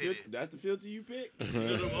vein that's the titty. That's the filter you pick? You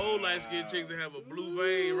know them old light skinned chicks that have a blue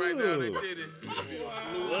vein right down their titty.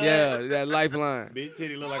 Yeah, that lifeline. Bitch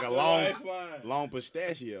titty look like a long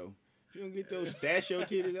pistachio. If you don't get those pistachio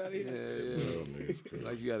titties out of here. Yeah.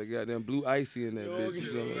 Like you got a goddamn blue icy in that bitch.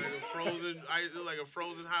 You know? Like a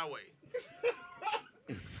frozen highway.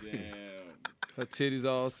 Damn. Her titties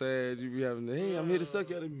all sad. You be having the, hey, I'm here to suck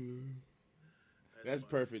y'all. That's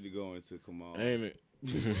perfect to go into Kamal. Ain't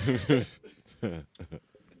it? God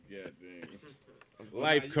damn.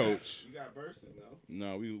 Life coach. You got verses,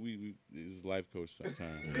 no? No, we this is life coach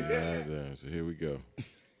sometimes. Goddamn, so here we go.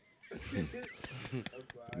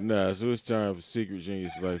 Nah, so it's time for Secret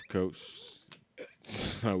Genius Life Coach.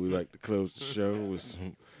 How we like to close the show with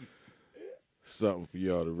something for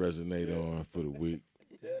y'all to resonate on for the week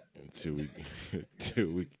until we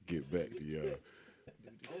can get back to y'all.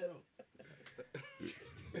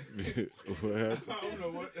 What happened? I don't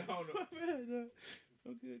know.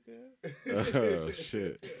 Okay, Oh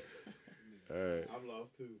shit! All right, I'm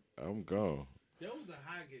lost too. I'm gone. That was a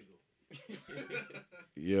high giggle.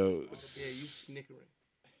 Yo, Yeah, you snickering.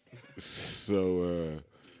 so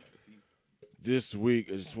this week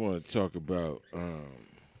I just want to talk about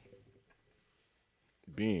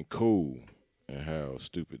being cool and how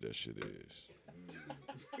stupid that shit is.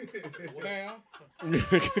 Now? I feel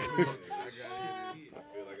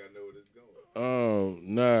like I know where this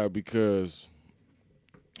going. Nah, because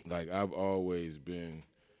like I've always been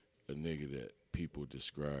a nigga that people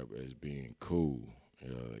describe as being cool. You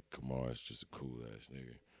know, like Kamal is just a cool ass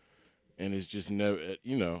nigga, and it's just never.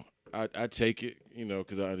 You know, I take it. You know,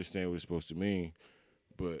 because I understand what it's supposed to mean,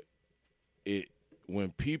 but when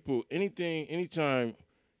people anytime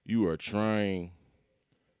you are trying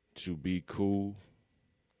to be cool,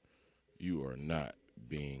 you are not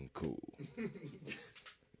being cool.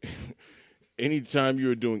 Anytime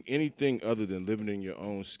you're doing anything other than living in your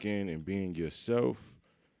own skin and being yourself,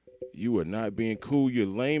 you are not being cool. You're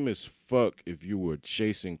lame as fuck if you were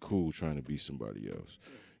chasing cool trying to be somebody else.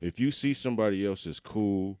 If you see somebody else as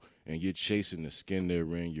cool and you're chasing the skin they're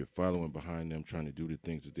in, you're following behind them, trying to do the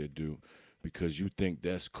things that they do because you think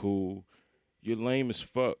that's cool, you're lame as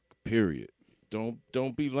fuck, period.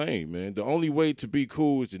 Don't be lame, man. The only way to be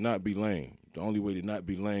cool is to not be lame. The only way to not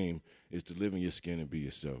be lame is to live in your skin and be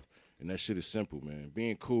yourself. And that shit is simple, man.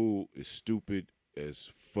 Being cool is stupid as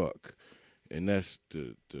fuck. And that's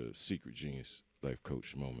the Secret Genius Life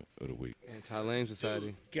Coach moment of the week. Anti-lame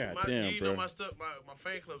society. God My, damn, you bro. know my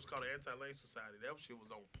fan club's called the Anti-Lane Society. That shit was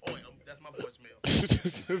on point. That's my voicemail.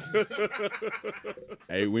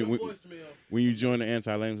 Hey, Voicemail. when you join the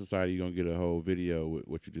Anti-Lame Society, you're gonna get a whole video with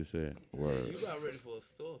what you just said. Word. You got ready for a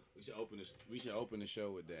store. We should open the show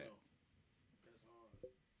with that.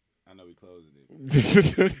 I know we closing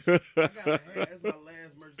it. I got a hat. That's my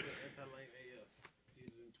last merch at Anti-Lane AF. Did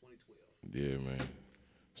it in 2012. Yeah, man.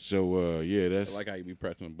 So yeah, I that's like how you be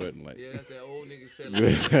pressing a button like. Yeah, that's that old nigga said.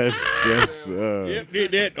 that's Yep,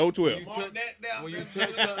 did that. 012. Mark that down. When you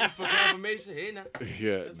touch something for confirmation, hey now.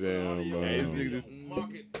 yeah, damn. Hey, this nigga just-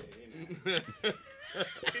 Mark it.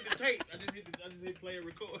 Hit the tape. I just hit play and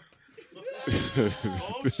record.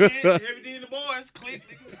 Oh shit! Everything in the boys. Click.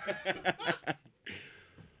 Nigga.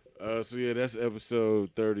 So yeah, that's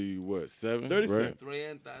episode 37. 37. Right? Three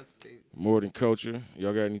anti-state. More than culture.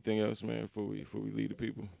 Y'all got anything else, man? Before we leave the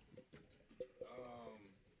people.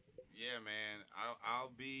 Yeah, man.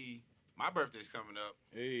 I'll be. My birthday's coming up.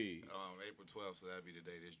 Hey. April 12th, so that'll be the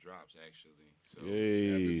day this drops, actually. So,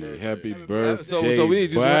 Hey, happy birthday. So we need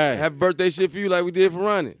to do some happy birthday shit for you like we did for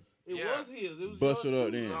Ronnie. It was his. It was Bust yours it up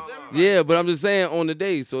too. then. It was everybody. Yeah, but I'm just saying on the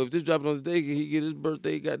day. So if this dropping on the day, he get his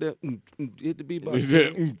birthday, goddamn, hit the beatbox. He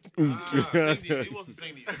said, He wants to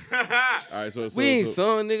sing these. All right, so We ain't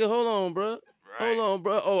son, nigga. Hold on, bro. Hold on,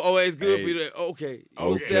 bro. Oh, it's good for you. Okay.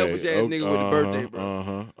 You selfish ass nigga with the birthday,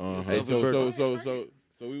 bro. Hey,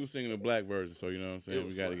 so we was singing the black version. So you know what I'm saying.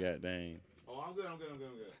 We got to goddamn. Oh, I'm good.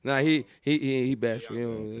 Nah, he bashful.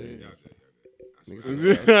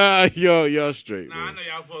 Y'all straight. Nah, I man. know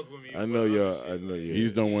y'all fuck with me. I know y'all. You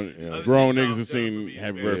just don't want grown niggas to sing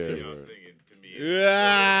happy birthday. Y'all singing to me.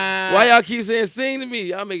 Why y'all keep saying sing to me?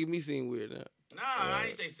 Y'all making me sing weird now. Nah, I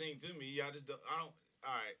ain't say sing to me. Y'all just don't. I don't.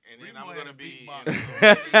 All right, and then I'm gonna be.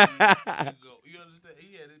 You understand?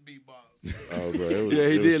 He had his beatbox. Oh, bro. Yeah,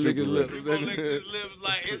 he did lick his He lips. gonna lick his lips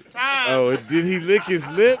like it's time. Oh, did he lick his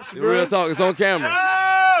lips, bro? Real talk. It's on camera.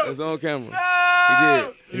 It's on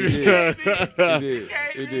camera. He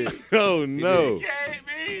did. Oh, no.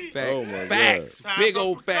 Facts. Oh, my Facts. Time Big for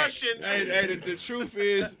old facts. percussion. Hey, the truth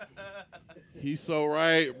is, he's so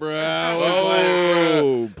right, bro. I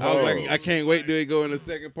was like, I can't wait till it go in the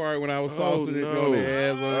second part when I was saucing it on the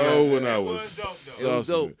ass. When I was dope.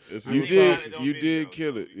 saucing it. You did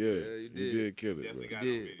kill it. Yeah, you did kill it, bro. He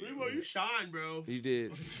did. Remo, you shine, bro. He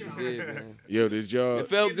did, man. Yo, did y'all? It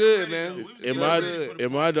felt good, man. Am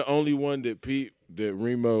I the only one that that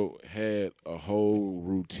Remo had a whole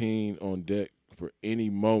routine on deck for any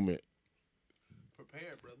moment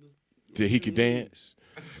Prepare, brother. that he could dance?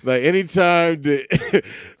 Like anytime that,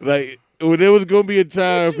 like when there was gonna be a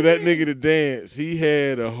time for that nigga to dance, he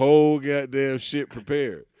had a whole goddamn shit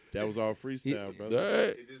prepared. That was all freestyle, brother. All right.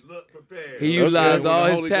 It just look prepared. He utilized all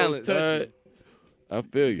Holy his Ghost talents. touched All right. I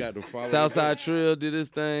feel you. Got to follow. Southside Trill did his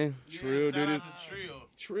thing. Trill did his. Trill.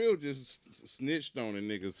 Trill just snitched on a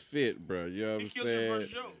nigga's fit, bro. You know what I'm He killed your saying?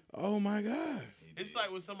 first joke. Oh my God. It's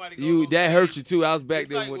like when somebody goes on That stage. hurt you too. I was back It's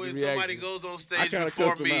there like with when the somebody reaction. goes on I stage kinda before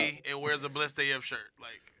cussed him me and wears a Blessed AF shirt,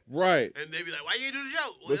 like, Right. and they be like, "Why you ain't do the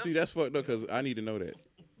joke?" But see, that's fucked up because I need to know that.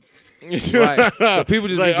 Right. But people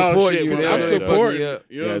just Like, be oh, supporting shit, you. man, They I'm don't really supporting. fuck you up.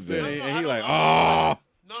 You know what I'm Yeah, saying? No, And he I like, don't- oh.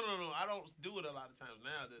 No, I don't do it a lot of times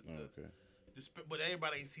now. Okay. But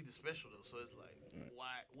everybody ain't see the special though, so it's like, why?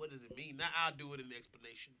 What does it mean? Now I'll do it in the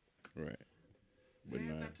explanation. Right. But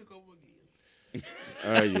Man, nah. I took over again.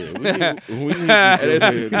 Yeah, we need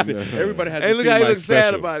to go ahead and, Everybody has Hey, to look see how he my looks sad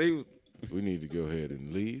special. about it. we need to go ahead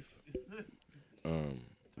and leave.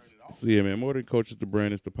 So yeah, man, More Than Coaches, the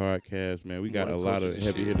brand is the podcast, man. We got a lot of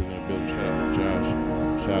heavy hitters in the building. Shout out to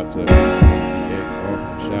Josh. Shout out to TX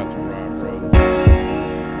Austin. Shout out to Rob Rose.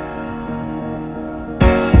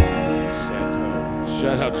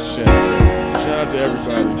 Shout out to Shout out to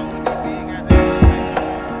everybody.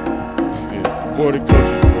 Yeah. More Than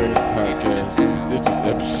Coaches, the greatest podcast. This is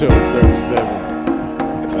episode 37.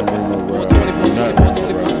 I'm Remo Ride.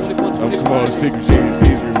 I'm Kamal the Secret Genius.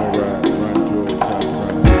 He's Remo Ride. Ronnie Jordan, Top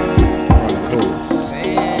Chronicles.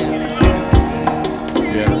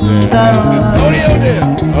 Yeah.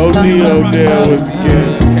 OD Odell was the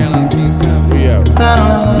guest. We out.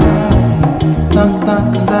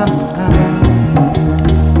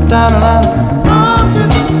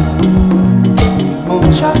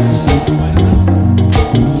 Muchachos,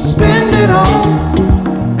 spend it all.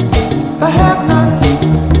 I have not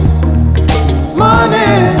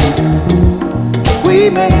money. We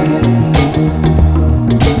make it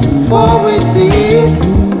before we see it.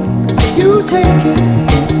 You take it.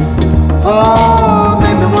 Oh,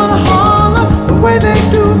 make me wanna holler the way they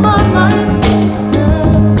do my life.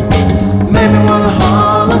 Yeah. Make me wanna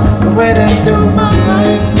holler the way they do my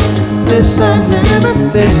life. This ain't living,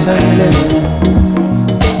 this ain't living.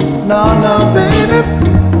 No, no, baby,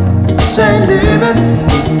 this ain't living.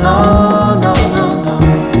 No, no, no, no.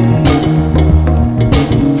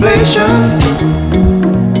 Inflation,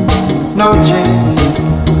 no chance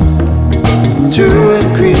to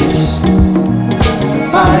increase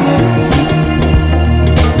finance.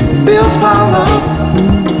 Bills pile up,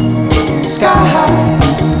 sky high.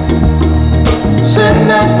 Send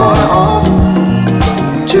that boy off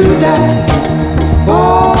to die.